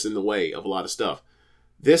thing. It's in the way of a lot of stuff.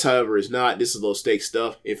 This, however, is not. This is low stakes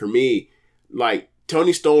stuff, and for me, like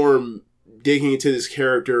Tony Storm digging into this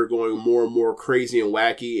character, going more and more crazy and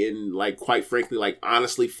wacky, and like quite frankly, like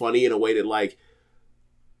honestly funny in a way that like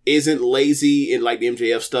isn't lazy and like the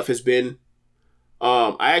MJF stuff has been.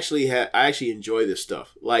 I actually enjoy this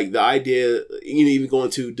stuff. Like the idea, you know, even going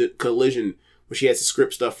to the Collision where she has to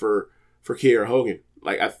script stuff for Kiera Hogan.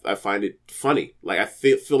 Like I find it funny. Like I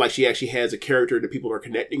feel like she actually has a character that people are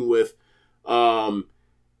connecting with. Now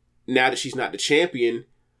that she's not the champion,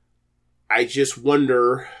 I just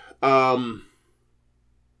wonder. I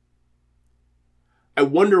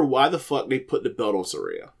wonder why the fuck they put the belt on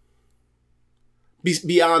Saraya.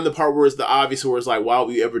 Beyond the part where it's the obvious, where it's like, why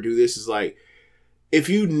would you ever do this? Is like, if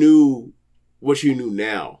you knew what you knew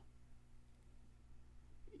now,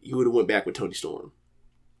 you would have went back with Tony Storm.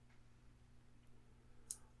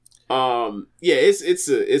 But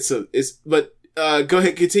go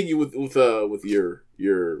ahead, continue with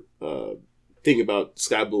your thing about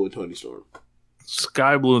Sky Blue and Tony Storm.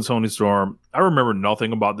 Sky Blue and Tony Storm. I remember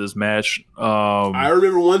nothing about this match. I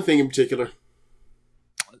remember one thing in particular.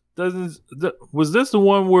 Was this the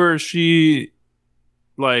one where she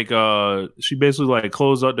basically like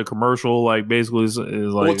closed out the commercial? Like basically is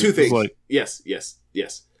like, well, two things. Like, yes.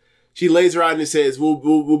 She lays her out and says,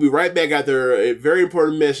 "We'll be right back after a very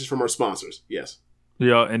important message from our sponsors." Yes.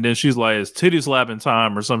 Yeah, and then she's like, "It's titty slapping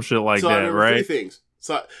time" or some shit like that, right? 3 things.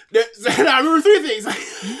 So I remember 3 things.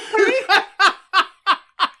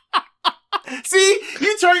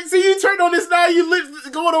 You turned on this now. You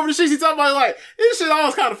going over the shit you talking about. Like, this shit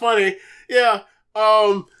always kind of funny. Yeah.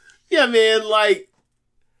 Yeah, man. Like,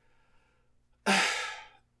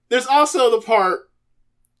 there's also the part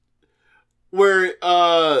where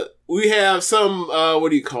we have some what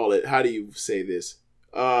do you call it? How do you say this?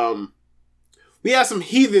 We have some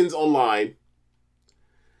heathens online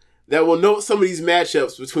that will note some of these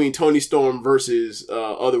matchups between Tony Storm versus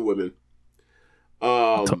other women.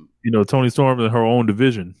 Tony Storm in her own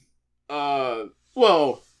division.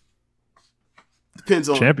 Well, depends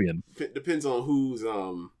on champion. Depends on who's.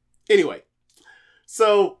 Anyway,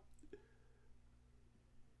 so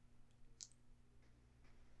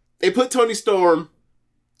they put Tony Storm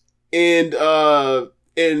and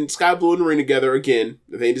Sky Blue in the ring together again.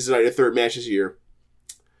 I think this is like their 3rd match this year.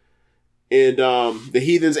 And the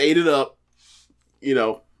heathens ate it up.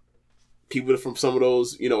 People from some of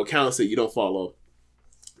those accounts that you don't follow.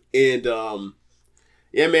 And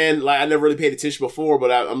yeah, man, like I never really paid attention before,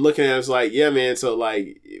 but I'm looking at it, it's like, yeah, man. So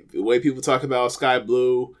like the way people talk about Sky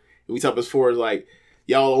Blue, and we talked before, is like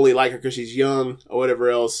y'all only like her because she's young or whatever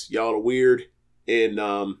else. Y'all are weird, and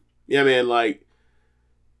yeah, man, like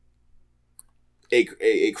a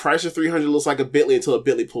Chrysler 300 looks like a Bentley until a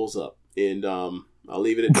Bentley pulls up, and I'll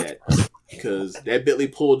leave it at that. Because that Bentley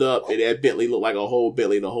pulled up, and that Bentley looked like a whole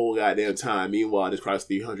Bentley the whole goddamn time. Meanwhile, this Chrysler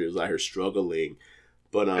 300 was out here struggling.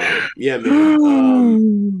 But, yeah,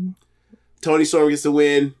 man. Tony Storm gets the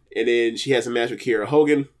win, and then she has a match with Kiera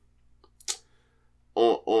Hogan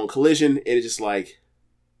on Collision, and it's just like,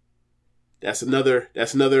 that's another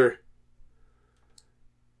one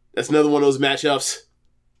of those matchups.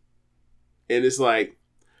 And it's like,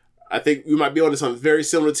 I think we might be on to something very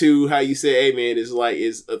similar to how you say, hey, man, it's like,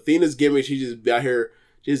 is Athena's gimmick, she just out here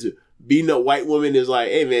just beating up white women, is like,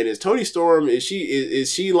 hey, man, is Tony Storm, is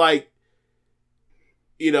she like,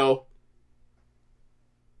 is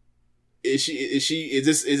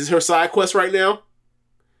this her side quest right now?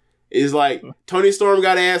 Is like Tony Storm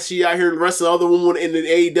got ass, she out here and the rest of the other women in the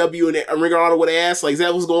AEW and Ring of Honor with ass? Like, is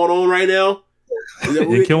that what's going on right now? Is that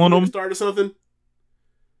what killing them? Start or something?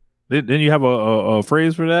 Didn't you have a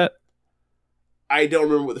phrase for that? I don't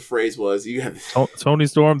remember what the phrase was. You have Tony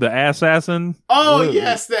Storm, the assassin. Oh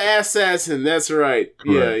yes, the assassin. That's right.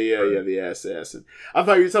 Yeah, the assassin. I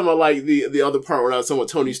thought you were talking about like the other part where I was talking about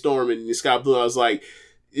Tony Storm and Scott Blue. I was like,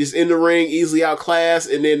 is in the ring, easily outclassed,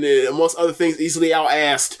 and then amongst other things, easily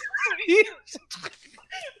out-assed. We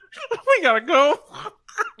gotta go.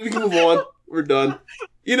 We can move on. We're done.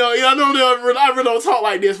 I really don't talk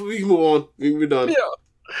like this, but we can move on. We're done.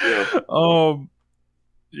 Yeah.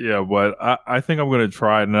 Yeah, but I think I'm going to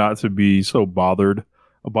try not to be so bothered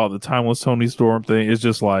about the timeless Tony Storm thing. It's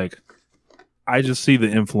just like, I just see the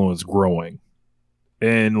influence growing.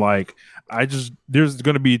 And like, there's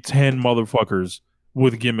going to be 10 motherfuckers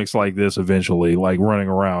with gimmicks like this eventually, like running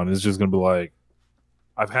around. It's just going to be like,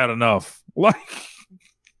 I've had enough. Like,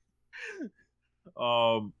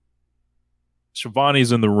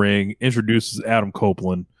 Shivani's in the ring, introduces Adam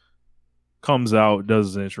Copeland, comes out, does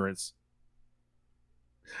his entrance.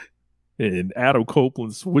 And Adam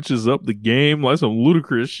Copeland switches up the game like some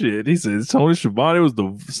ludicrous shit. He says Tony Schiavone was the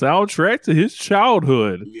soundtrack to his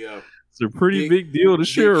childhood. Yeah. It's a pretty big deal to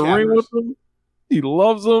share a ring with him. He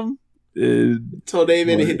loves them. Told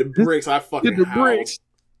David to hit the bricks. I fucking hit the howled. bricks.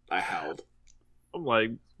 I howled. I'm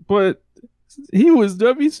like, but he was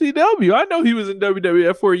WCW. I know he was in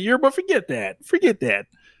WWF for a year, but forget that. Forget that.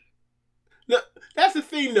 No, that's the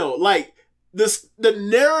thing, though. Like, the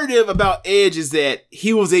narrative about Edge is that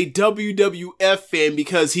he was a WWF fan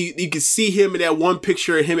because you could see him in that one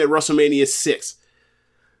picture of him at WrestleMania 6.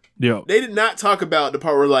 Yeah. They did not talk about the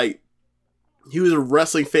part where, like, he was a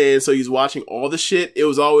wrestling fan, so he's watching all the shit. It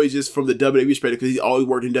was always just from the WWE perspective because he always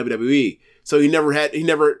worked in WWE. So there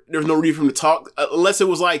was no reason for him to talk unless it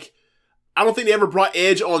was like, I don't think they ever brought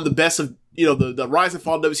Edge on the best of, the Rise and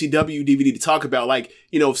Fall WCW DVD to talk about, like,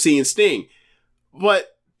 seeing Sting. But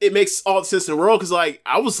it makes all the sense in the world because, like,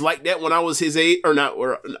 I was like that when I was his age, I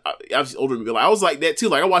was older than me, but like, I was like that too.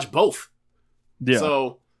 Like, I watched both. Yeah.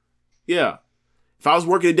 So, yeah. If I was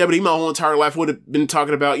working at WWE my whole entire life, I would have been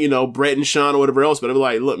talking about, Brett and Sean or whatever else, but I'd be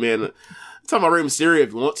like, look, man, Talking about Rey Mysterio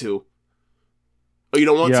if you want to. Oh, you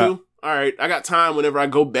don't want Yeah. to? All right, I got time whenever I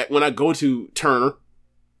go back when I go to Turner.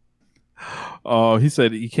 He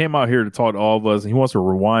said he came out here to talk to all of us, and he wants to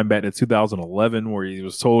rewind back to 2011, where he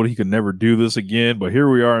was told he could never do this again. But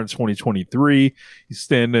here we are in 2023. He's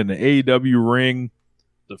standing in the AEW ring.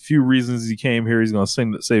 The few reasons he came here, he's going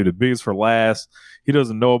to save the biggest for last. He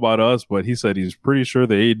doesn't know about us, but he said he's pretty sure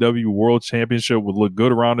the AEW World Championship would look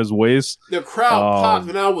good around his waist. The crowd popped,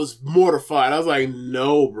 and I was mortified. I was like,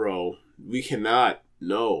 "No, bro, we cannot.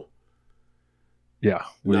 No." Yeah,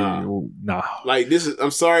 nah. Like this is.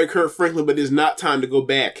 I'm sorry, Kurt Franklin, but it's not time to go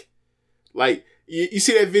back. Like you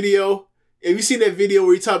see that video? Have you seen that video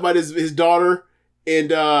where he talked about his daughter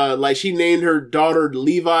and like she named her daughter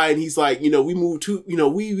Levi, and he's like, we moved too,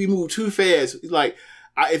 we moved too fast. He's like,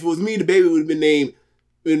 if it was me, the baby would have been named.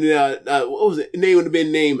 What was it? The name would have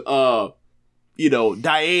been named,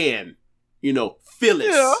 Diane.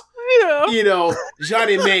 Phyllis. Yeah.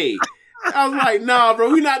 Johnny May. I was like, nah,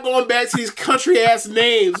 bro, we're not going back to these country ass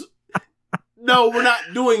names. No, we're not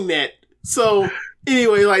doing that. So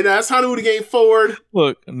anyway, like that's how to move the game forward.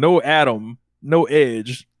 Look, no Adam, no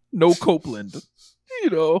Edge, no Copeland.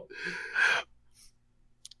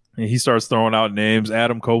 And he starts throwing out names.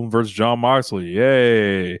 Adam Copeland versus John Moxley.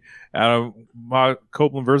 Yay.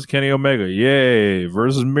 Copeland versus Kenny Omega. Yay.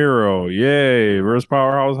 Versus Miro. Yay. Versus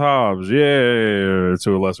Powerhouse Hobbs. Yay.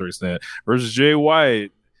 To a lesser extent. Versus Jay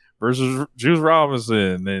White. Versus Juice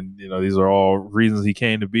Robinson. And, these are all reasons he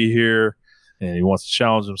came to be here. And he wants to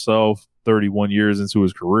challenge himself 31 years into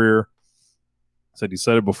his career. He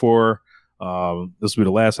said it before. This will be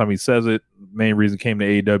the last time he says it. Main reason he came to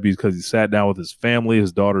AEW is because he sat down with his family,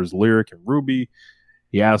 his daughters Lyric and Ruby.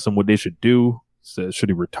 He asked them what they should do. He said, should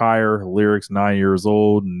he retire? Lyric's 9 years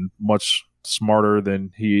old and much smarter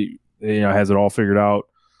than he has it all figured out.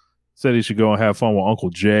 Said he should go and have fun with Uncle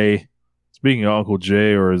Jay. Speaking of Uncle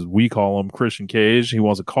Jay, or as we call him, Christian Cage, he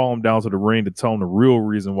wants to call him down to the ring to tell him the real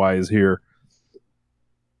reason why he's here.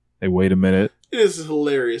 Hey, wait a minute. This is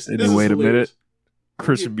hilarious. Wait a minute.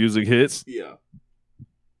 Christian music hits. Yeah.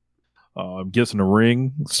 Gets in the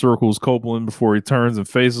ring, circles Copeland before he turns and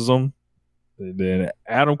faces him. And then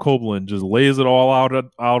Adam Copeland just lays it all out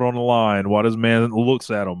on the line while this man looks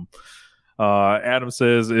at him. Adam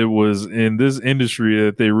says it was in this industry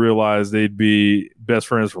that they realized they'd be best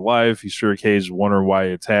friends for life. He's sure Cage is wondering why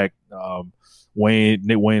he attacked Nick Wayne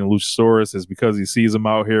and Luchasaurus. Is because he sees him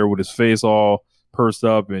out here with his face all pursed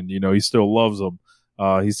up and, he still loves him.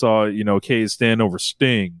 He saw, Cage stand over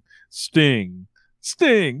Sting.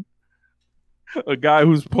 A guy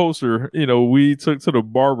whose poster, we took to the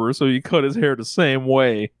barber, so he cut his hair the same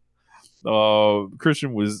way.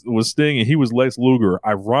 Christian was Sting, and he was Lex Luger.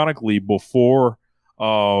 Ironically, before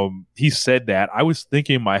he said that, I was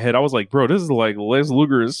thinking in my head, I was like, bro, this is like Lex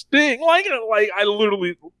Luger and Sting. Like I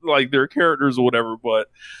literally, like, their characters or whatever, but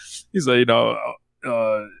he said,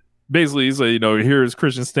 basically, he said, here's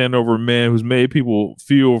Christian standing over a man who's made people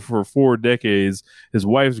feel for 4 decades. His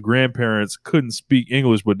wife's grandparents couldn't speak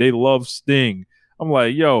English, but they love Sting. I'm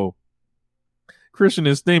like, yo, Christian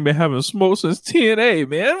and Sting been having smoke since TNA,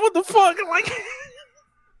 man. What the fuck? Like,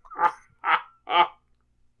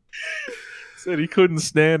 said he couldn't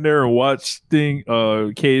stand there and watch Sting,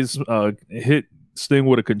 Cage hit Sting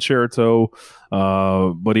with a concerto.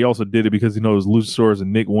 But he also did it because he knows Luchasaurus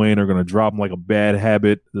and Nick Wayne are going to drop him like a bad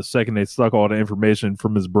habit the second they suck all the information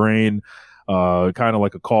from his brain. Kind of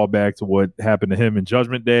like a callback to what happened to him in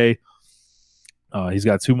Judgment Day. He's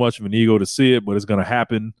got too much of an ego to see it, but it's going to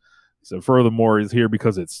happen. So furthermore, he's here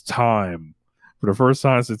because it's time. For the first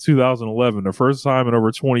time since 2011, the first time in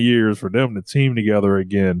over 20 years for them to team together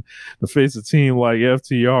again, to face a team like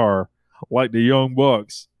FTR, like the Young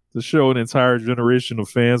Bucks, to show an entire generation of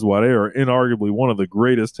fans why they are inarguably one of the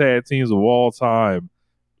greatest tag teams of all time.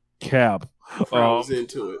 Cap. Crowd was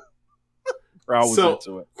into it.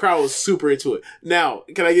 Into it. Crowd was super into it. Now,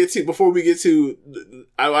 can I get to, before we get to,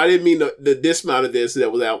 I didn't mean the dismount of this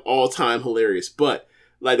that was all time hilarious, but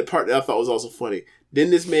like the part that I thought was also funny.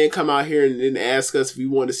 Didn't this man come out here and then ask us if we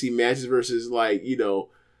wanted to see matches versus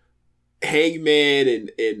Hangman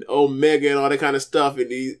and Omega and all that kind of stuff,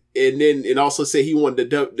 and also say he wanted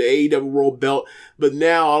the AEW World Belt, but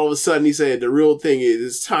now all of a sudden he said the real thing is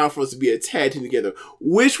it's time for us to be a tag team together.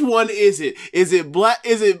 Which one is it? Is it Black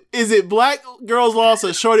Girls Lost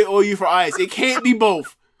or Shorty OU for Ice? It can't be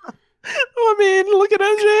both. I mean, look at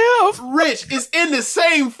MJF. Rich, it's in the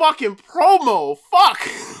same fucking promo. Fuck.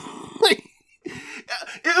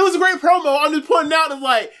 It was a great promo. I'm just pointing out, it's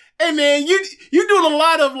like, hey man, you doing a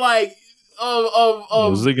lot of like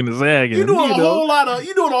of zigging and zagging. You're doing a whole lot of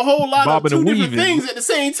two different weaving things at the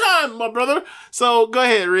same time, my brother. So go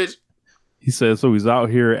ahead, Rich. He says, so he's out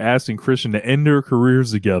here asking Christian to end their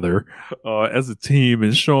careers together as a team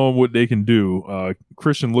and show them what they can do.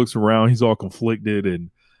 Christian looks around. He's all conflicted, and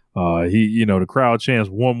the crowd chants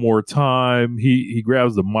one more time. He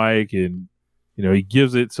grabs the mic and, he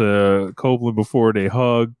gives it to Copeland before they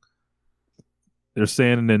hug. They're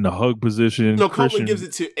standing in the hug position. No, Copeland gives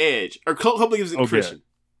it to Edge. Or Copeland gives it to Christian.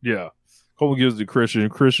 Yeah. Copeland gives it to Christian.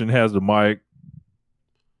 Christian has the mic.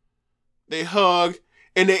 They hug.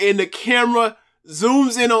 And the camera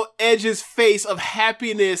zooms in on Edge's face of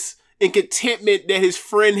happiness and contentment that his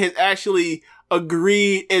friend has actually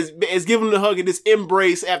agreed, as given him the hug and this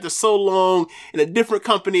embrace after so long in a different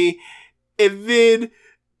company. And then,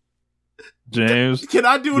 James, can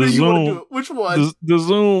I do it or you want to do it? Which one? The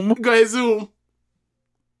Zoom. Go ahead, Zoom.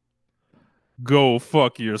 Go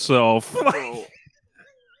fuck yourself.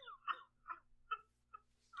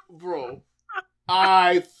 Bro,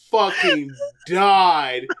 I fucking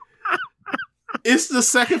died. It's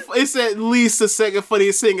at least the second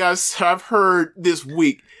funniest thing I've heard this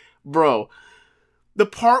week, bro. The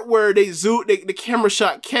part where they zoom, the camera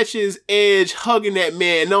shot catches Edge hugging that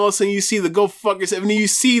man, and all of a sudden you see the go fuck yourself, and then you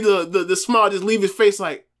see the smile just leave his face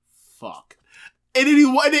like, fuck. And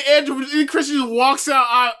then Edge, Christian just walks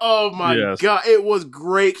out. Oh my God, it was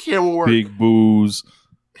great camera work. Big boos.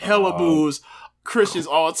 Hella boos. Christian's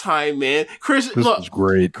all time, man. Christian, this was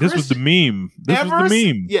great. This was the meme.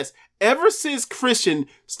 Yes. Ever since Christian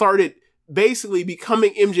started basically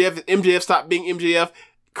becoming MJF, and MJF stopped being MJF,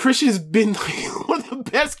 Christian's been like one of the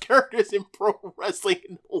best characters in pro wrestling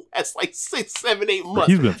in the last 6, 7, 8 months.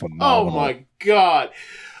 He's been phenomenal. Oh my God.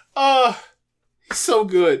 He's so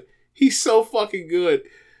good. He's so fucking good.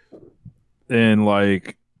 And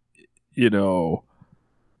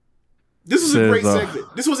this was a great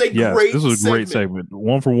segment. This was a great segment.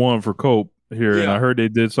 1 for 1 for Cope here. Yeah. And I heard they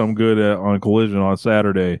did something good on Collision on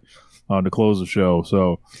Saturday to close the show.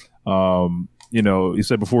 So, he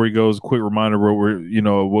said before he goes, quick reminder what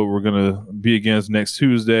we're going to be against next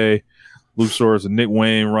Tuesday. Luchasaurus and Nick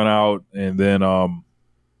Wayne run out. And then,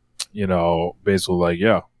 basically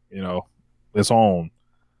it's on.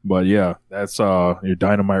 But yeah, that's your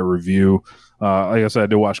Dynamite review. Like I said, I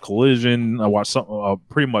did watch Collision. I watched some,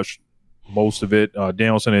 pretty much most of it.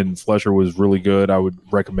 Danielson and Fletcher was really good. I would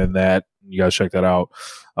recommend that. You guys check that out.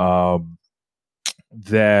 I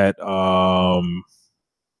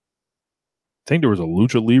think there was a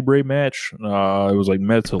Lucha Libre match. It was like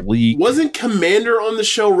Meta League. Wasn't Commander on the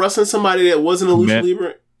show wrestling somebody that wasn't a Lucha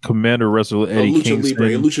Libre? Commander wrestled Eddie Lucha Kingston.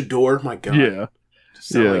 Libre, a Luchador. My God. Yeah.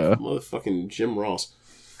 Like motherfucking Jim Ross.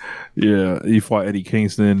 Yeah, he fought Eddie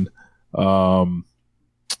Kingston. But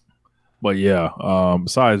yeah,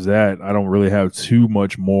 besides that, I don't really have too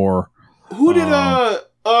much more. Who did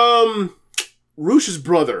Rush's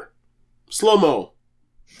brother, Slow Mo?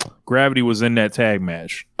 Gravity was in that tag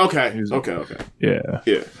match. Okay. Yeah.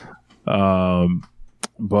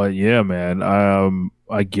 But yeah, man.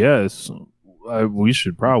 I guess we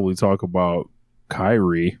should probably talk about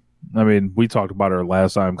Kyrie. I mean, we talked about her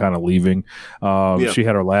last time, kind of leaving. She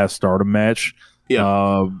had her last Stardom match.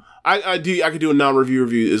 Yeah. I could do a non-review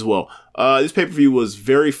review as well. This pay-per-view was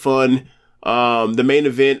very fun. The main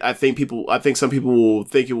event, I think some people will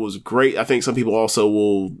think it was great. I think some people also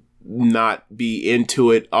will not be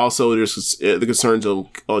into it. Also, there's the concerns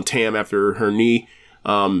on Tam after her knee.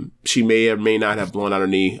 She may or may not have blown out her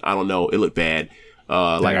knee. I don't know. It looked bad.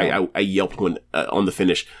 I yelped when on the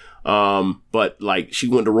finish. But she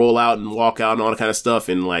went to roll out and walk out and all that kind of stuff,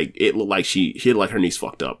 and it looked like she had her knees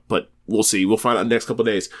fucked up. But we'll see. We'll find out in the next couple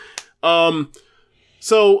of days.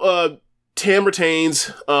 So Tam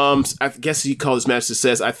retains. I guess you call this match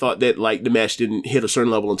success. I thought that the match didn't hit a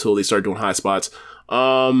certain level until they started doing high spots.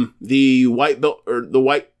 The white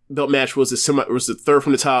belt match was the third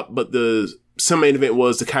from the top, but the semi-main event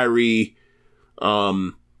was the Kyrie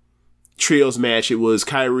trios match. It was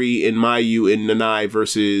Kyrie and Mayu and Nanai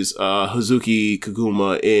versus Hazuki,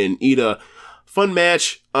 Kaguma, and Ida. Fun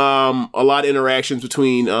match. A lot of interactions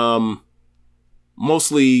between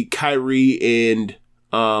mostly Kyrie and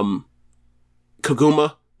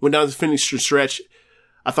Kaguma. Went down to the finish stretch.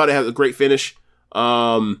 I thought it had a great finish.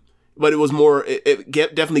 But it was more,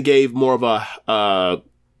 definitely gave more of a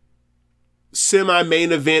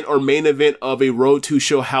semi-main event or main event of a Road to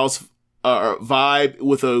Show House vibe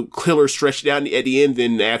with a killer stretch down at the end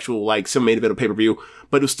than the actual semi-main event of pay-per-view.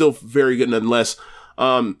 But it was still very good nonetheless.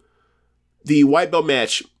 The white belt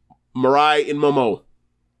match, Mirai and Momo.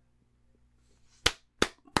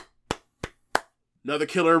 Another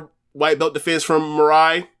killer white belt defense from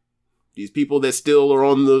Mirai. These people that still are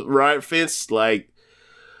on the Mirai fence,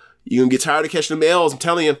 you're gonna get tired of catching them L's, I'm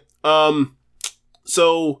telling you.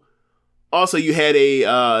 So Also, you had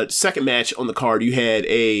a second match on the card. You had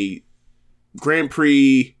a Grand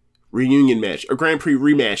Prix reunion match, or Grand Prix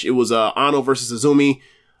rematch. It was Ano versus Azumi.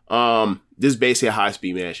 This is basically a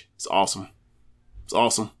high-speed match. It's awesome. It's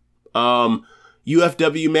awesome.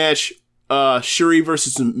 UFW match, Shuri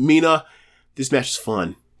versus Mina. This match is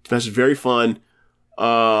fun. This match is very fun.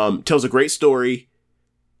 Tells a great story.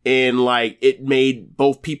 And, like, it made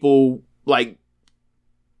both people, like,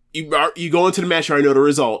 you go into the match, you already know the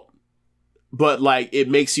result. But, like, it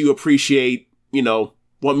makes you appreciate, you know,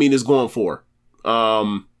 what Mina's going for.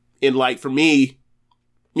 And, like, for me,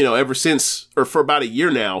 you know, ever since, or for about a year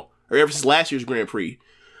now, or ever since last year's Grand Prix,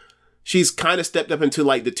 she's kind of stepped up into,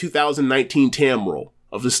 like, the 2019 Tam role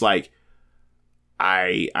of just, like,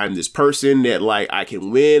 I'm this person that, like, I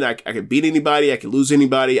can win, I can beat anybody, I can lose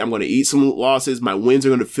anybody, I'm going to eat some losses, my wins are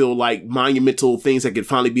going to feel like monumental things that could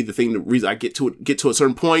finally be the thing, the reason I get to a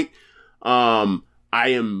certain point. I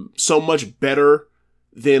am so much better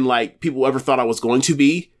than, like, people ever thought I was going to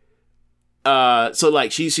be. So,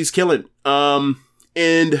 like, she's killing.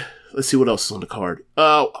 And let's see what else is on the card.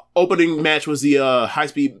 Opening match was the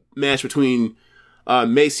high-speed match between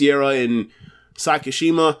Mei Sierra and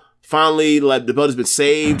Sakashima. Finally, like, the belt has been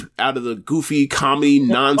saved out of the goofy comedy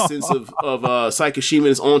nonsense of Sakashima, and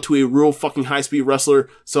is on to a real fucking high-speed wrestler.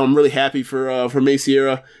 So I'm really happy for Mei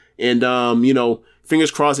Sierra. And, you know, fingers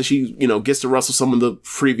crossed that she, you know, gets to wrestle some of the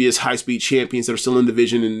previous high-speed champions that are still in the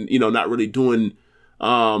division and, you know, not really doing,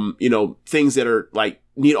 you know, things that are, like,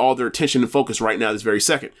 need all their attention and focus right now this very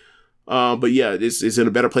second. But yeah, this is in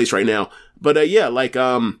a better place right now. But, yeah, like,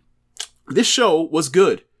 this show was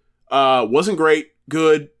good. Wasn't great.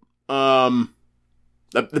 Good. The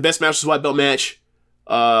best match was a white belt match.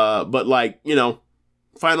 But, like, you know,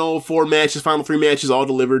 final 4 matches, final 3 matches all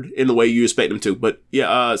delivered in the way you expect them to. But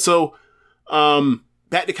yeah, so,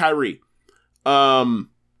 back to Kairi.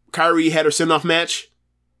 Kairi had her send-off match,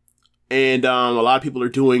 and, a lot of people are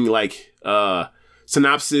doing, like,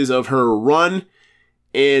 synopsis of her run,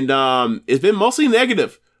 and, it's been mostly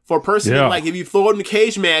negative for a person that, like, if you throw it in a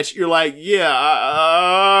cage match, you're like,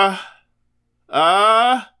 yeah,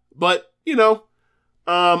 but, you know,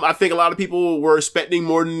 I think a lot of people were expecting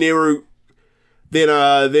more than they were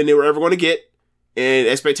ever going to get, and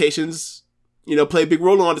expectations, you know, play a big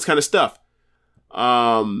role on this kind of stuff.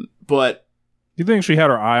 But do you think she had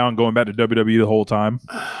her eye on going back to WWE the whole time?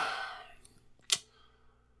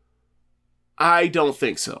 I don't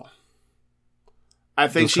think so. I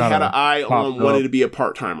think she had an eye on wanting to be a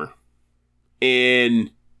part-timer.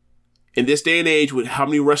 And in this day and age, with how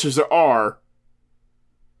many wrestlers there are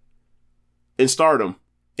in Stardom,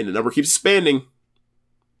 and the number keeps expanding,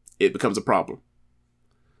 it becomes a problem.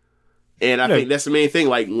 And I think that's the main thing.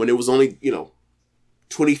 Like, when it was only, you know,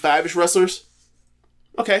 25-ish wrestlers,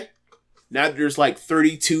 okay. Now there's like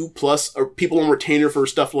 32 plus or people on retainer for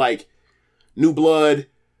stuff like New Blood,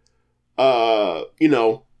 you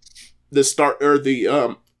know, the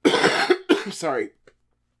sorry,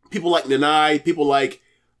 people like Nanai, people like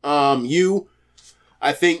you.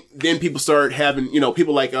 I think then people start having, you know,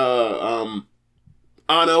 people like Ano.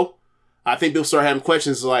 I think people start having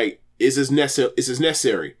questions like, is this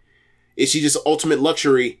necessary? Is she just ultimate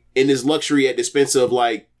luxury, and is luxury at the expense of,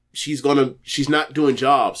 like, she's not doing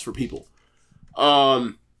jobs for people?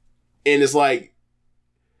 And it's like,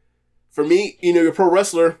 for me, you know, you're a pro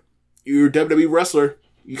wrestler, you're a WWE wrestler,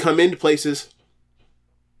 you come into places,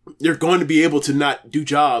 you're going to be able to not do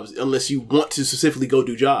jobs unless you want to specifically go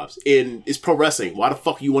do jobs. And it's pro wrestling. Why the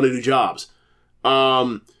fuck you want to do jobs?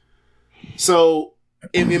 So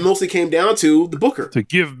it mostly came down to the booker. To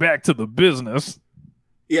give back to the business.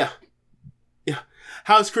 Yeah. Yeah.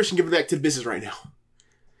 How is Christian giving back to the business right now?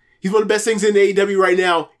 He's one of the best things in AEW right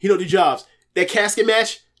now. He don't do jobs. That casket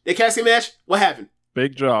match, what happened?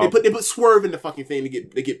 Big job. They put Swerve in the fucking thing to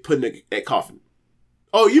get put in that coffin.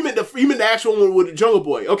 Oh, you meant the actual one with the Jungle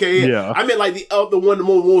Boy. Okay, yeah. I meant like the one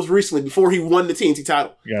most recently before he won the TNT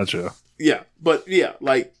title. Gotcha. Yeah, but yeah,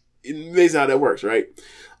 like, it's amazing how that works, right?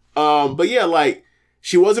 But yeah, like,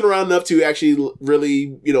 she wasn't around enough to actually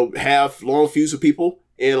really, you know, have long feuds with people,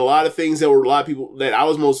 and a lot of things that were a lot of people that I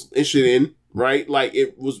was most interested in, right? Like,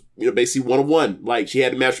 it was, you know, basically one-on-one. Like, she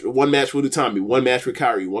had one match with Utami, one match with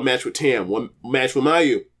Kairi, one match with Tam, one match with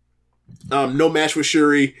Mayu, no match with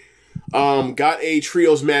Shuri. Got a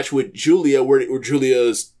trios match with Julia where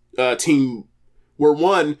Julia's team were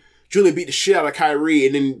won. Julia beat the shit out of Kairi,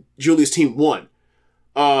 and then Julia's team won.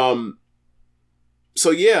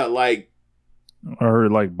 So yeah, like, I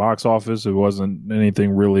heard, like, box office, it wasn't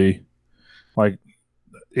anything really, like,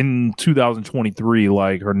 in 2023,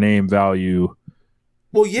 like, her name value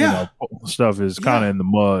Well, yeah. Stuff is kind of in the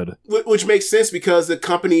mud. Which makes sense because the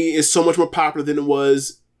company is so much more popular than it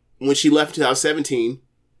was when she left in 2017.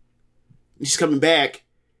 She's coming back.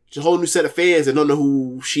 It's a whole new set of fans that don't know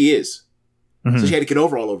who she is. Mm-hmm. So she had to get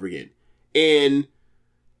over all over again. And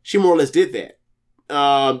she more or less did that.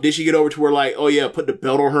 Did she get over to where like, oh yeah, put the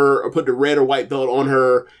belt on her or put the red or white belt on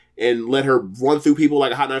her and let her run through people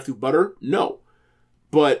like a hot knife through butter? No.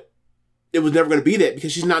 But it was never going to be that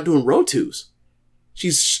because she's not doing road twos.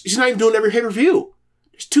 She's not even doing every pay-per-view.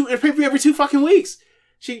 There's pay-per-view every 2 fucking weeks.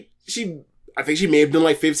 I think she may have done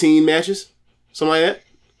like 15 matches. Something like that.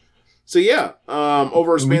 So yeah,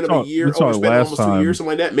 over a span of a year, over a span of almost 2 years,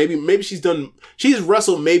 something like that. Maybe she's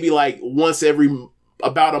wrestled maybe like once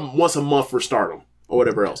a month for Stardom or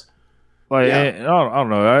whatever else. Like, yeah. I don't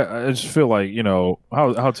know. I just feel like,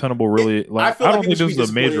 how tenable really, like, I don't think this is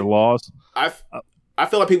a major loss. I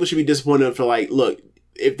feel like people should be disappointed for like, look,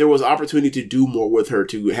 if there was opportunity to do more with her,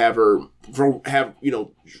 to have her what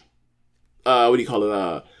do you call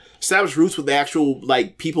it? Establish roots with the actual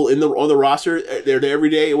like people on the roster, they're there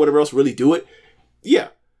every day or whatever else, really do it. Yeah,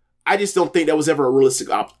 I just don't think that was ever a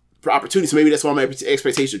realistic opportunity. So maybe that's why my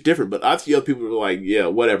expectations are different. But I think other people were like, yeah,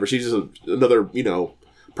 whatever. She's just another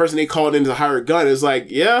person they called in to hire a gun. It's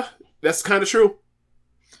like, yeah, that's kind of true.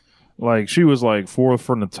 Like she was like 4th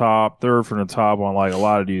from the top, 3rd from the top on like a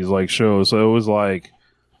lot of these like shows. So it was like,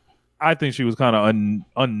 I think she was kind of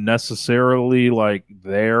unnecessarily like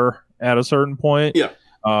there at a certain point. Yeah.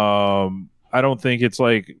 I don't think it's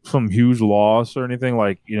like some huge loss or anything.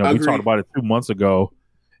 Like, we talked about it 2 months ago,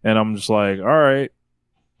 and I'm just like, all right,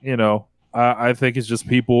 I think it's just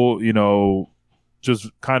people, just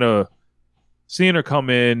kind of seeing her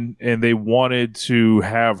come in, and they wanted to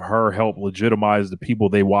have her help legitimize the people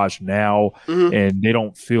they watch now, mm-hmm. and they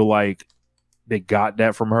don't feel like they got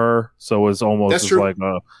that from her. So it's almost just like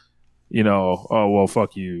a, oh well,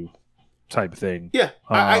 fuck you type thing. Yeah,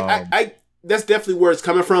 I that's definitely where it's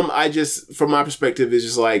coming from. I just, from my perspective, is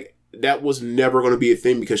just like, that was never going to be a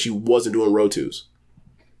thing because she wasn't doing road twos.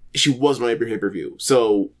 She wasn't on every pay-per-view.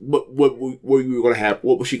 So what were you going to have?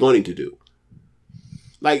 What was she going to do?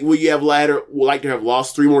 Like, would you have like to have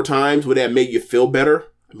lost 3 more times? Would that have made you feel better?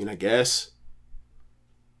 I mean, I guess.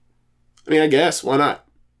 Why not?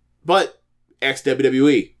 But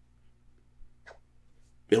ex-WWE.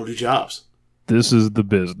 They don't do jobs. This is the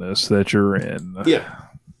business that you're in. Yeah.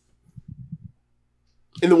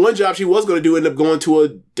 And the one job she was going to do ended up going to a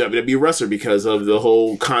WWE wrestler because of the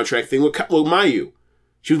whole contract thing with Mayu.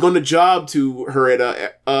 She was going to job to her at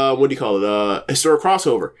a historic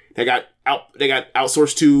crossover. They got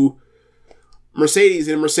outsourced to Mercedes,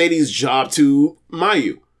 and Mercedes jobbed to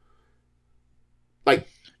Mayu. Like,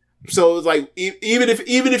 so it's like even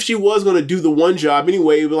if she was going to do the one job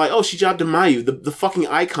anyway, you'd be like, oh, she jobbed to Mayu, the fucking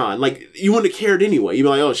icon. Like, you wouldn't have cared anyway. You'd be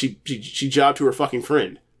like, oh, she jobbed to her fucking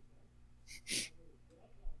friend.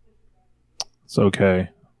 It's okay.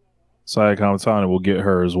 Saya Kamatani will get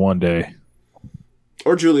hers one day.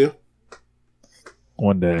 Or Julia.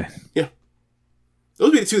 One day. Yeah.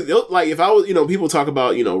 Those would be the two. Like, if I was, people talk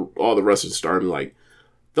about, all the wrestlers starting, like,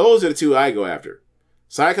 those are the two I go after.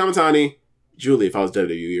 Saya Kamatani, Julia, if I was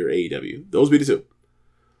WWE or AEW. Those would be the two.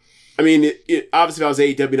 I mean, obviously, if I was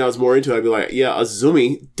AEW and I was more into it, I'd be like, yeah,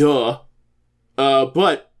 Azumi, duh.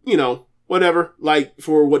 But, whatever. Like,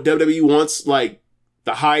 for what WWE wants, like,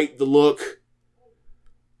 the height, the look,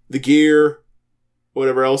 the gear,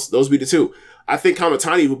 whatever else, those would be the two. I think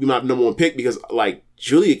Kamatani would be my number one pick because, like,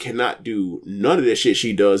 Julia cannot do none of that shit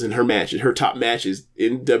she does in her matches, her top matches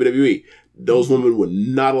in WWE. Those women would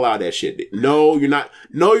not allow that shit. No, you're not.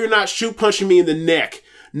 No, you're not shoot punching me in the neck.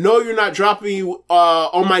 No, you're not dropping me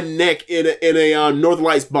on my neck in a Northern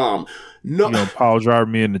Lights bomb. No, power drive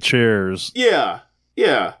me in the chairs. Yeah.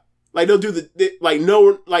 Like they'll do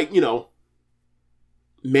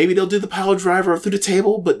maybe they'll do the pile driver through the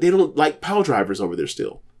table, but they don't like pile drivers over there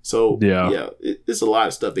still. So, yeah, it's a lot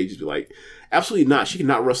of stuff they just be like, absolutely not. She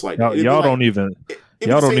cannot wrestle like that. Y'all don't even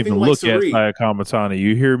look at Saya Kamatani.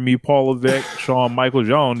 You hear me, Paul Levesque, Shawn Michaels,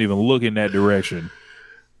 y'all don't even look in that direction.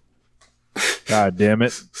 God damn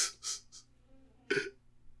it.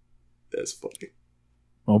 That's funny.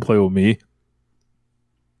 Don't play with me.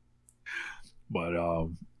 But,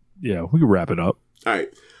 yeah, we can wrap it up. All right.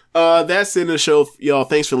 That's the end of the show, y'all.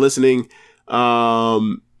 Thanks for listening.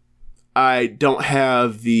 I don't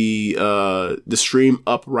have the stream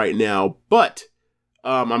up right now, but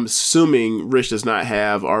I'm assuming Rich does not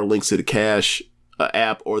have our links to the Cash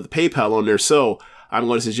app or the PayPal on there. So I'm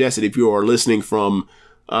going to suggest that if you are listening from,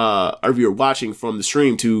 or if you're watching from the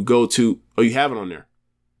stream, to go to. Oh, you have it on there.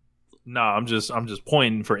 No, I'm just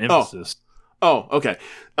pointing for emphasis. Oh, okay.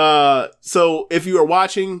 So if you are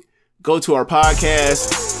watching, go to our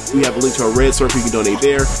podcast. We have a link to our Red Circle. You can donate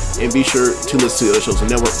there. And be sure to listen to the other shows on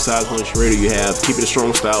the network besides One Nation Radio. You have Keep It a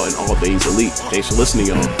Strong Style and All Things Elite. Thanks for listening,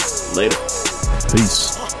 y'all. Later.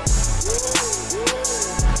 Peace.